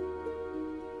 hits. Yep.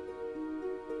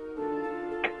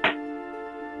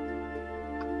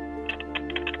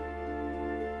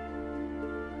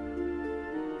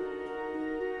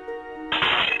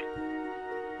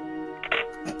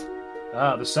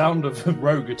 The sound of a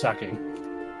rogue attacking.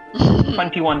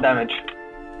 21 damage.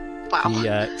 Wow.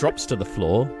 He drops to the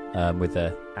floor with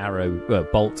a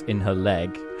bolt in her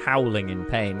leg, howling in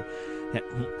pain.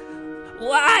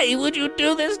 Why would you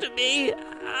do this to me?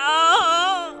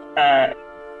 Oh!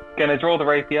 Gonna draw the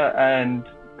rapier and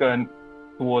going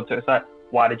towards her. It's like,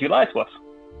 why did you lie to us?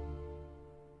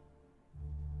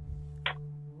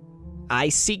 I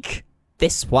seek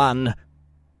this one.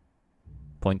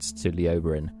 Points to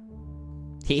Leoberin.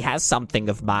 He has something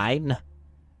of mine.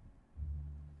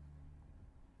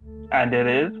 And it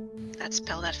is? That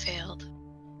spell that failed.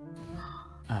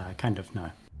 Kind of, no.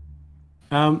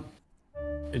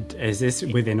 Is this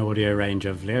within audio range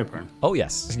of Leobrun? Oh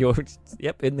yes, you're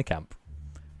in the camp.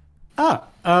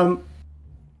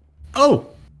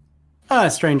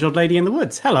 Strange old lady in the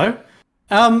woods. Hello.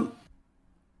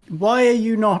 Why are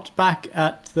you not back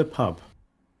at the pub?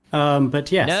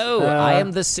 But yes. No, I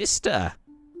am the sister.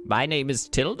 My name is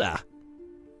Tilda.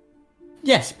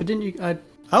 Yes, but didn't you?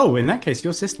 In that case,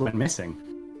 your sister went missing.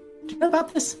 Do you know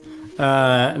about this?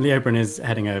 Leobrun is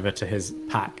heading over to his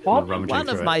pack. What? And rummaging One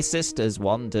through of it. my sisters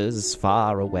wanders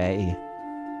far away.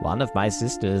 One of my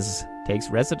sisters takes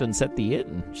residence at the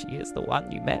inn. She is the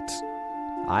one you met.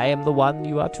 I am the one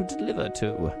you are to deliver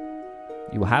to.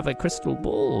 You have a crystal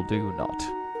ball, do you not?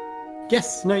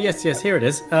 Yes, here it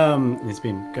is. He's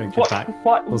been going through the pack.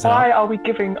 Pulls it Why out. are we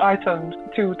giving items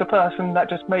to the person that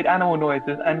just made animal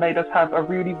noises and made us have a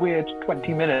really weird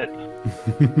 20 minutes?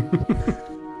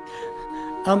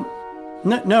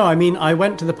 No, I mean, I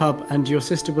went to the pub and your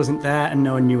sister wasn't there and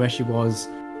no one knew where she was.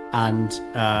 And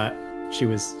she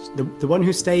was... The one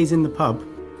who stays in the pub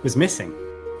was missing.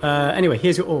 Anyway,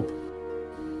 here's your orb.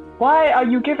 Why are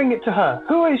you giving it to her?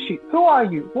 Who is she? Who are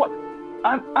you? What?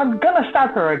 I'm gonna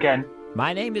stab her again.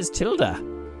 My name is Tilda.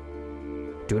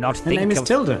 Do not Her think name is of...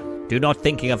 Tilda. Do not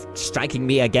think of striking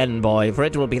me again, boy, for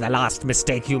it will be the last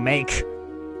mistake you make.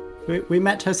 We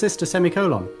met her sister,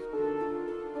 Semicolon.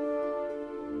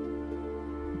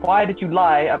 Why did you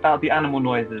lie about the animal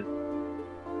noises?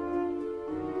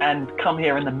 And come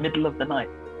here in the middle of the night?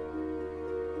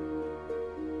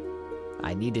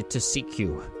 I needed to seek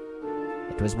you.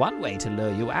 It was one way to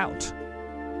lure you out.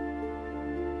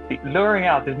 See, luring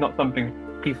out is not something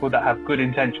people that have good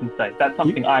intentions say. That's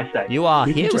something I say. You are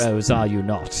You can just- heroes, are you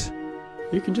not?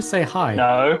 You can just say hi.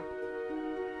 No.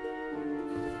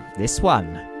 This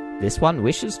one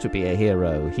wishes to be a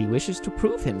hero. He wishes to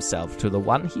prove himself to the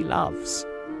one he loves.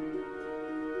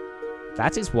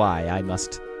 That is why I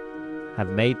must have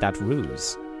made that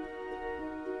ruse.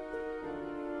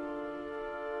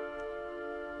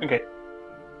 Okay.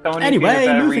 Someone Anyway, needs to give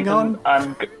a better moving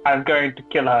reason. I'm going to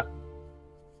kill her.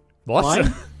 What?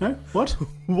 Why? No? What?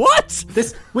 What?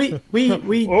 This we we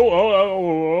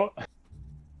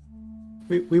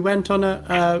went on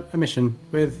a mission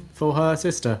for her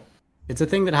sister. It's a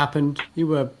thing that happened. You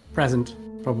were present,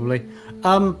 probably.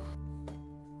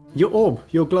 Your orb,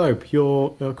 your globe,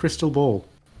 your crystal ball.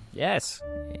 Yes.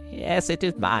 Yes, it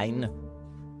is mine.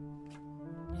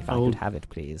 If I Oh. could have it,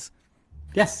 please.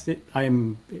 Yes, I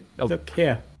am. Oh. Look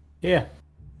here.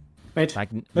 Wait,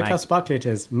 look how sparkly it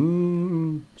is.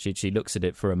 She looks at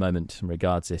it for a moment and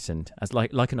regards it, and as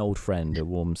like an old friend, a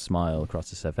warm smile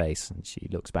crosses her face, and she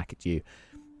looks back at you.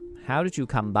 How did you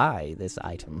come by this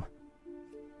item?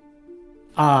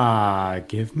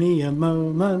 Give me a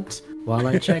moment while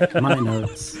I check my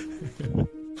notes.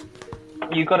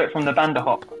 You got it from the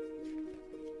Vanderhop.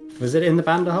 Was it in the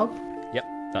Vanderhop? Yep.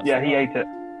 That's Yeah, he ate it.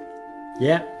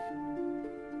 Yeah.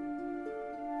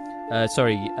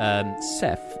 Sorry,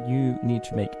 Seth, you need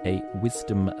to make a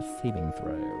wisdom saving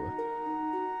throw.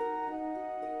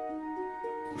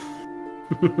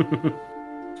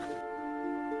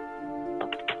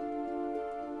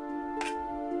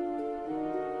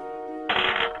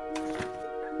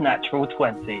 Natural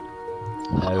 20.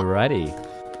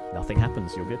 Alrighty. Nothing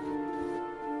happens, you're good.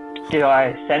 Did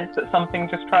I sense that something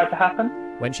just tried to happen?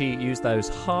 When she used those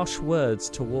harsh words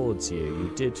towards you,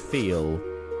 you did feel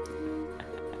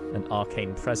an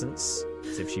arcane presence,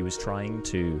 as if she was trying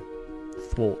to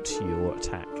thwart your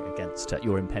attack against her,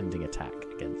 your impending attack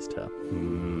against her.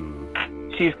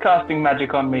 She's casting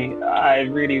magic on me. I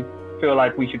really feel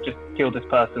like we should just kill this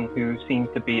person who seems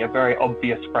to be a very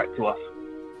obvious threat to us.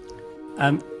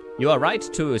 You are right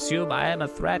to assume I am a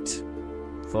threat,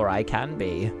 for I can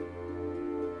be.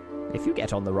 If you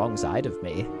get on the wrong side of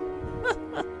me.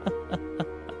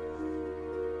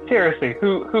 Seriously,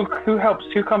 who helps?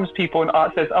 Who comes to people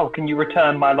and says, "Oh, can you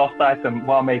return my lost item?"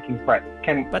 while making threats?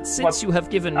 But since you have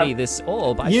given me this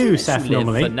orb, I You, should Seth, live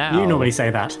normally. for now. You normally say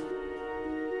that.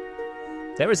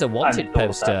 There is a wanted I'm sure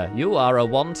poster. You are a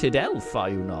wanted elf, are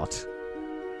you not?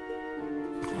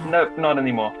 Nope, not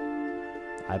anymore.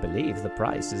 I believe the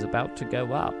price is about to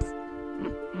go up.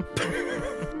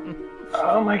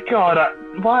 Oh my god!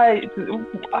 Why?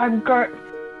 I'm going.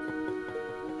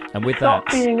 And with Stop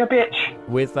that, being a bitch.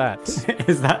 with that,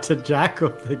 Is that to Jack or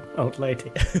the old lady?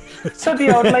 To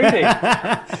the old lady.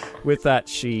 with that,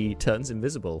 she turns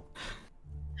invisible.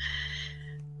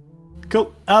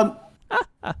 Cool.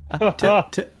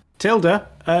 Tilda,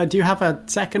 do you have a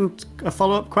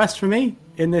follow-up quest for me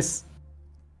in this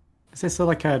Is this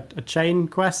like a chain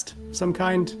quest of some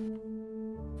kind?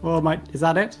 Or is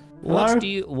that it? Hello?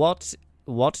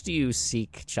 What do you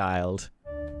seek, child?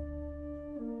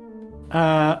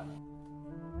 I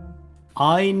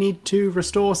need to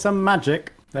restore some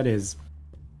magic that is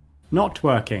not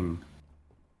working.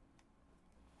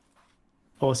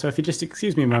 Also, if you just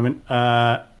excuse me a moment,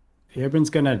 Oberon's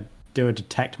gonna do a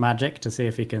detect magic to see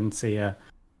if he can see a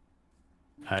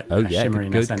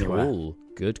shimmeriness anywhere. Call.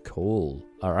 Good call.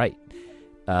 All right.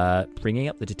 Bringing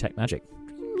up the detect magic.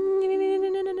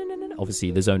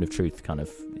 Obviously, the zone of truth kind of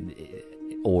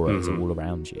aura is all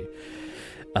around you.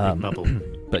 Bubble.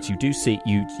 But you do see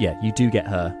you do get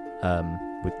her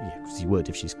because you would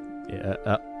if she's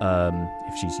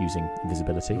using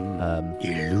invisibility.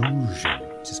 Illusion,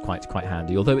 which is quite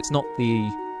handy. Although it's not the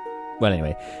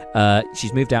anyway,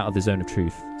 she's moved out of the zone of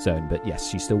truth zone, but yes,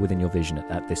 she's still within your vision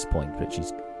at this point. But she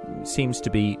seems to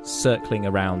be circling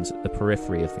around the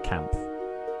periphery of the camp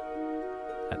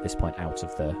at this point, out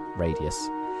of the radius.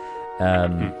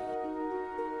 And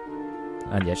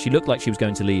yeah, she looked like she was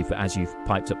going to leave, but as you've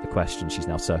piped up the question, she's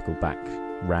now circled back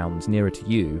round nearer to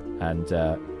you, and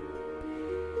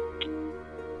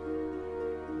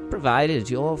provided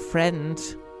your friend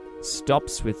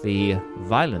stops with the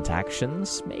violent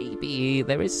actions, maybe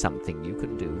there is something you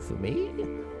can do for me.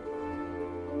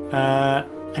 I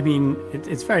mean,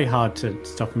 it's very hard to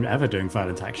stop him ever doing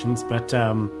violent actions, but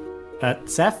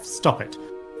Seth, stop it.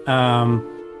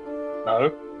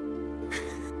 No.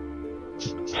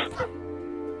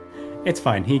 It's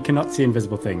fine. He cannot see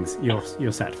invisible things.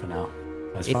 You're set for now.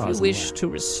 If you wish to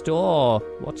restore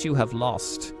what you have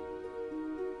lost,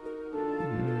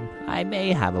 I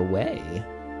may have a way.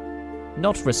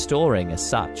 Not restoring as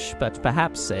such, but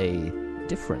perhaps a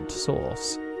different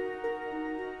source.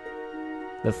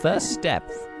 The first step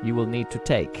you will need to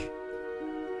take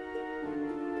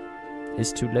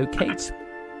is to locate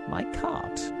my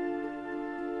cart.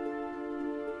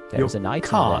 There's an item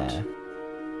cart? there.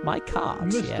 My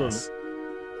cart, yes.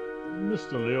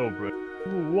 Mr.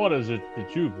 Leobrin, what is it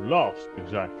that you've lost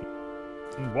exactly?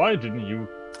 And why didn't you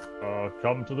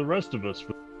come to the rest of us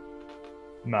for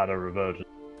matter of urgency?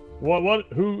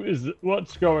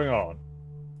 What's going on?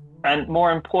 And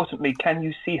more importantly, can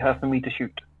you see her for me to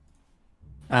shoot?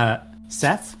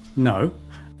 Seth? No.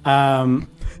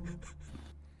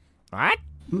 What?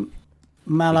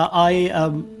 Mala,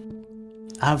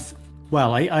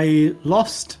 I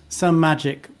lost some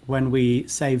magic when we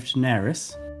saved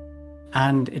Neris,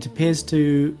 and it appears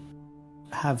to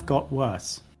have got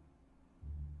worse.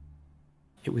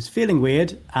 It was feeling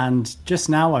weird, and just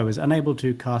now I was unable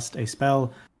to cast a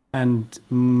spell, and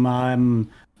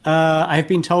I've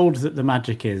been told that the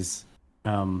magic is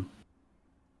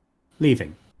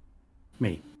leaving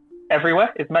me.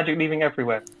 Everywhere? Is magic leaving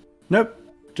everywhere? Nope,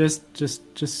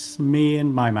 just me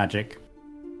and my magic.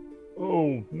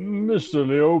 Oh, Mr.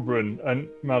 Leobrin, and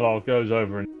Malar goes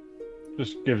over and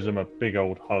just gives him a big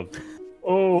old hug.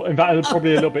 Oh, in fact,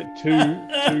 probably a little bit too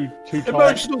tight.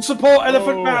 Emotional support,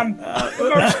 Elephant Man.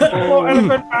 Emotional support,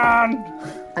 Elephant Man.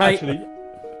 Actually,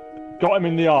 got him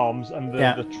in the arms, and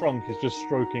the trunk is just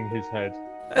stroking his head.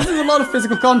 This is a lot of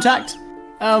physical contact.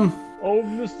 Oh,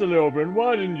 Mr. Leobrin,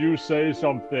 why didn't you say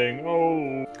something?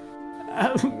 Oh.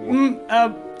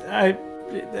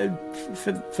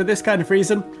 For this kind of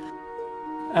reason.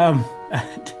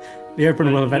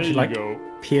 Leobrin will eventually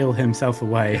peel himself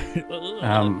away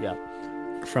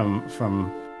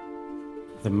from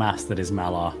the mass that is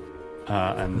Malar,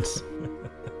 and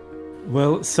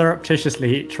will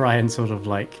surreptitiously try and sort of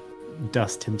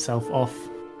dust himself off.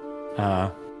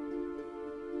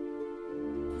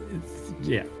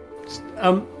 Yes.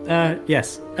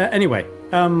 Anyway,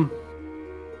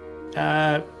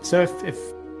 so if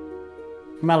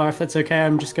Malar, if that's okay,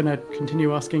 I'm just going to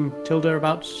continue asking Tilda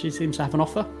about. She seems to have an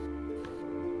offer.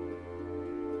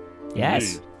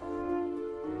 Yes.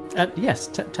 Yes.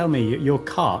 Tell me your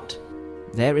cart.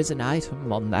 There is an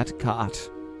item on that cart.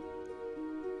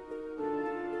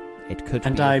 It could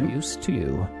be of use to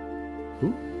you.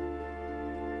 Ooh.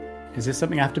 Is this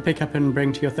something I have to pick up and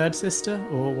bring to your third sister,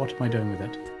 or what am I doing with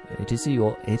it? It is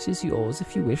yours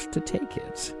if you wish to take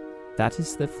it. That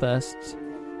is the first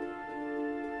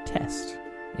test.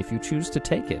 If you choose to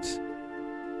take it,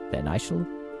 then I shall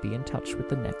be in touch with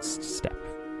the next step.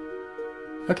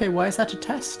 Okay, why is that a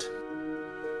test?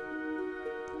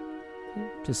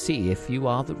 To see if you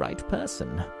are the right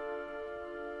person.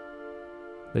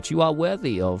 That you are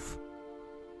worthy of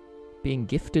being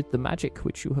gifted the magic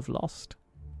which you have lost.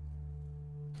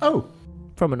 Oh.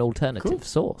 From an alternative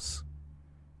source.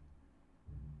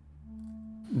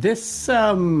 This,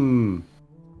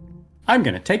 I'm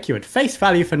going to take you at face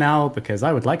value for now because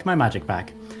I would like my magic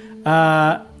back.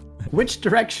 Which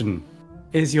direction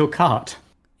is your cart?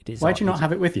 Why do you not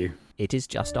have it with you? It is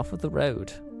just off of the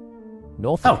road.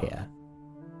 North Oh. of here.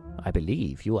 I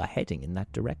believe you are heading in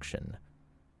that direction.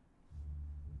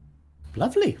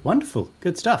 Lovely, wonderful,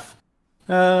 good stuff.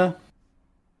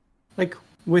 Like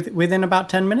within about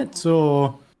 10 minutes,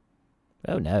 or?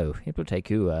 Oh no, it will take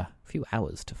you a few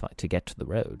hours to get to the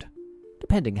road,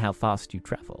 depending how fast you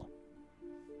travel.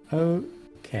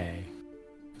 Okay.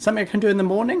 Something I can do in the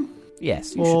morning?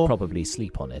 Yes, you Or- should probably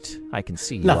sleep on it. I can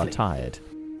see you Lovely. are tired.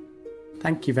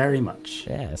 Thank you very much.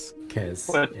 Yes, Because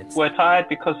We're tired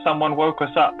because someone woke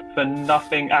us up for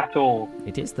nothing at all.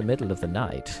 it is the middle of the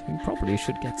night. You probably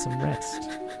should get some rest.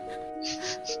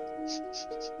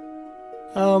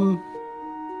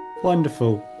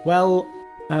 Wonderful. Well,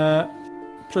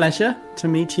 pleasure to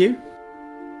meet you.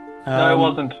 No, it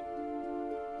wasn't.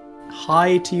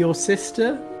 Hi to your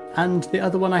sister and the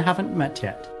other one I haven't met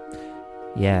yet.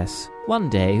 Yes, one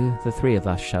day the three of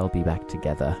us shall be back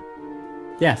together.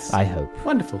 Yes. I hope.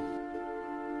 Wonderful.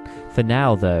 For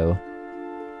now, though,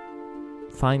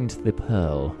 find the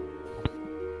pearl.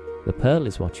 The pearl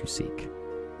is what you seek.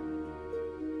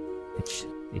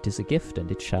 It is a gift,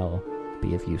 and it shall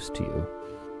be of use to you.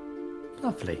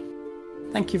 Lovely.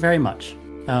 Thank you very much.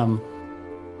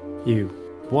 You,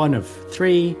 one of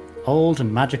 3 old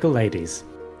and magical ladies.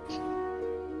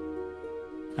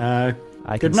 I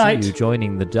Good can night. see you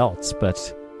joining the dots,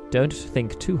 but don't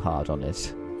think too hard on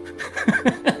it.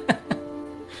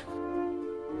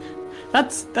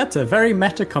 That's a very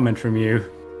meta comment from you.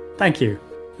 Thank you.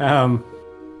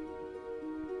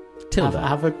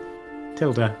 Tilda,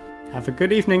 Tilda. Have a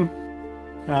good evening.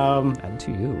 and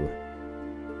to you.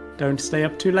 Don't stay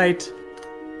up too late.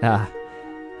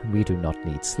 We do not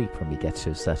need sleep when we get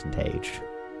to a certain age.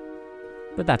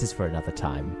 But that is for another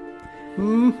time.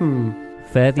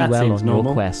 Fare thee That well seems on normal.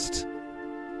 your quest.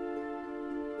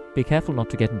 Be careful not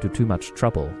to get into too much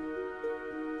trouble.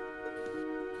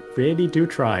 Really do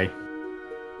try.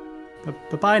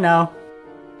 Bye now.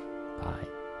 Bye.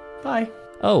 Bye.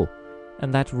 Oh,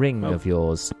 and that ring Oh. of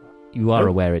yours, you are Oh.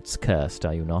 aware it's cursed,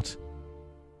 are you not?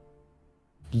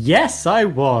 Yes, I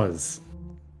was.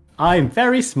 I'm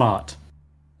very smart.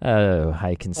 Oh,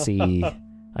 I can see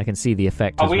the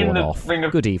effect Are has we in worn the off. ring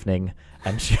of- Good evening.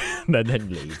 And she, and then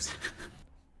leaves.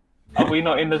 Are we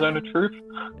not in the zone of truth?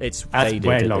 It's That's faded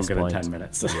way at longer this than point. 10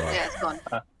 minutes. Yeah, it's gone.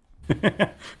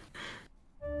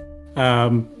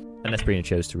 Unless Brina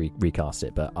chose to recast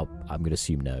it, but I'm going to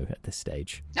assume no at this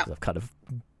stage. No. 'Cause I've kind of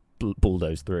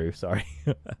bulldozed through, sorry.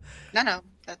 No,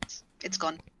 it's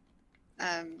gone.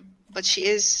 But she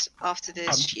is after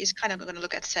this. She is kind of going to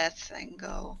look at Seth and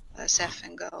go,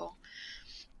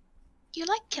 "You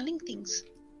like killing things.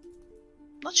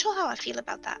 Not sure how I feel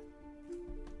about that."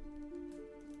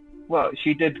 Well,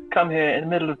 she did come here in the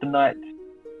middle of the night,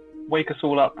 wake us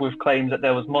all up with claims that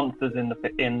there was monsters in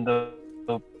the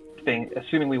thing,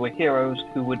 assuming we were heroes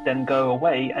who would then go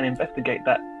away and investigate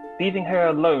that, leaving her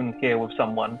alone here with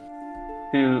someone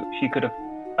who she could have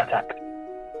attacked.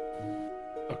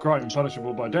 A crime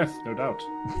punishable by death, no doubt.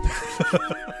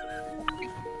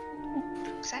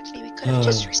 Exactly. We could have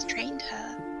just restrained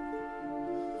her.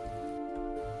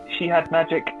 She had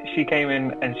magic, she came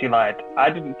in and she lied. I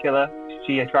didn't kill her,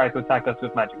 she tried to attack us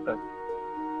with magic though.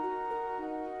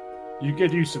 You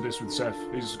get used to this with Seth.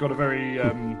 He's got a very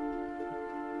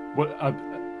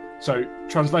so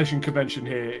translation convention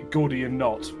here, Gordian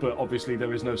knot, but obviously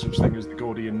there is no such thing as the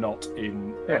Gordian knot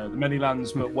in the Many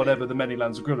Lands, but whatever the Many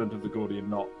Lands equivalent of the Gordian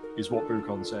knot is what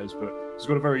Brucon says. But he's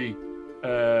got a very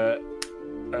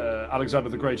Alexander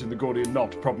the Great and the Gordian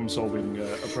knot problem-solving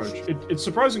approach. It's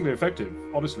surprisingly effective,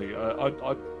 honestly. I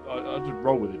just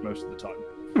roll with it most of the time.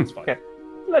 It's fine. Okay.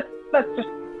 Let's just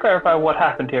clarify what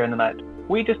happened here in the night.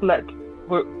 We just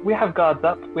we have guards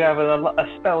up, we have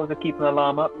a spell to keep an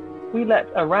alarm up. We let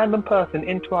a random person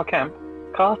into our camp,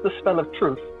 cast the spell of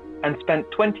truth, and spent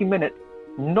 20 minutes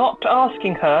not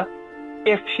asking her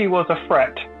if she was a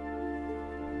threat.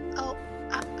 Oh,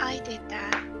 I did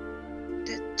that.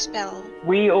 The spell.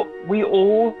 We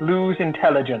all lose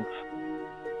intelligence.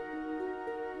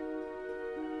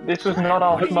 This was not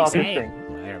our smartest thing.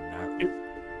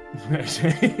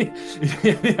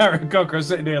 The Aaron Cocker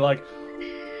sitting here like,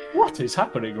 what is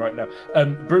happening right now?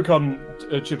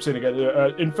 Brucon chips in again.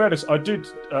 In fairness, I did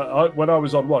when I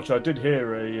was on watch, I did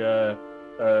hear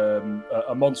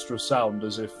a monstrous sound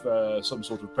as if some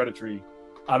sort of predatory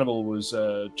animal was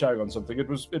chowing on something. It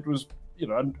was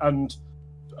and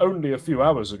only a few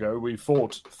hours ago we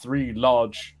fought 3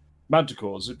 large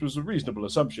manticores. It was a reasonable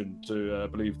assumption to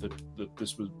believe that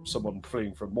this was someone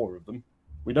fleeing from more of them.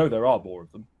 We know there are more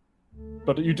of them.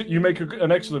 But you make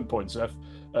an excellent point, Seth.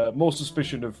 More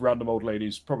suspicion of random old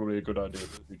ladies, probably a good idea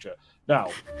for the future. Now,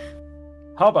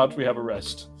 how about we have a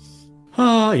rest?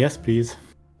 Ah, yes, please.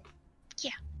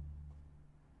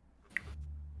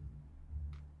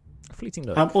 Fleeting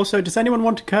look. Also, does anyone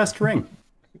want a cursed ring?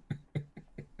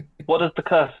 What is the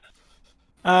curse?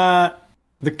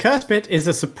 The cursed bit is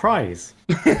a surprise.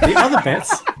 The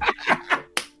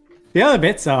other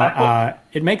bits are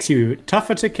it makes you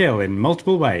tougher to kill in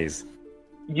multiple ways.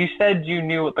 You said you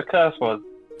knew what the curse was.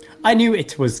 I knew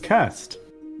it was cursed.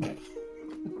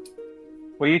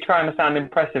 Were you trying to sound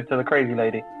impressive to the crazy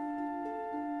lady?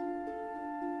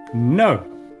 No.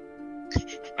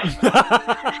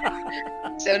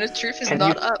 Zone of Truth is Can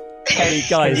not you- up. Hey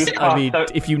guys, I mean,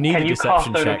 if you need can a you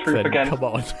deception cast Zone of check, Truth then again? come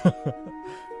on.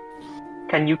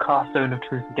 Can you cast Zone of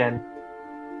Truth again?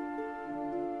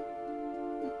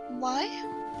 Why?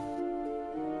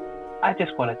 I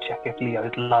just want to check if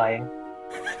Leo's lying.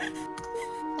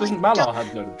 Doesn't Malar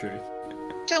have Zone of Truth?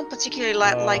 Don't particularly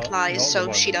like not lies, the so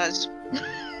one. she does.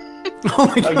 Oh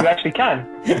my Oh, god. you actually can.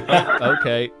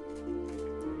 Okay.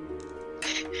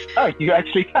 Oh, you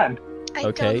actually can. I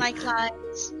Okay. don't like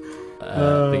lies.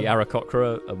 The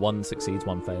Aarakocra, one succeeds,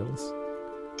 one fails.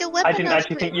 The weapon I didn't of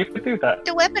actually the, think you could do that.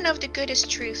 the weapon of the good is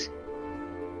truth.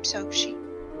 So she.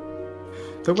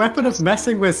 The weapon of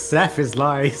messing with Seth is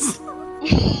lies.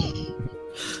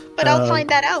 But I'll find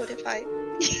that out if I.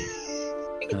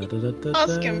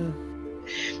 Ask him.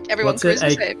 Everyone, What's it? charisma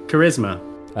A save. charisma.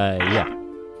 Yeah.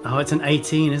 Oh, it's an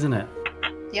 18, isn't it?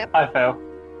 I fail.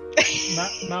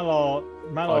 Malar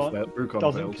Brucon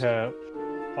doesn't fails. care.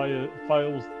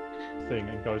 Fails thing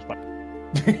and goes back.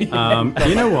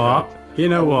 You know what? You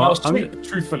know Now, what?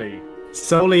 truthfully,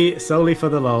 Solely for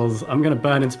the lulz, I'm going to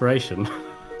burn inspiration.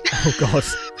 Oh god.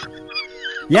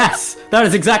 Yes, that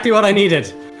is exactly what I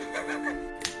needed.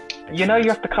 You know you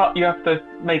have to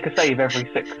make a save every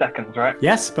 6 seconds, right?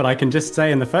 Yes, but I can just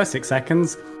say in the first 6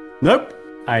 seconds, nope,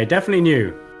 I definitely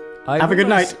knew. Have a good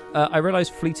night. I realise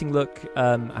Fleeting Look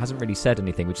hasn't really said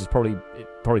anything, which is probably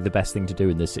the best thing to do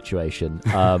in this situation.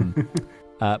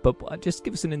 But just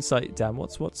give us an insight, Dan.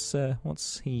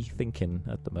 What's he thinking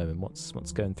at the moment?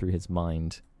 What's going through his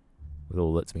mind with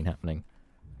all that's been happening?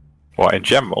 What, in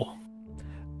general?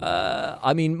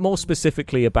 I mean, more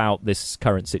specifically about this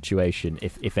current situation,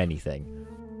 if anything.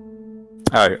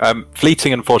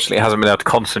 Fleeting unfortunately hasn't been able to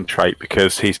concentrate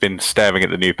because he's been staring at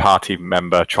the new party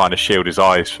member, trying to shield his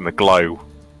eyes from the glow,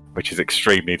 which is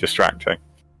extremely distracting.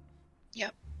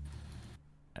 Yep.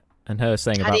 And her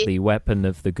saying How about do you- the weapon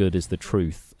of the good is the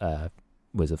truth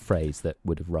was a phrase that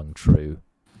would have rung true.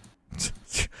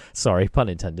 Sorry, pun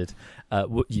intended. That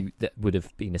would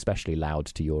have been especially loud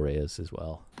to your ears as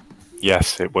well.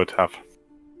 Yes, it would have.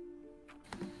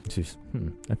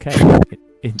 Okay.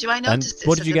 Do I notice this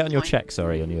What at did you this get on your point? check?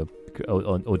 Sorry, on your,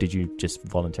 or did you just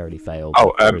voluntarily fail?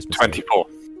 Oh, Charisma save? 24.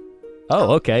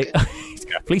 Oh, okay.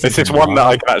 Please This is continue. one that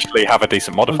I can actually have a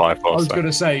decent modifier I for. was So. going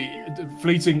to say,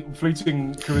 fleeting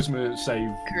charisma save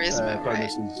Charisma,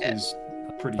 bonus right, is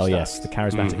pretty. Oh stacked. yes, the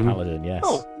charismatic Mhm. paladin. Yes.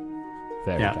 Oh.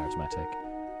 Very Yeah. charismatic.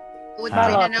 Would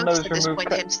Malar Brina notice knows at this remove point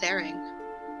crit. him staring?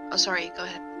 Oh, sorry. Go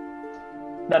ahead.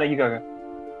 No, you go.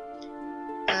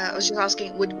 I was just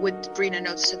asking, would Brina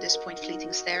notice at this point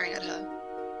Fleeting staring at her?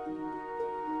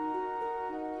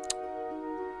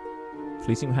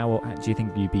 Fleeting, how do you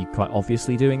think you'd be quite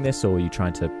obviously doing this, or are you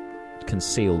trying to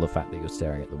conceal the fact that you're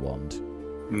staring at the wand?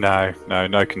 No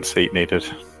conceit needed.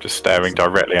 Just staring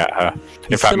directly at her. In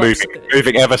He's fact, still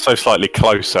moving ever so slightly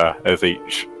closer as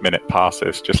each minute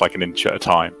passes, just like an inch at a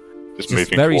time. Just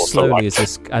moving very towards the slowly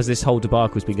light. as this whole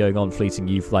debacle has been going on, Fleeting,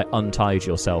 you've like untied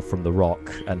yourself from the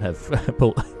rock and have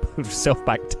pulled yourself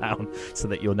back down so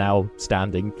that you're now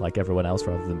standing like everyone else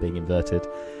rather than being inverted.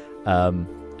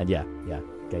 And yeah,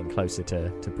 getting closer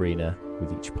to Brina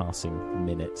with each passing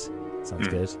minute. Sounds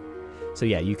good. So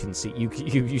yeah, you can see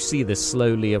you see this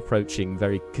slowly approaching,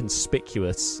 very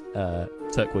conspicuous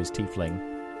turquoise tiefling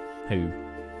who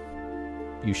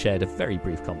you shared a very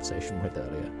brief conversation with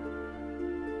earlier.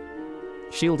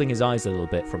 Shielding his eyes a little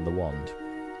bit from the wand.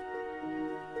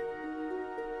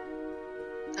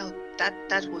 Oh,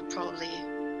 that would probably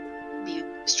be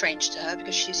strange to her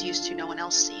because she's used to no one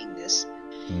else seeing this.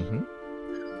 Mm-hmm.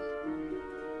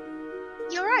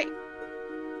 You're right.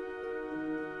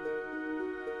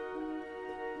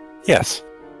 Yes.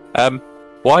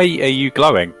 Why are you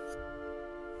glowing?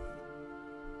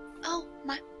 Oh,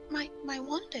 my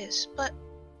wand is, but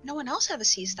no one else ever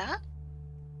sees that.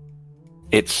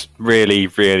 It's really,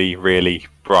 really, really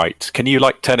bright. Can you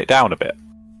turn it down a bit?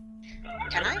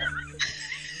 Can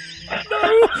I?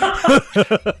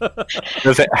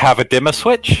 Does it have a dimmer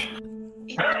switch?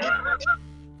 I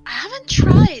haven't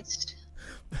tried.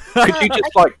 Could you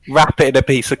just like wrap it in a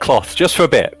piece of cloth just for a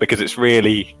bit because it's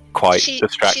really quite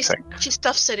distracting. She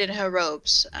stuffs it in her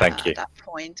robes. Thank you. At that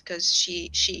point, because she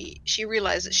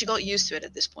realized that she got used to it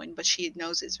at this point, but she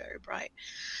knows it's very bright.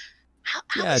 How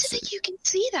is it that you can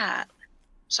see that?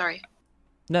 Sorry.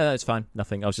 No, it's fine.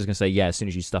 Nothing. I was just going to say, yeah. As soon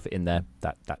as you stuff it in there,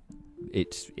 that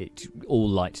it all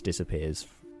light disappears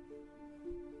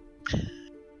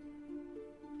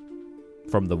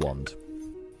from the wand.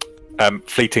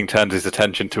 Fleeting turns his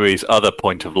attention to his other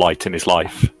point of light in his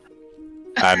life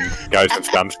and goes and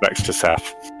stands next to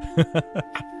Seth.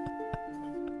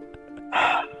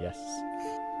 Yes.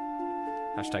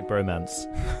 Hashtag bromance.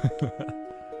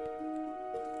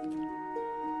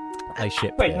 I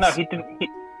ship Wait, this. no, he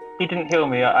didn't heal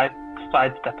me. I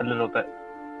sidestep a little bit.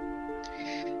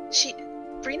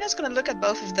 Brina's gonna look at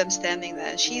both of them standing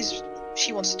there. She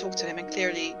wants to talk to him, and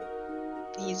clearly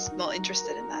he's not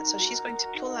interested in that. So she's going to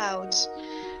pull out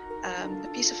a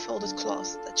piece of folded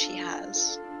cloth that she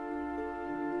has,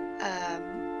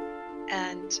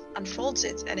 and unfolds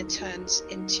it, and it turns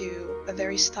into a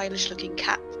very stylish-looking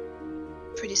cap,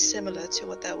 pretty similar to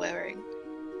what they're wearing.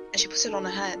 And she puts it on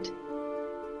her head.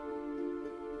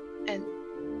 And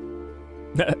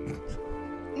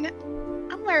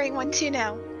I'm wearing one too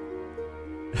now.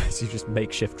 So you just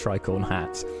makeshift tricorn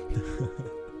hat.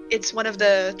 It's one of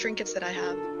the trinkets that I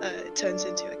have. It turns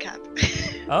into a cap.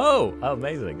 Oh,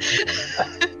 amazing.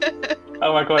 Okay.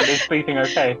 Oh my god, is Fleeting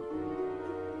okay?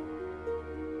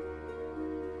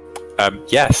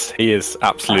 Yes, he is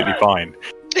absolutely fine.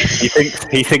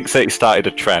 He thinks that he started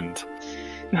a trend.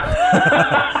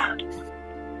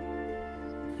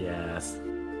 Yes.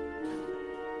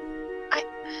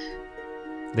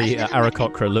 The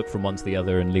Aarakocra look from one to the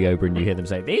other, and Leobryn, you hear them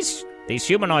say, These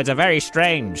humanoids are very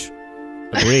strange.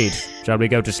 Agreed. Shall we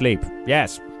go to sleep?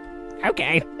 Yes.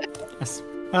 Okay. Yes.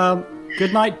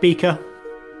 Good night, Beaker.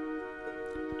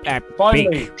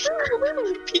 Finally,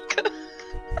 Pika.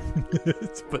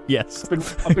 But yes.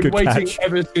 I've been Good waiting catch.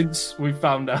 ever since we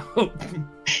found out what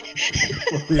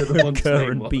the other one's Kerr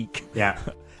name and was. Beak. Yeah.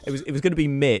 It was going to be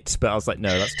Mitt, but I was like, no,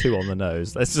 that's too on the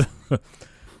nose. Let's.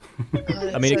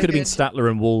 I mean, it could have been Statler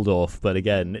and Waldorf, but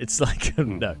again, it's like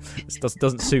no, it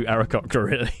doesn't suit Aarakocra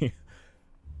really.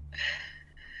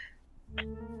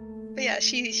 But yeah,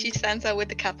 she stands there with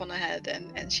the cap on her head,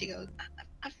 and she goes,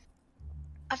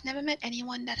 I've never met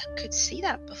anyone that could see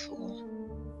that before.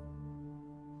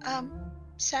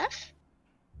 Seth?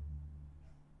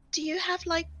 Do you have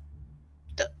like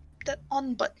the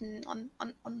on button on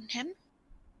him?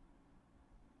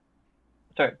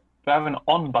 Sorry, do I have an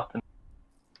on button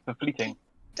for Fleeting?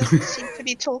 Doesn't seem to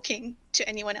be talking to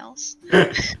anyone else.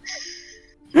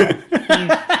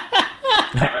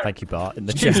 Thank you, Bart, in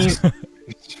the chest.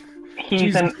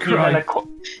 He's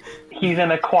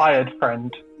an acquired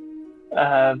friend.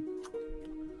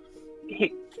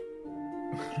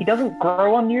 He doesn't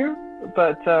grow on you,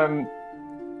 but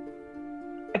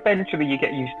eventually you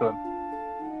get used to him.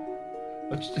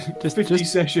 Just 50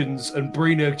 sessions, and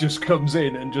Brina just comes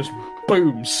in and just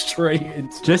boom straight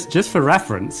into. Just for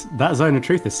reference, that Zone of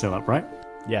Truth is still up, right?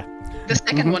 Yeah. The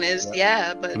second one is,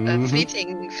 yeah, but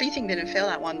Fleeting didn't fail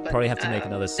that one. But Probably have to make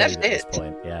another save at this did.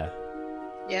 point. Yeah.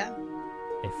 Yeah.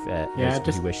 If Yeah,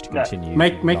 you wish to continue.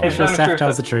 Make rolling. sure Seth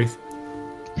tells the truth.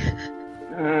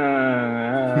 Oh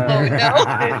no!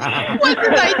 What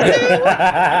did I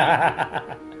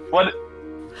do?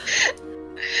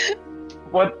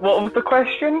 What was the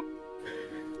question?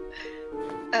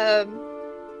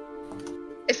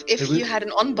 If you had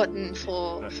an on button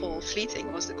for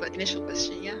Fleeting was the initial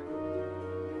question, yeah.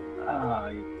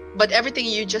 But everything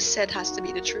you just said has to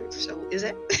be the truth. So is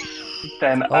it?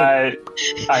 Then Oh.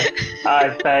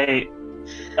 I say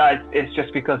it's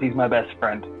just because he's my best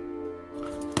friend.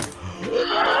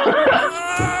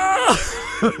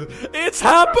 It's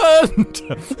happened.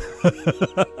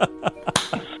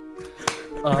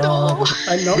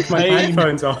 I knocked my Pain.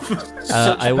 headphones off.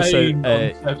 I also pain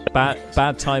on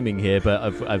bad timing here, but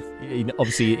I've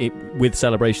obviously with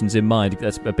celebrations in mind.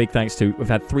 That's a big thanks to. We've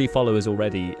had 3 followers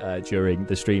already during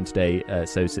the stream today.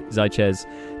 So Zychez,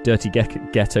 Dirty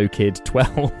Ghetto Kid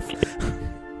 12,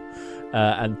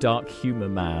 and Dark Humor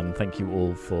Man. Thank you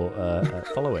all for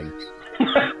following.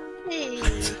 Hey.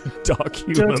 Dark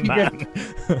Humor Dirty Man.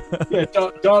 Yeah,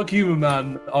 Dark Humor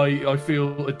Man. I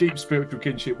feel a deep spiritual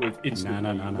kinship with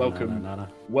instantly. No.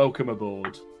 Welcome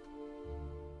aboard.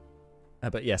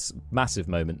 But yes, massive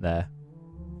moment there.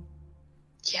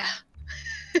 Yeah.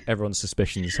 Everyone's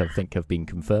suspicions have been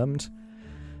confirmed.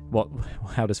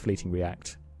 How does Fleeting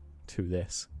react to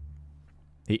this?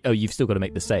 You've still got to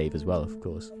make the save as well, of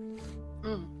course.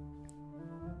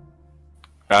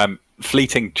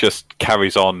 Fleeting just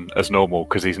carries on as normal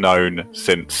because he's known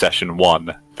since session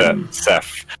 1 that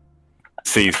Seth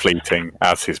sees Fleeting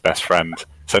as his best friend.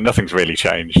 So nothing's really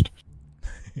changed.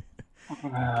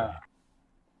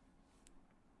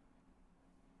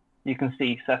 You can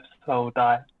see Seth's soul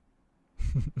die.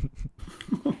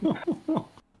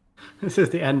 This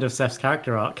is the end of Seth's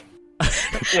character arc.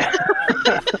 Yeah.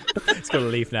 It's got to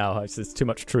leave now. There's too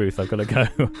much truth. I've got to go.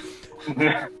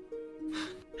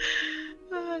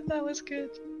 That was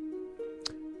good.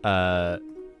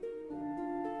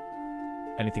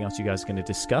 Anything else you guys are going to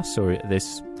discuss, or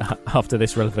after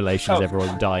this revelation, is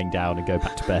everyone dying down and go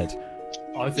back to bed?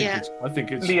 I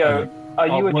think it's Leo, are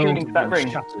you attuning to that ring?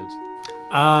 Shattered.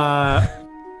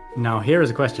 Now here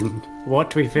is a question. What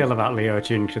do we feel about Leo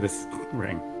attuning to this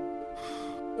ring?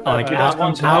 Like,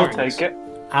 I'll take it.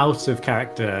 Out of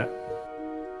character,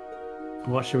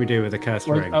 what should we do with the cursed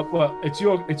ring? Well, it's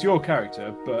your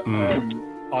character, but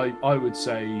I would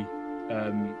say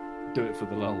do it for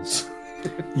the lulz.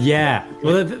 Yeah.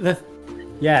 Well,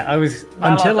 I was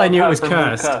until I knew it was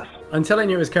cursed. Until I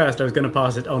knew it was cursed, I was going to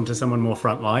pass it on to someone more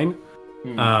frontline.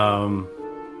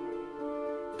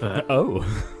 But well,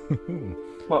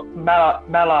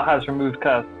 Malar has removed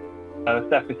curse.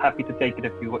 Seth is happy to take it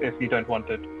if you don't want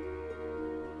it.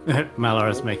 Malar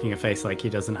is making a face like he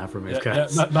doesn't have removed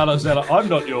curse. Malar's there like, I'm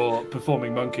not your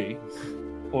performing monkey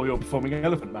or your performing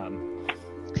elephant man.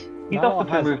 He's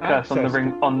offered to remove curse on the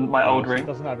ring, on my old ring. He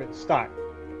doesn't have it stacked.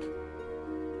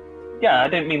 Yeah, I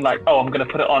didn't mean like, I'm going to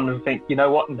put it on and think, you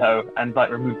know what, no, and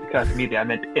like remove the curse immediately. I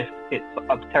meant if it's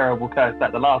a terrible curse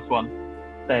like the last one,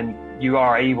 then you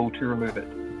are able to remove it.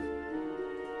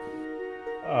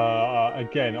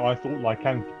 Again, I thought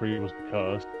lycanthropy was the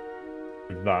curse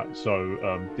with that, so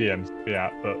DM's be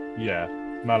out, but yeah,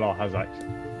 Malar has access.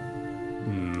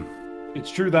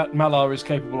 It's true that Malar is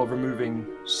capable of removing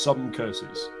some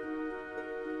curses.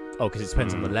 Oh, because it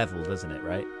depends on the level, doesn't it,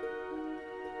 right?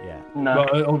 Yeah. No.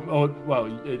 Well,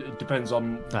 it depends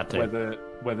on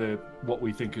whether what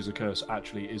we think is a curse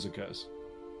actually is a curse.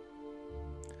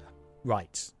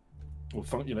 Right. Or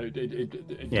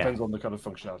it depends on the kind of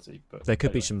functionality. But there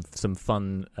could be some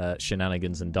fun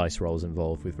shenanigans and dice rolls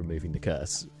involved with removing the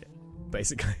curse.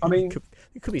 Basically, I mean,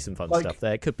 it could be some fun stuff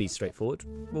there. It could be straightforward.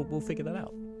 We'll figure that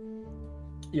out.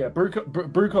 Yeah,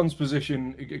 Brucon's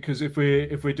position, because if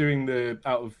we're doing the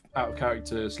out of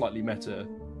character, slightly meta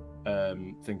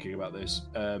thinking about this,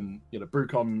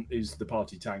 Brucon is the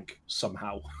party tank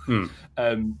somehow,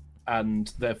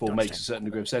 and therefore Dodge makes tank. a certain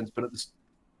degree of sense.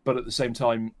 But at the same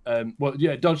time,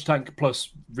 dodge tank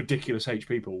plus ridiculous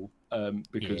HP pool,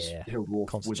 because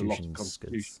Hildwolf with a lot of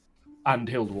constitution, and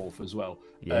Hildwolf as well.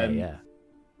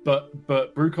 But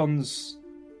Brucon's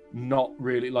not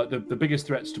really like the biggest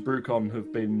threats to Brucon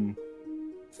have been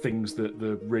things that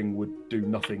the ring would do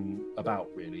nothing about,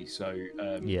 really. So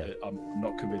I'm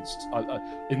not convinced.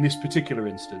 In this particular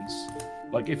instance,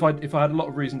 like if I had a lot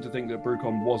of reason to think that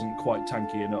Brucon wasn't quite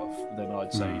tanky enough, then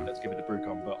I'd say let's give it to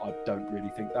Brucon. But I don't really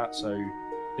think that. So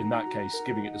in that case,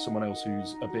 giving it to someone else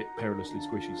who's a bit perilously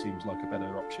squishy seems like a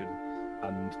better option.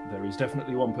 And there is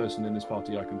definitely one person in this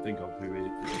party I can think of for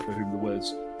whom the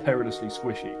words perilously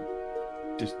squishy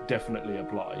just definitely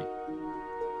apply.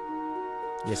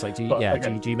 Yes, like do you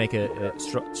make a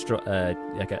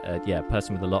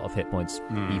person with a lot of hit points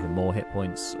even more hit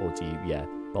points, or do you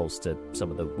bolster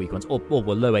some of the weak ones, or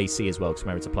low AC as well? Because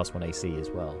remember it's a +1 AC as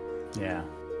well. Yeah.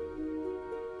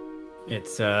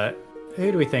 It's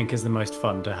who do we think is the most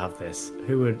fun to have this?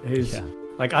 Who's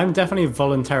like, I'm definitely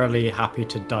voluntarily happy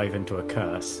to dive into a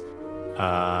curse,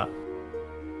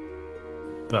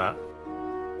 but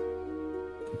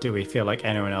do we feel like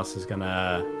anyone else is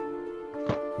gonna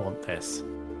want this?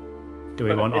 Do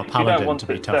we want our paladin to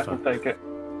be tougher? Take it.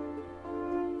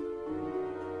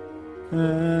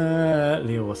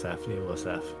 Leo or Seth?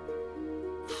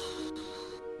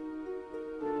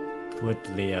 Would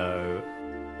Leo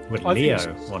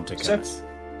want to curse?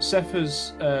 Seth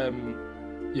has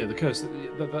the curse.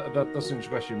 That's an interesting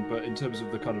question. But in terms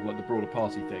of the kind of like the broader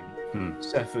party thing,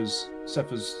 Seth has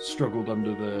struggled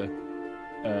under the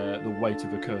weight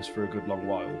of a curse for a good long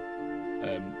while.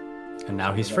 And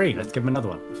now he's free. Let's give him another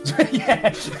one.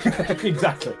 Yeah,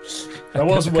 exactly. That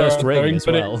wasn't where I was going, as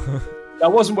well.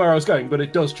 That wasn't where I was going, but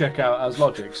it does check out as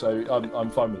logic, so I'm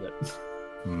fine with it.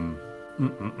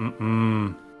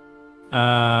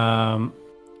 I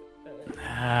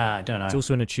don't know. It's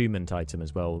also an attunement item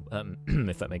as well,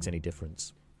 if that makes any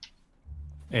difference.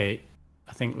 I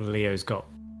think Leo's got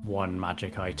one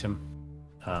magic item.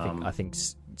 I think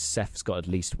Seth's got at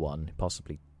least one,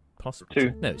 possibly Possibly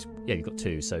 2. No, yeah, you've got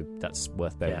 2, so that's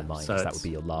worth bearing Yeah, in mind. so 'Cause that it's- would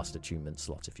be your last attunement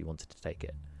slot if you wanted to take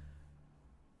it.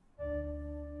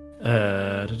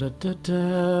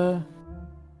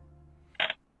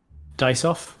 Dice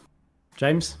off,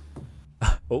 James.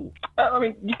 Oh, I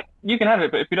mean, you can have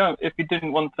it, but if you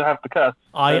didn't want to have the curse,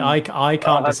 I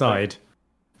can't that's decide.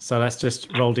 So let's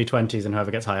just roll d20s and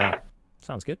whoever gets higher.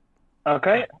 sounds good.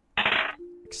 okay.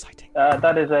 Exciting.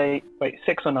 That is a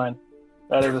 6 or 9.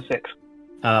 That is a 6.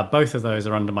 Both of those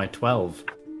are under my 12.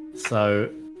 So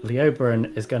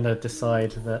Leoberon is going to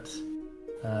decide that.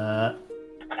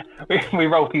 We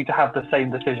roll for you to have the same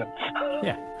decision.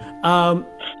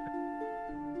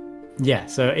 Yeah.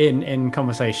 So in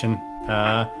conversation,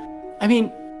 I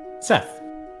mean, Seth,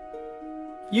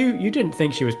 you didn't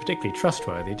think she was particularly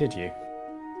trustworthy, did you?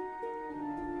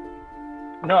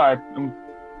 No, I'm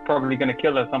probably going to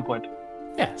kill her at some point.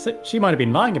 Yeah. So she might have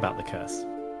been lying about the curse.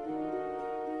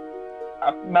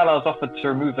 Malar's offered to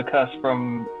remove the curse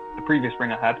from the previous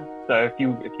ring I had. So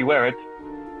if you wear it,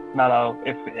 Malar,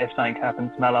 if something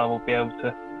happens, Malar will be able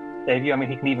to save you. I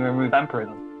mean, he can even remove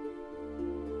vampirism.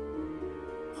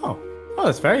 Oh,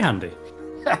 that's very handy.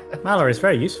 Malar is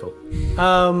very useful.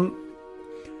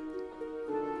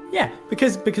 Yeah,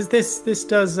 because this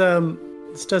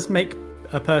does make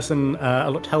a person a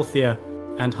lot healthier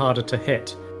and harder to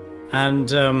hit,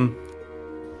 and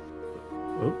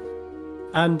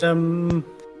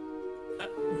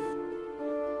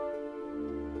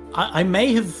I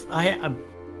may have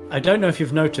I don't know if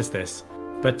you've noticed this,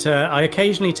 but I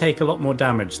occasionally take a lot more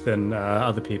damage than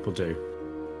other people do.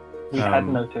 We had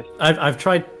noticed. I've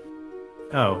tried.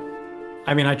 Oh,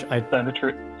 I mean, I So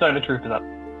the truth is up.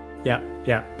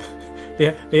 yeah.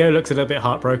 Leo looks a little bit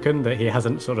heartbroken that he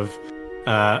hasn't sort of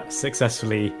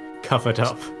successfully covered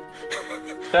up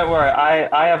Don't worry,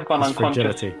 I have gone his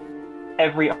unconscious fragility.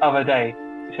 every other day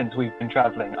since we've been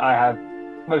traveling. I have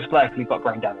most likely got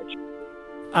brain damage.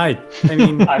 I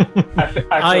mean, I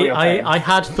feel your pain. I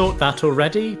had thought that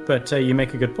already, but you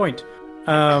make a good point.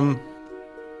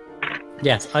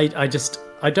 Yes, I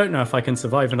don't know if I can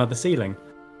survive another ceiling.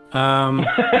 I'm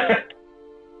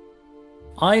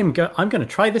going to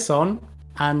try this on,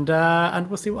 and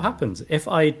we'll see what happens. If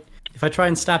I try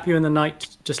and stab you in the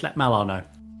night, just let Malar know,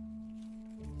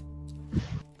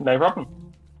 No problem.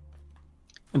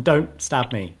 and don't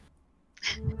stab me.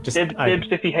 Just Dibs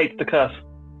if he hates the curse.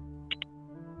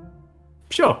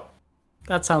 Sure,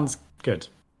 that sounds good.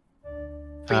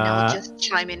 Brina will just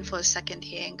chime in for a second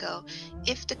here and go,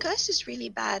 if the curse is really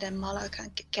bad and Malar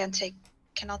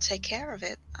cannot take care of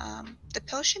it, the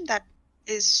potion that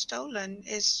is stolen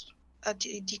is a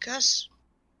decurse.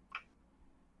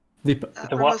 The, The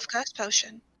what? remove curse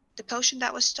potion. The potion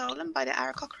that was stolen by the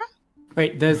Aarakocra?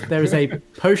 wait, there is a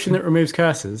potion that removes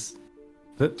curses.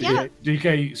 That, Yeah.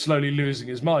 DK slowly losing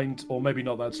his mind, or maybe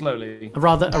not that slowly. a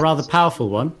rather powerful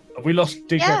one. Have we lost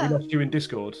DK? Yeah. We lost you in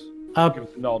Discord. Uh, Give us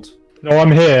a nod. No,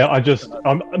 I'm here.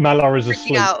 Malar is Freaking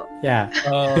asleep. out. yeah.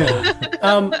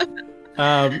 Oh,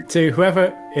 To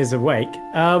whoever is awake,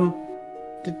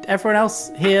 did everyone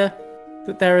else hear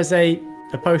that there is a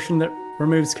potion that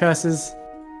removes curses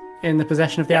in the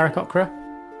possession of the Aarakocra?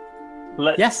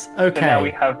 Yes? So now we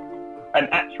Okay. have an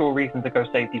actual reason to go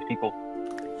save these people.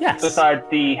 Yes. Besides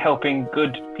the helping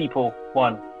good people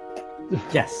one.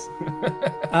 Yes.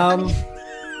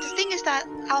 The thing is that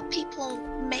our people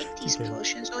make these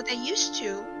potions, or they used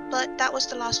to, but that was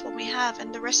the last one we have,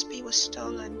 and the recipe was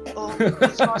stolen or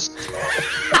was lost.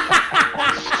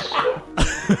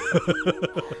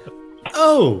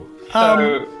 Oh!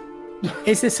 So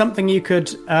Is this something you could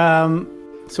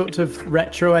sort of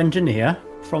retro-engineer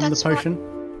from That's the what-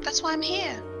 potion? That's why I'm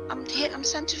here. I'm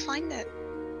sent to find it.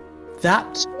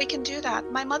 That So we can do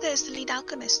that. My mother is the lead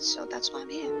alchemist, so that's why I'm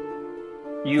here.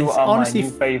 you It's are honestly my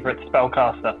new favourite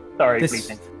spellcaster. Sorry, this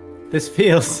bleeding. this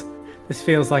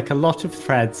feels like a lot of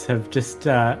threads have just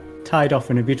tied off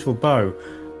in a beautiful bow.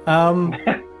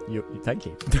 Thank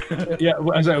you. yeah.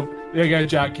 So there you go,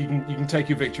 Jack. You can take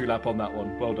your victory lap on that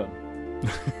one. Well done.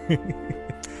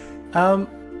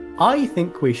 I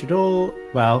think we should all.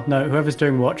 Well, no, whoever's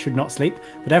doing what should not sleep,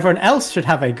 but everyone else should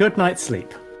have a good night's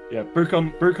sleep. Yeah,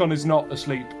 Brucon is not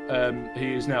asleep.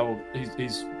 He is now.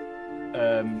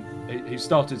 He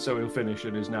started, so he'll finish,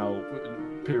 and is now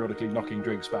periodically knocking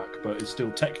drinks back, but is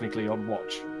still technically on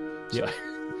watch. So,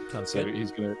 Sounds so good.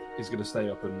 he's gonna stay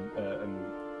up and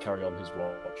carry on his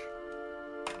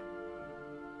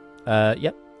watch.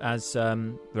 Yep. As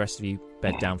the rest of you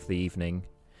bed down for the evening,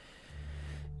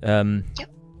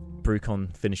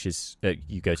 Brucon finishes.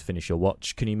 You go to finish your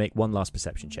watch. Can you make one last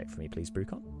perception check for me, please,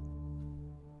 Brucon?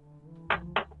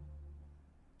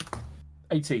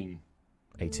 18.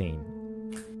 18.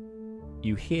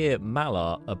 you hear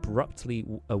Malar abruptly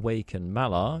awaken.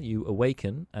 Malar, you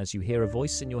awaken as you hear a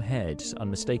voice in your head,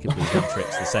 unmistakably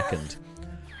Huntrix the Second.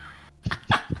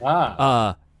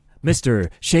 Mr.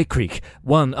 Shake Creek,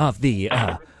 one of the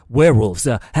werewolves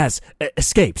has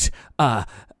escaped. I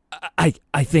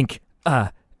think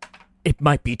it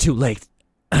might be too late.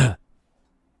 That's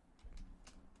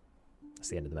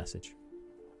the end of the message.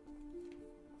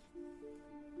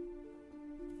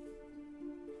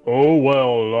 Oh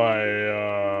well,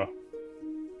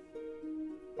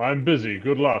 I'm busy.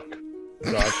 Good luck,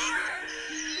 Dutch.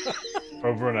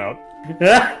 Over and out.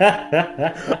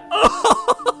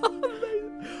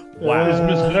 Wow. Is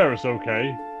Miss Laris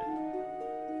okay?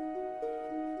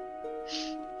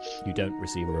 You don't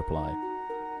receive a reply.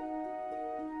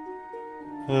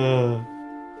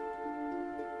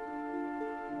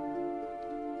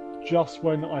 Just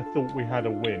when I thought we had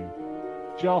a win.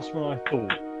 Just when I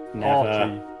thought Never.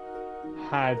 Artie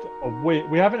had a win.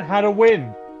 We haven't had a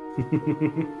win.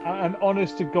 An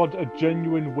honest to God, a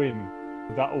genuine win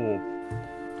with that orb.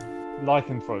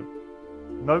 Lycanthrope.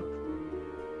 Nope.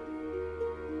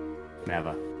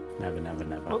 Never.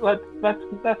 Well,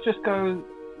 let's just go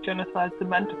genocide the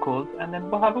manticores, and then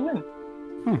we'll have a win.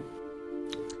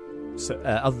 So,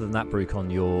 other than that,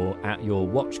 Brucon, your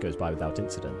watch goes by without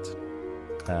incident.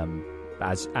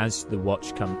 As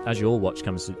your watch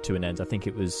comes to an end, I think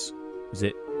it was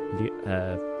it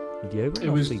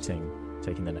Leobrin or Fleeting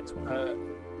taking the next one?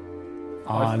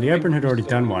 Leobrin had already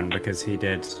done one because he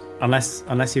did,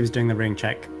 unless he was doing the ring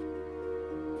check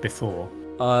before.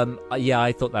 Yeah,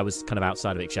 I thought that was kind of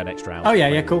outside of it. She had extra hours. Oh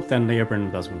yeah, cool. Then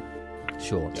Leobrin does one.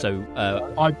 Sure. Yeah. So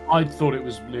I thought it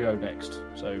was Leo next.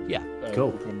 So yeah,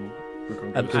 cool.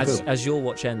 As your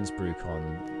watch ends,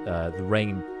 Brucon, the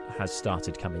rain has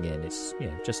started coming in. It's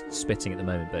just spitting at the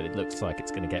moment, but it looks like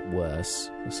it's going to get worse.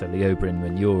 So Leobrin,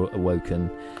 when you're awoken,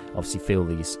 obviously feel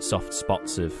these soft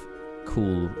spots of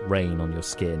cool rain on your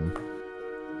skin,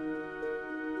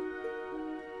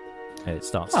 and it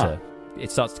starts to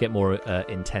get more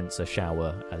intense. A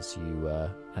shower as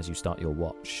you start your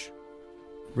watch.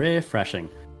 Refreshing.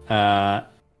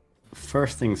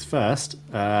 First things first,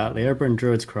 Leobrin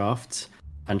Druid's Craft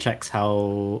and checks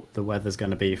how the weather's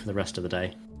going to be for the rest of the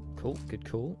day. Cool, good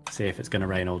call. See if it's going to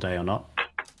rain all day or not.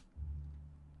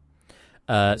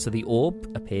 So the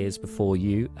orb appears before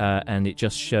you, and it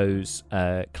just shows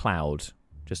cloud,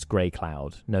 just grey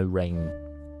cloud, no rain.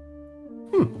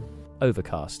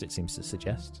 Overcast, it seems to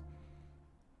suggest.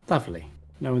 Lovely.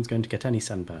 No one's going to get any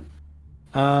sunburn.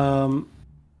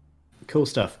 Cool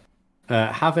stuff.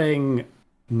 Having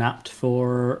napped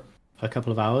for a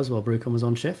couple of hours while Brucon was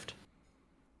on shift,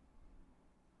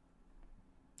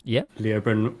 yeah,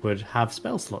 Leobrin would have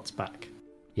spell slots back.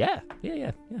 Yeah.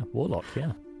 Warlock,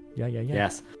 yeah.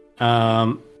 Yes.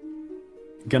 Gonna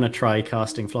try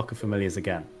casting Flock of Familiars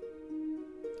again.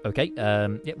 Okay.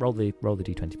 Roll the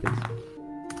d20, please.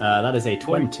 That is a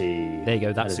 20. There you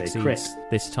go. That succeeds. A crit.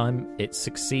 This time it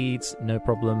succeeds, no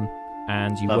problem.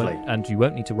 And you Lovely.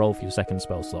 won't need to roll for your second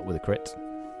spell slot with a crit.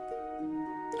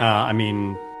 I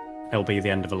mean, it'll be the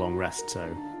end of a long rest,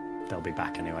 so they'll be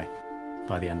back anyway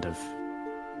by the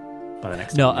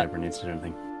next time Leobrin needs to do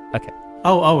anything. Okay.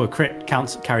 Oh, a crit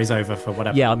carries over for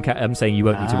whatever. Yeah, I'm saying you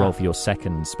won't need to roll for your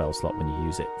second spell slot when you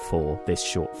use it for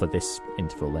this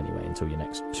interval anyway, until your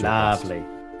next short Lovely.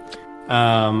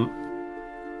 rest.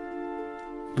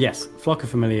 Yes, Flock of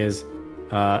Familiars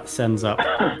sends up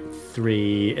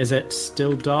 3. Is it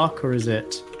still dark or is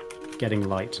it getting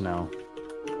light now?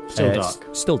 Still dark.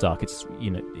 It's still dark. It's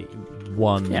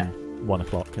 1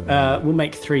 o'clock. We'll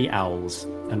make 3 owls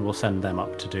and we'll send them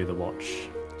up to do the watch.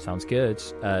 Sounds good.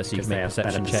 So you can make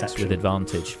perception checks with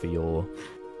advantage for your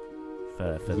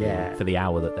for the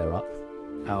hour that they're up.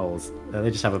 Owls. They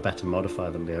just have a better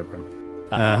modifier than Leobrin.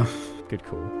 Good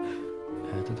call.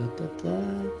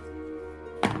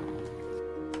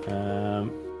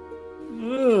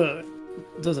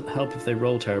 Doesn't help if they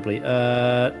roll terribly.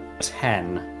 10.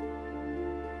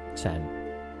 10.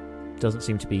 Doesn't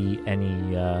seem to be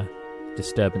any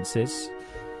disturbances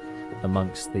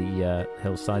amongst the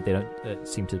hillside. They don't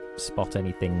seem to spot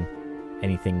anything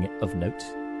of note.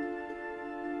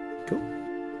 Cool.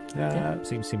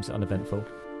 Seems uneventful.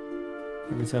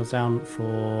 Everyone settles down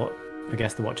for, I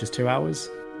guess, the watch is 2 hours.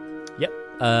 Yep.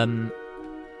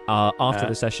 After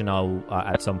the session, I'll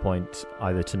at some point,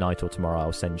 either tonight or tomorrow,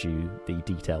 I'll send you the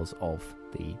details of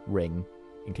the ring,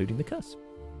 including the curse.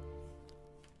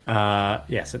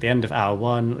 Yes, at the end of hour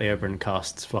 1, Leobrin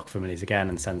casts Flock of Familiars again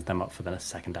and sends them up for the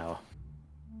second hour.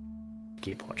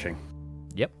 Keep watching.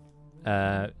 Yep.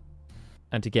 And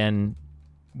again,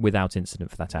 without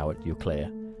incident for that hour, you're clear.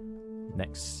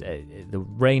 the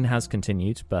rain has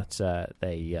continued, but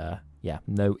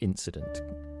no incident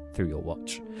through your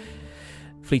watch.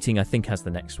 Fleeting, I think, has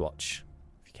the next watch.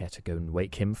 If you care to go and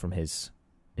wake him from his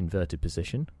inverted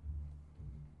position.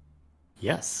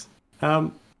 Yes.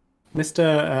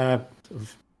 Mr.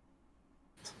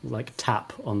 Like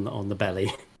tap on the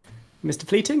belly. Mr.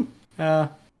 Fleeting,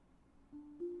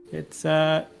 it's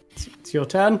your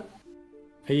turn.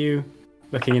 Are you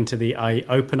looking into the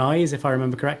open eyes, if I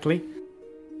remember correctly?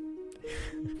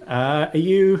 Are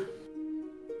you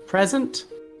present?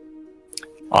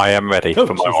 I am ready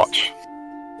for my Jesus. watch.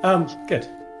 Good.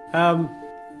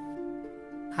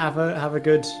 Have a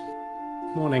good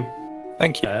morning.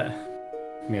 Thank you.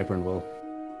 Neobrin will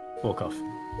walk off.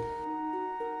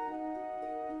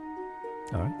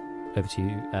 All right. Over to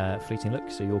you, Fleeting Look.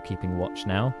 So you're keeping watch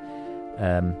now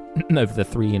over the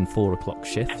 3 and 4 o'clock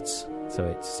shifts. So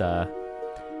it's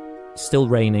still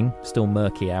raining, still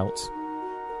murky out.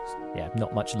 Yeah,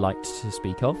 not much light to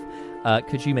speak of.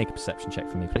 Could you make a perception check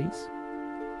for me, please?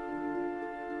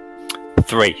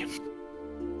 3.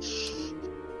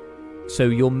 So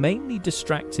you're mainly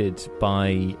distracted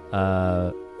by,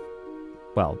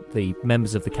 the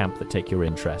members of the camp that take your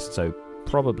interest. So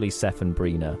probably Seth and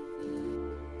Brina.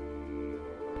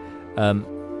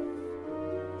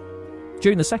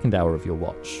 During the second hour of your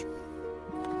watch,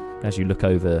 as you look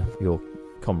over your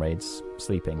comrades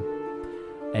sleeping,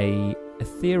 a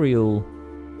ethereal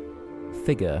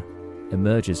figure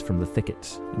emerges from the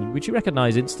thicket, which you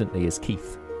recognise instantly as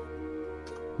Keith.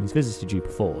 He's visited you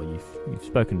before. You've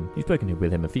spoken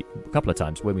with him a couple of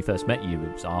times. When we first met you,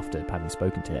 it was after having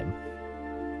spoken to him.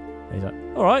 And he's like,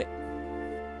 "All right."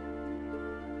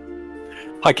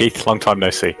 Hi, Keith. Long time no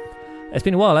see. It's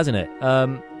been a while, hasn't it?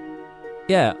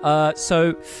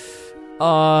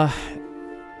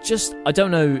 Just, I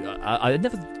don't know, I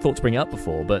never thought to bring it up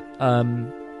before, but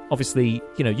obviously,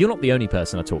 you're not the only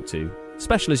person I talk to.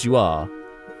 Special as you are,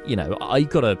 I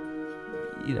gotta,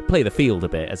 play the field a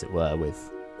bit, as it were,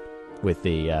 with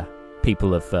the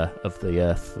people of the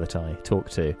earth that I talk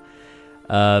to.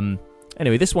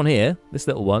 Anyway, this one here, this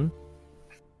little one,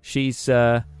 she's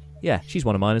one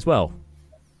of mine as well.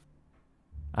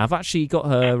 I've actually got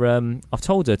her, I've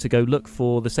told her to go look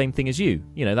for the same thing as you.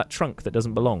 That trunk that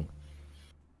doesn't belong.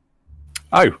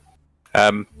 Oh,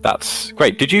 that's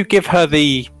great. Did you give her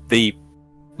the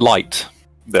light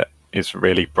that is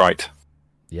really bright?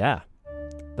 Yeah,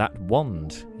 that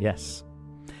wand, yes.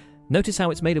 Notice how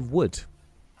it's made of wood.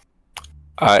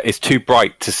 It's too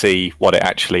bright to see what it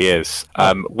actually is.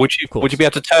 Would you be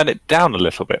able to turn it down a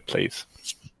little bit, please?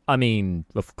 I mean,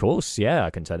 of course, yeah, I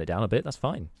can turn it down a bit. That's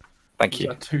fine. Thank you.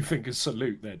 That 2 fingers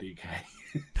salute there, DK.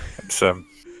 It's you're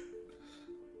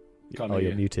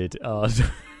muted. Oh.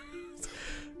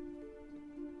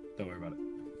 Don't worry about it.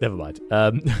 Never mind.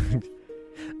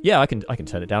 Yeah, I can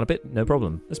turn it down a bit. No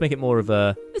problem. Let's make it more of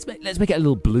a let's make it a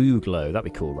little blue glow. That'd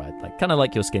be cool, right? Like kind of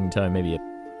like your skin tone, maybe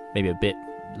a bit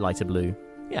lighter blue.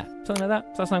 Yeah, something like that.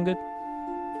 Does that sound good?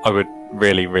 I would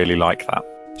really, really like that.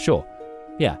 Sure.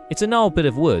 Yeah, it's a gnarled bit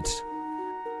of wood.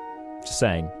 Just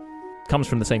saying. Comes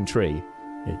from the same tree.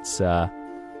 It's it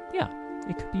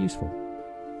could be useful.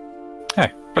 Oh,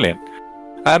 brilliant.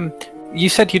 You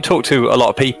said you talked to a lot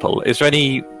of people. Is there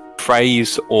any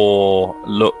phrase or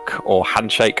look or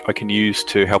handshake I can use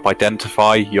to help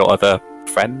identify your other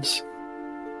friends?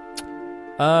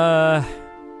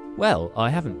 Well,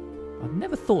 I've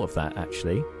never thought of that,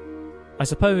 actually. I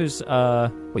suppose,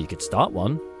 you could start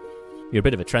one. You're a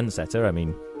bit of a trendsetter, I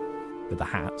mean, with the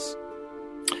hats.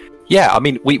 Yeah, I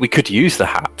mean, we could use the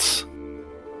hats.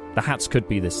 The hats could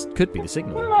be the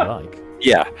signal, if you like.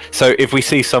 Yeah, so if we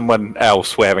see someone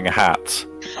else wearing a hat,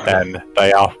 then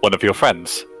they are one of your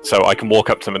friends. So I can walk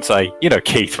up to them and say,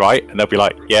 Keith, right? And they'll be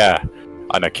like, yeah,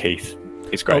 I know Keith.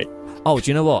 He's great. Oh,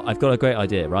 do you know what? I've got a great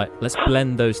idea, right? Let's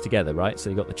blend those together, right? So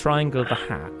you've got the triangle of the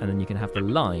hat, and then you can have the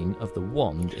line of the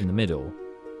wand in the middle.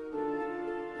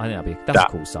 I think that's a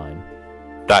cool sign.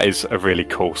 That is a really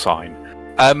cool sign.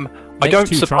 I Makes don't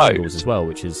two suppose triangles as well,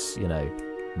 which is,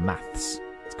 maths.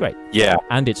 It's great. Yeah,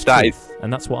 and it's truth,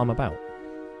 and that's what I'm about.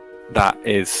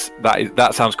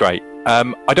 That sounds great.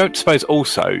 I don't suppose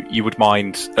also you would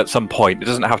mind at some point, it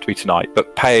doesn't have to be tonight,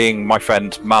 but paying my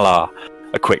friend Malar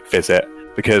a quick visit,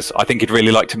 because I think he'd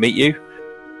really like to meet you.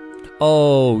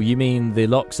 Oh, you mean the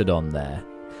Loxodon there?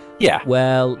 Yeah.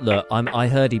 Well, look, I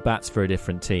heard he bats for a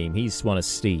different team. He's one of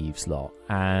Steve's lot,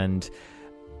 and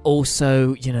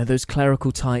also, those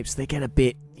clerical types, they get a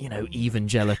bit,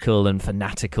 evangelical and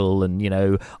fanatical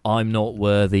and, I'm not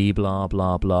worthy, blah,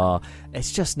 blah, blah.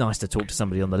 It's just nice to talk to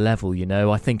somebody on the level,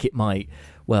 I think it might,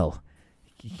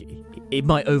 it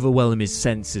might overwhelm his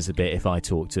senses a bit if I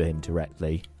talk to him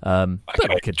directly. But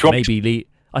I could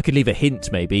I could leave a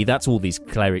hint, maybe. That's all these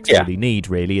clerics really need,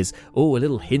 really, is, a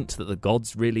little hint that the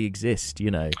gods really exist, you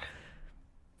know.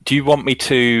 Do you want me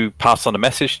to pass on a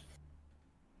message?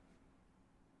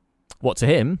 What, to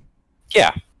him?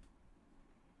 Yeah.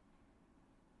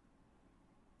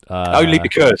 Only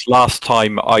because last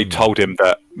time I told him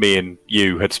that me and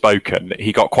you had spoken,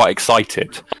 he got quite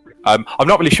excited. I'm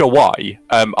not really sure why.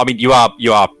 I mean, you are,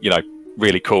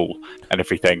 really cool and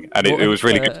everything, and it was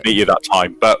really good to meet you that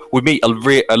time. But we meet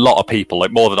a lot of people,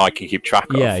 like more than I can keep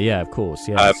track of. Yeah, of course.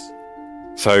 Yes.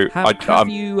 So have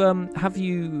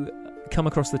you come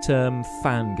across the term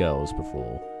fangirls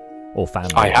before, or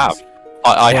fanboys? I have.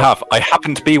 I have. I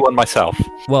happen to be one myself.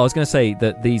 Well, I was going to say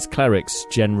that these clerics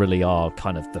generally are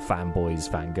kind of the fanboys,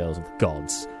 fangirls of the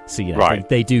gods. So,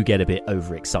 they do get a bit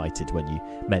overexcited when you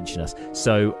mention us.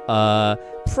 So,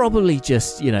 probably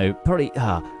just, you know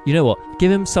what?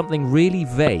 Give him something really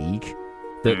vague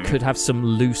that could have some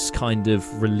loose kind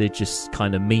of religious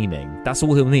kind of meaning. That's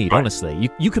all he'll need, honestly.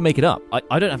 You can make it up.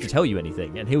 I don't have to tell you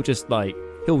anything, and he'll just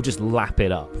lap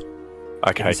it up.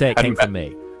 Okay. Say it came from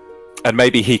me. And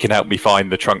maybe he can help me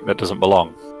find the trunk that doesn't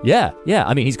belong. Yeah.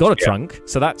 I mean, he's got a trunk,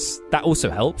 so that also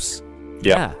helps.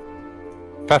 Yeah.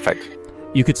 Perfect.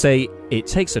 You could say, it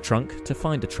takes a trunk to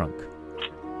find a trunk.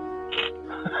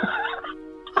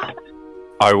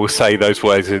 I will say those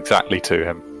words exactly to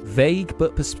him. Vague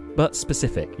but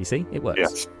specific, you see? It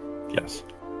works. Yes.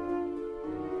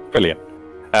 Brilliant.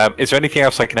 Is there anything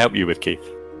else I can help you with, Keith?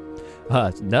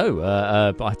 No.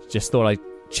 I just thought I'd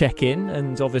check in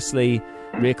and obviously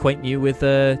reacquaint you with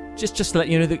just to let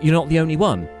you know that you're not the only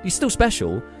one. You're still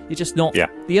special. You're just not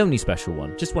the only special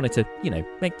one. Just wanted to,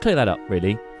 clear that up,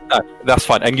 really. No, that's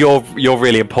fine. And you're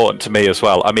really important to me as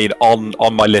well. I mean, on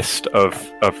my list of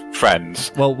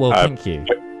friends. Well, thank you.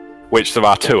 Which there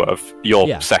are two of.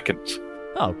 You're second.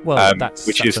 Oh well, that's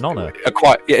an honour.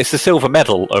 It's the silver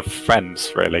medal of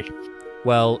friends, really.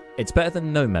 Well, it's better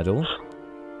than no medal.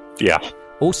 Yeah.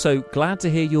 Also, glad to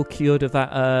hear you're cured of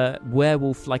that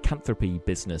werewolf lycanthropy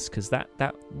business, because that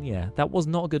was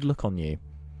not a good look on you.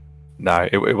 No,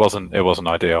 it wasn't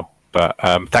ideal. But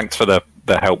thanks for the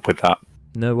help with that.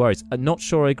 No worries. I'm not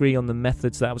sure I agree on the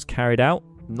methods that was carried out.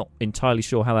 Not entirely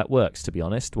sure how that works, to be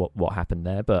honest. What happened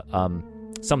there, but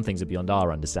some things are beyond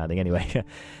our understanding anyway.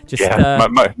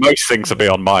 Most things are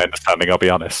beyond my understanding. I'll be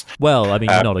honest. Well, I mean,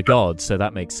 you're not a god, so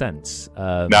that makes sense.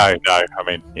 No. I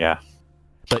mean, yeah.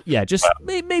 But yeah,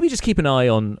 maybe just keep an eye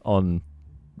on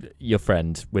your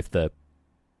friend with the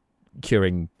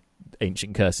curing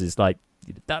ancient curses. Like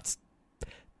that's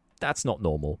not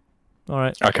normal. All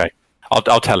right. Okay,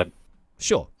 I'll tell him.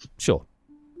 Sure. All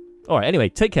right. Anyway,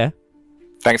 take care.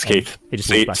 Thanks, Keith.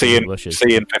 See you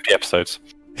in 50 episodes.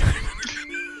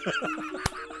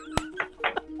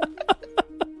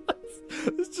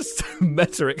 It's just a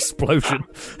meta explosion.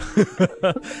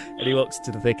 And he walks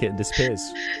to the thicket and disappears.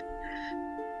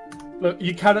 Look,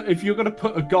 you cannot. If you're going to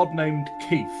put a god named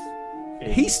Keith,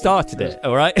 he started it.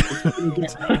 All right,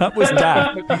 that was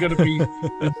Dan.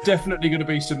 There's definitely going to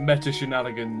be some meta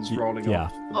shenanigans rolling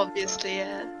on. Obviously,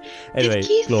 yeah. Anyway, did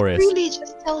Keith glorious. really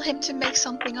just tell him to make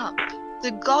something up? The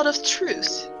god of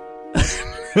truth.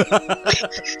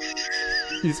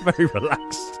 He's very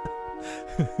relaxed.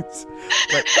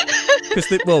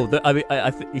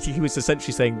 He was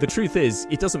essentially saying the truth is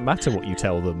it doesn't matter what you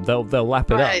tell them; they'll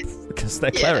lap it up because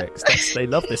they're clerics. They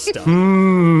love this stuff.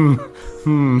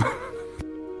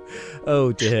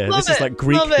 Oh dear, this is like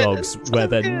Greek gods where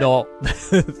they're not.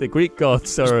 The Greek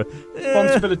gods are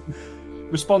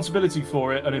responsibility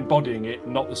for it and embodying it,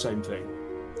 not the same thing.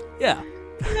 Yeah.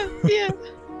 Yeah.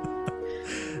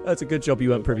 That's a good job you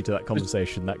weren't privy to that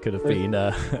conversation. That could have been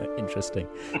interesting.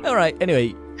 All right.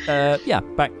 Anyway,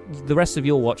 back the rest of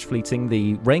your watch fleeting.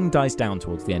 The rain dies down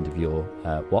towards the end of your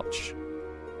watch,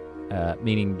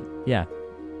 meaning,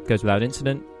 goes without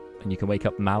incident, and you can wake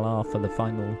up Malar for the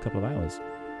final couple of hours.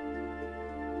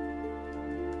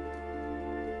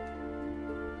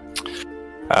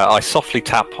 I softly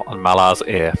tap on Malar's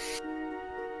ear.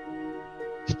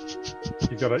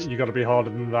 You gotta be harder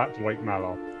than that to wake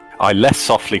Malar. I less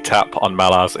softly tap on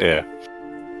Malar's ear.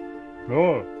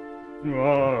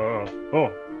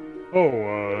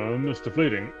 Mr.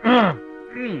 Fleeting.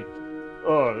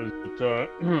 Is it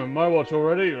my watch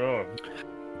already?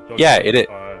 Yeah, it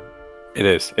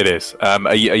is. It is.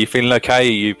 Are you feeling okay?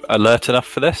 Are you alert enough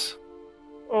for this?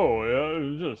 Oh yeah,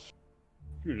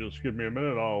 you just give me a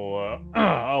minute.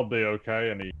 I'll be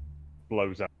okay. And he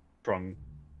blows out the trunk.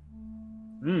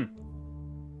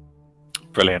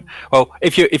 Brilliant. Well,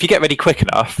 if you get ready quick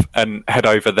enough and head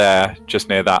over there, just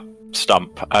near that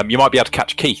stump. You might be able to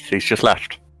catch Keith. He's just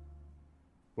left.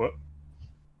 What?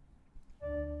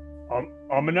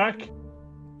 Almanac?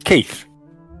 Keith.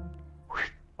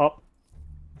 Up.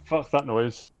 Fuck that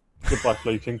noise. Goodbye,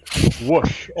 fleeting.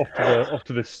 Whoosh off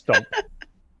to this stump.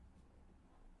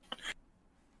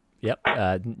 Yep.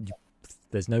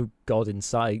 There's no god in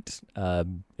sight.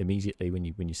 Immediately when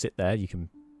you sit there, you can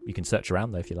search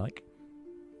around though if you like.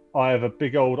 I have a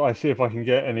big old. I see if I can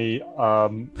get any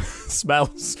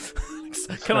smells.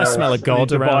 Can I smell a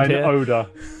god around here? Odor.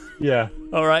 Yeah.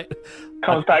 All right.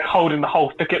 Comes back holding the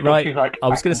whole ticket. Right. He's like, I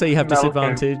was going to say you have smell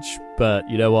disadvantage, but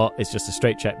you know what? It's just a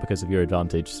straight check because of your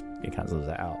advantage. It cancels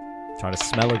it out. Trying to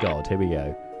smell a god. Here we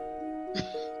go.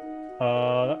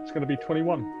 That's going to be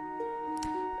 21.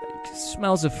 It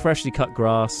smells of freshly cut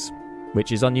grass,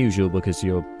 which is unusual because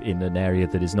you're in an area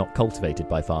that is not cultivated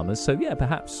by farmers. So yeah,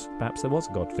 perhaps there was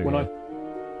a god through here.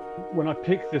 When I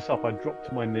pick this up, I drop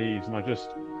to my knees and I just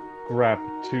grab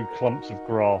 2 clumps of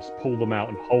grass, pull them out,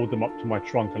 and hold them up to my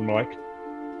trunk, and like,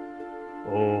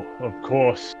 oh, of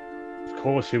course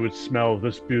he would smell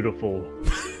this beautiful.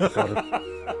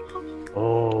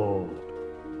 Oh,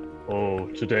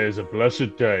 today is a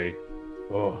blessed day.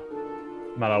 Oh,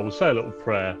 man, I will say a little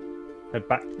prayer, head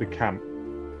back to the camp.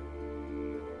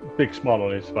 Big smile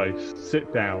on his face,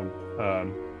 sit down,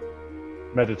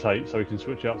 meditate so he can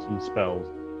switch out some spells.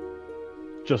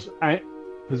 Just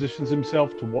positions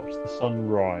himself to watch the sun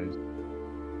rise.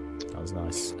 That was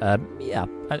nice. Yeah,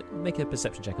 make a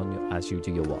perception check on as you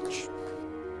do your watch.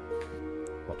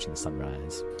 Watching the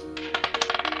sunrise.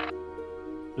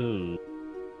 Ooh.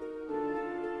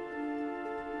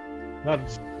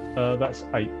 That's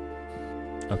 8.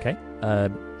 Okay.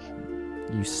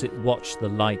 You watch the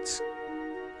light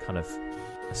kind of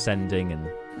ascending and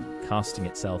casting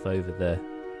itself over the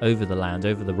land,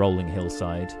 over the rolling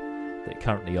hillside that you're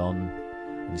currently on.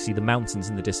 And you see the mountains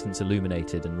in the distance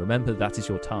illuminated, and remember that is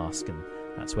your task, and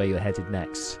that's where you're headed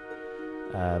next.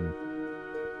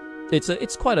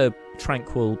 It's quite a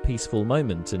tranquil, peaceful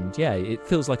moment, and yeah, it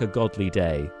feels like a godly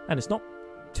day. And it's not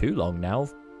too long now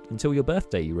until your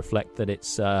birthday. You reflect that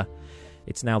it's now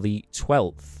the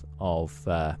 12th of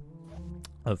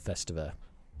Festiva,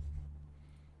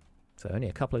 so only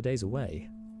a couple of days away.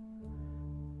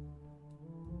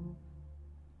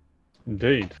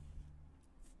 Indeed.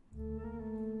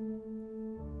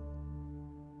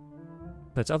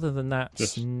 But other than that,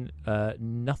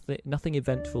 nothing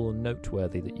eventful or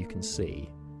noteworthy that you can see.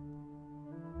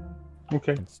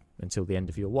 Okay. Until the end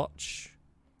of your watch.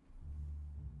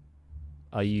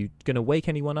 Are you going to wake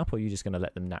anyone up, or are you just going to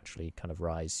let them naturally kind of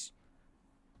rise?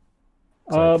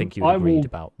 So I think you agreed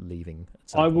about leaving.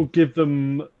 I will give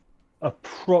them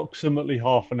approximately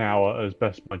half an hour as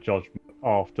best my judgment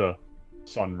after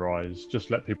sunrise. Just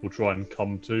let people try and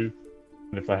come to.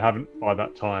 And if they haven't by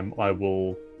that time, I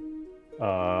will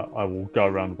go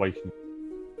around waking.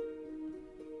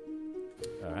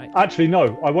 All right. Actually,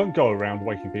 no, I won't go around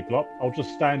waking people up. I'll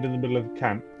just stand in the middle of the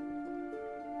camp,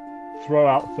 throw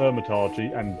out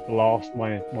thaumaturgy, and blast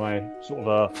my sort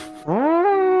of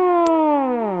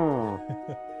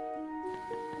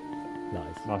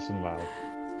nice and loud.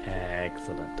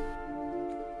 Excellent.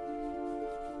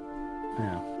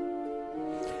 Yeah.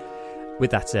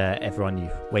 With that, everyone, you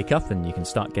wake up and you can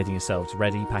start getting yourselves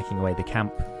ready, packing away the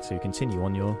camp to continue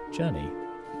on your journey.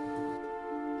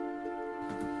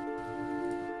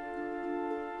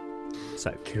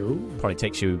 So, cool. Probably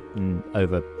takes you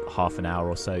over half an hour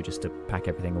or so just to pack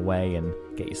everything away and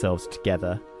get yourselves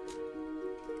together.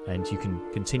 And you can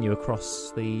continue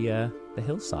across the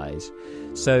hillside.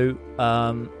 So,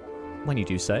 when you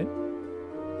do so,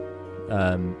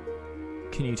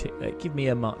 can you give me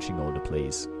a marching order,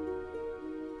 please?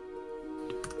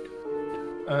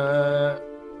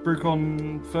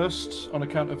 Brucon first on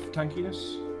account of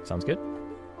tankiness. Sounds good.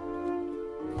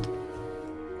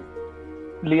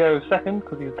 Leo second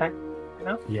because he's a tank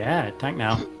now. Yeah, tank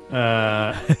now.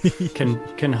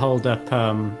 Can hold up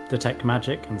detect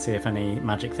magic and see if any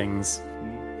magic things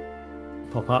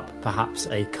pop up. Perhaps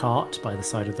a cart by the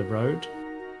side of the road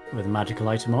with a magical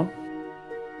item on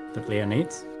that Leo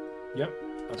needs. Yep.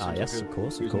 Yes, of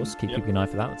course. Keep keeping an eye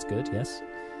for that. That's good. Yes.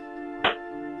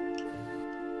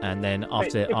 And then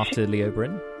after Leo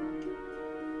Bryn,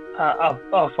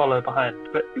 I'll follow behind.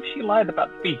 But if she lied about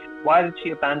the feast, why did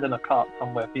she abandon a cart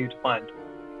somewhere for you to find?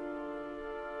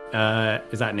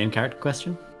 Is that an in-character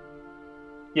question?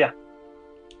 Yeah.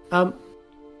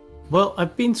 Well,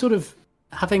 I've been sort of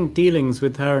having dealings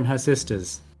with her and her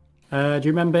sisters. Do you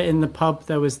remember in the pub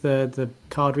there was the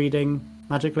card reading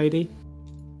magic lady?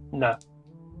 No.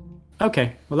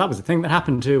 Okay, well that was a thing that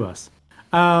happened to us.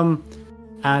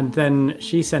 And then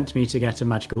she sent me to get a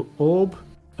magical orb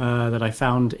that I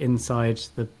found inside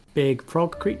the big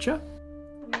frog creature.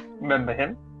 Remember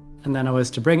him? And then I was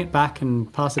to bring it back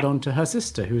and pass it on to her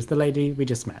sister, who's the lady we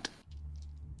just met.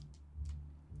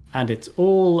 And it's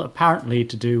all apparently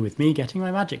to do with me getting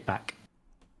my magic back.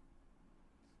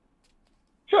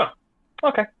 Sure.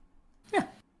 Okay. Yeah.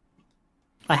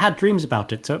 I had dreams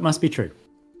about it, so it must be true.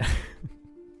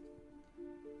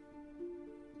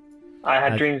 I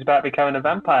had dreams about becoming a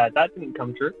vampire. That didn't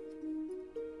come true.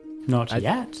 Not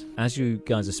yet. As you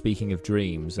guys are speaking of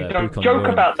dreams, Don't Brucon, joke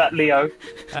about that, Leo.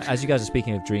 as you guys are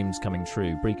speaking of dreams coming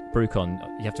true, Brucon,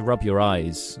 you have to rub your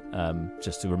eyes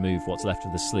just to remove what's left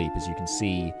of the sleep. As you can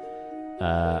see,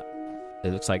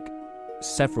 it looks like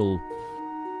several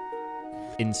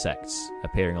insects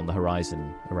appearing on the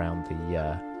horizon around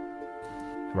the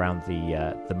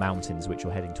mountains which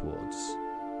you're heading towards,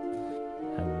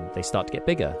 and they start to get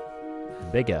bigger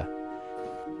and bigger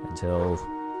until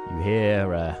you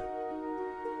hear a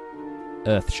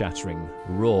earth-shattering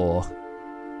roar,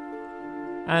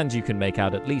 and you can make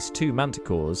out at least 2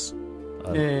 manticores,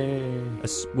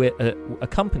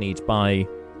 accompanied by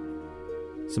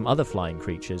some other flying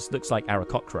creatures. Looks like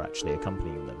Aarakocra actually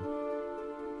accompanying them,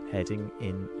 heading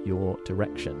in your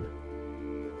direction.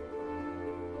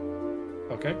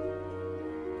 Okay. Same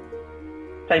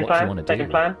What do you plan. wanna Second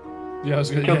do? plan. Yeah, I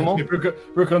was gonna, Kill them all?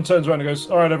 Brucon turns around and goes,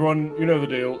 "All right, everyone, you know the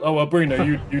deal. Oh, well, Brina,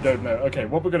 you don't know. Okay,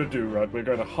 what we're going to do, right? We're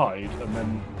going to hide, and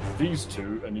then these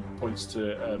two," and he points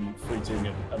to Fleeting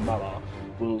and Malar,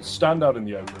 "will stand out in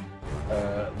the open.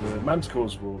 The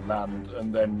manticores will land,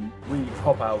 and then we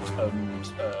pop out and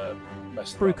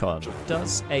mess them up." Brucon,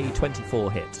 does a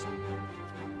 24 hit?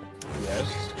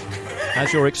 Yes.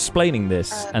 As you're explaining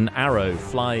this, an arrow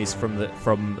flies from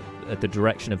the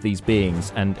direction of these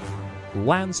beings and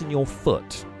lands in your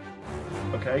foot.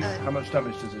 Okay, how much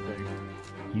damage does it do?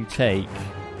 You take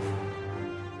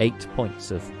 8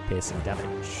 points of piercing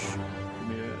damage.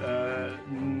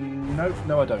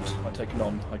 No, I don't. I take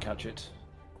none. I catch it.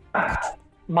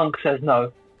 Monk says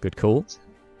no. Good call.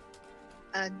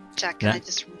 Jack, can Yeah. I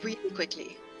just really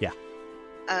quickly? Yeah.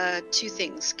 2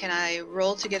 things. Can I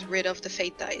roll to get rid of the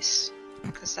fate dice?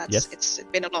 Because it's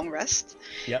been a long rest.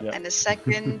 Yep. Yeah. And the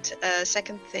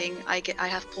second thing, I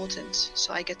have Potent,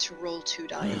 so I get to roll 2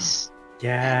 dice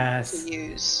Yes. to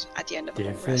use at the end of a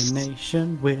long rest.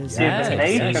 Divination wizard.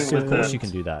 Divination Yes, of course wizard. you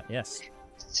can do that. Yes.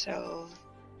 So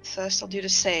first I'll do the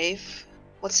save.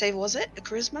 What save was it? A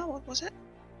charisma? What was it?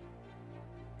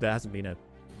 There hasn't been a.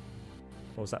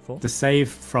 What was that for? The save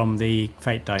from the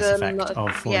fate dice The effect lo-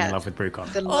 of falling in yeah. love with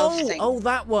Brucon. The love thing. Oh,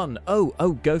 that one. Oh,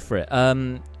 go for it.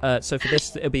 So for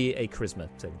this, it'll be a charisma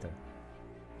saving throw.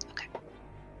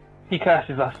 He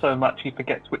curses us so much he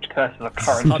forgets which curses are It's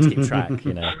current. hard to keep track,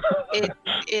 you know.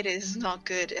 It is not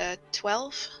good.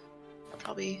 12?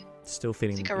 Probably Still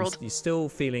feeling. think I rolled- You're still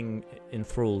feeling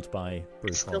enthralled by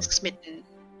still Brucon. smitten.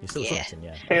 You're still Yeah. smitten,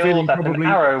 yeah. Feel Feeling that probably-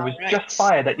 an arrow was Alright. just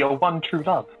fired at your one true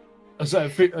love. So,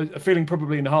 a feeling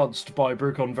probably enhanced by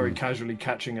Brucon very casually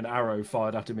catching an arrow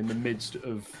fired at him in the midst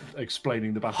of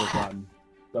explaining the battle plan.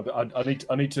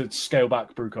 I need to scale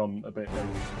back Brucon a bit.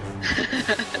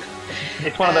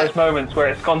 It's one of those moments where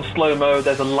it's gone slow-mo,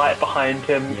 there's a light behind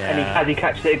him, and Yeah. as he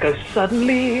catches it, it goes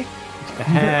suddenly. The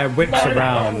hair whips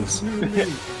around.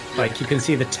 Like you can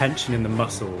see the tension in the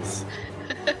muscles.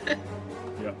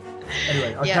 Yeah.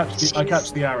 Anyway, I Yeah,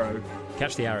 catch the arrow.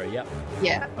 Catch the arrow. Yep.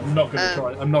 Yeah. I'm not going to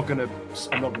try. I'm not going to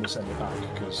send it back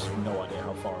because no idea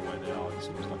how far away they are. It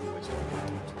seems like a waste of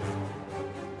time.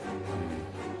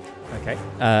 Okay.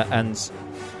 And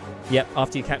yep.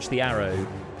 After you catch the arrow,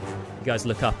 you guys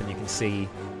look up and you can see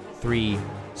 3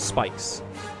 spikes,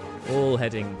 all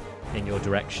heading in your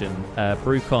direction.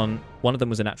 Brucon, one of them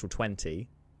was a natural 20.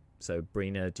 So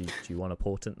Brina, do you want to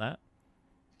portent that?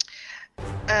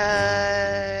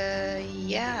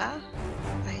 Yeah,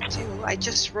 I do. I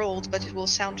just rolled, but it will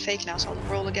sound fake now, so I'll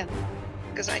roll again.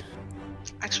 Because I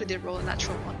actually did roll a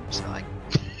natural 1, so I...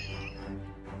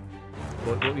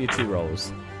 What were your 2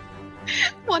 rolls?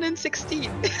 1 and 16.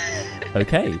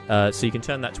 Okay. So you can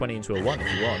turn that 20 into a 1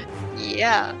 if you want.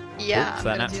 Yeah. Cool. I'm So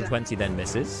that gonna do natural 20 then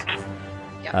misses.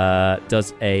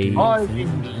 Does a... I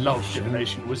love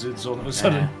divination wizards all of a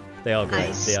sudden. They are great. I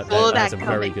That saw has that a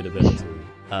very coming. good ability.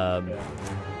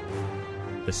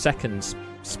 The second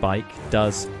spike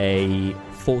does a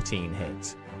 14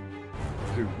 hit.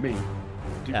 Who, me?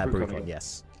 Do Brucon Brucon, hit?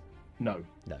 yes. No.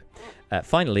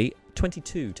 Finally,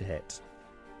 22 to hit.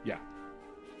 Yeah.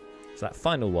 So that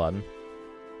final one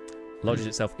lodges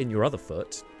itself in your other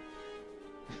foot.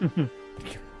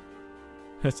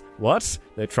 What?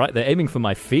 They're aiming for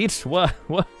my feet?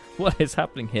 What is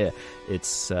happening here?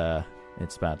 It's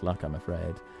It's bad luck, I'm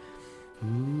afraid.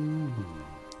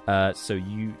 So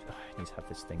you... I need to have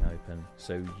this thing open.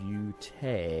 So you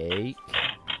take...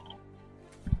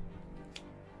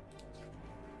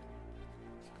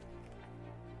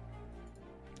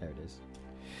 There it is.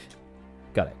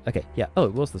 Got it. Okay, yeah. Oh,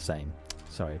 it was the same.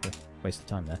 Sorry, waste of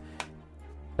time there.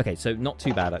 Okay, so not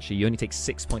too bad, actually. You only take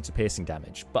 6 points of piercing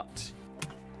damage, but...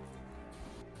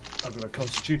 I've got a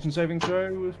Constitution saving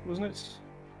throw, wasn't it?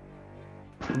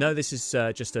 No, this is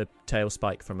just a tail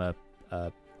spike from a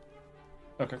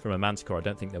Okay. from a manticore. I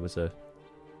don't think there was a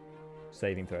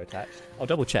saving throw attached. I'll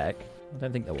double check. I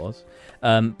don't think there was.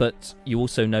 But you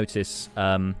also notice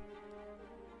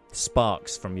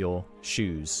sparks from your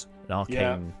shoes, an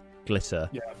arcane glitter.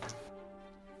 Yeah.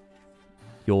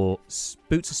 Your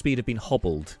boots of speed have been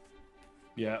hobbled.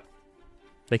 Yeah.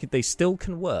 They still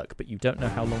can work, but you don't know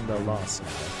how long they'll last now.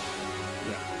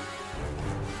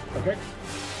 Yeah. Okay.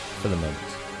 For the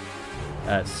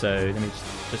moment. So let me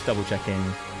just double checking.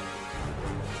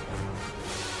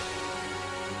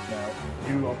 Now,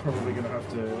 you are probably going to have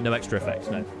to... No extra effects,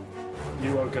 no.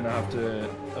 You are going to have to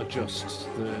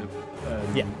adjust the...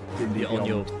 D&D on Beyond.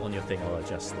 your thing, I'll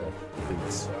adjust the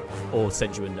boots. Or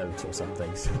send you a note or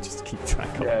something, so just to keep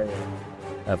track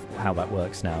of how that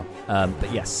works now.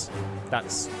 But yes, that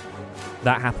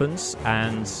happens,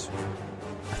 and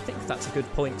I think that's a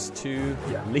good point to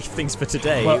leave things for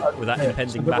today with that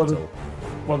impending battle.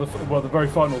 The very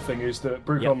final thing is that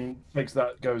Brucon takes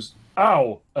that, goes,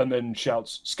 ow, and then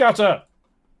shouts, scatter!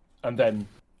 And then...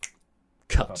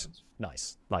 Cut.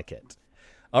 Nice. Like it.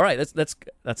 All right, that's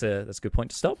a good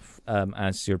point to stop,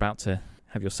 as you're about to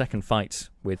have your second fight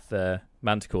with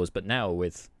manticores, but now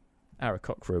with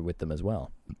Aarakocra with them as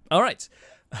well. All right.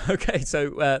 Okay,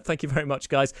 so thank you very much,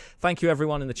 guys. Thank you,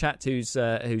 everyone in the chat who's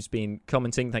been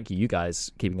commenting. Thank you guys,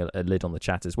 keeping a lid on the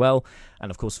chat as well. And,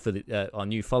 of course, for our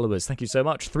new followers, thank you so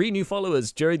much. 3 new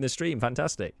followers during the stream.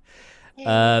 Fantastic.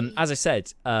 As I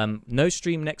said, no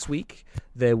stream next week.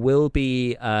 There will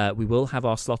be, we will have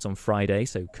our slot on Friday,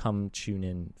 so come tune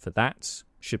in for that.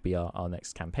 Should be our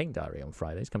next campaign diary on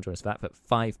Fridays. Come join us for that at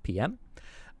 5 p.m.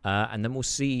 And then I'll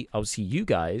see you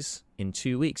guys in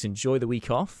 2 weeks. Enjoy the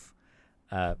week off.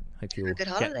 Hope you'll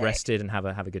get rested and have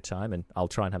a good time, and I'll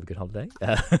try and have a good holiday.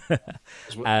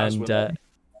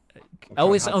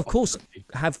 Of course,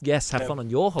 have fun on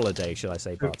your holiday, shall I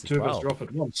say, Bart, as well. 2 of us are off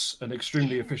at once, an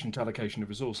extremely efficient allocation of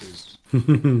resources.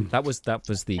 That was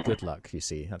the good luck, you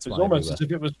see. That's it's almost as if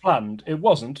it was planned. It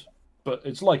wasn't, but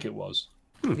it's like it was.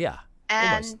 Yeah.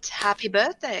 And almost. Happy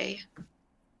birthday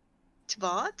to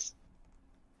Bart.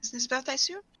 Isn't his birthday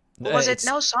soon? Or was it?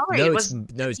 No, sorry. No, it was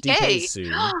it's DK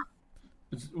soon.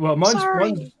 Well,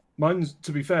 mine's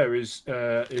to be fair is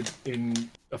in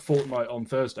a fortnight on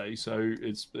Thursday, so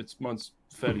mine's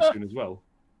fairly soon as well.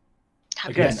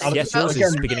 Yes, yours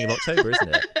is beginning of October,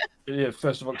 isn't it? Yeah,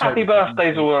 1st of October. Happy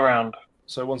birthdays all around.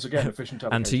 So once again, efficient.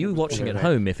 And to you watching at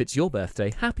home, if it's your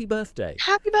birthday, happy birthday!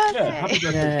 Happy birthday! Yeah, happy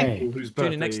birthday. To people whose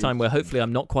Tune in next time, where hopefully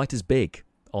I'm not quite as big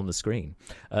on the screen.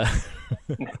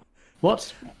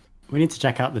 What? We need to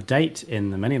check out the date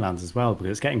in the Manylands as well,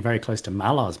 because it's getting very close to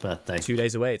Malar's birthday. 2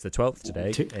 days away. It's the 12th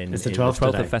today. It's the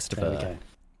 12th of Festival.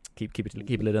 Keep a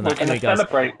lid on that. We're going to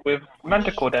celebrate with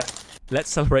Manticore death. Let's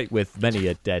celebrate with many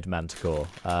a dead Manticore.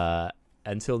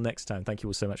 Until next time, thank you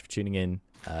all so much for tuning in.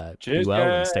 Cheers, be well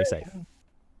and stay safe.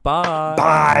 Bye.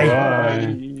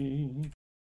 Bye.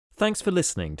 Thanks for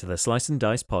listening to the Slice and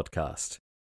Dice podcast.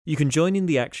 You can join in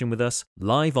the action with us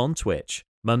live on Twitch,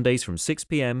 Mondays from 6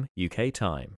 p.m. UK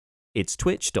time. It's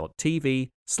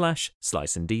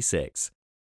twitch.tv/sliceand6.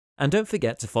 And don't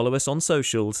forget to follow us on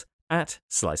socials at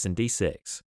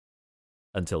sliceand6.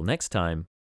 Until next time,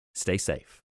 stay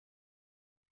safe.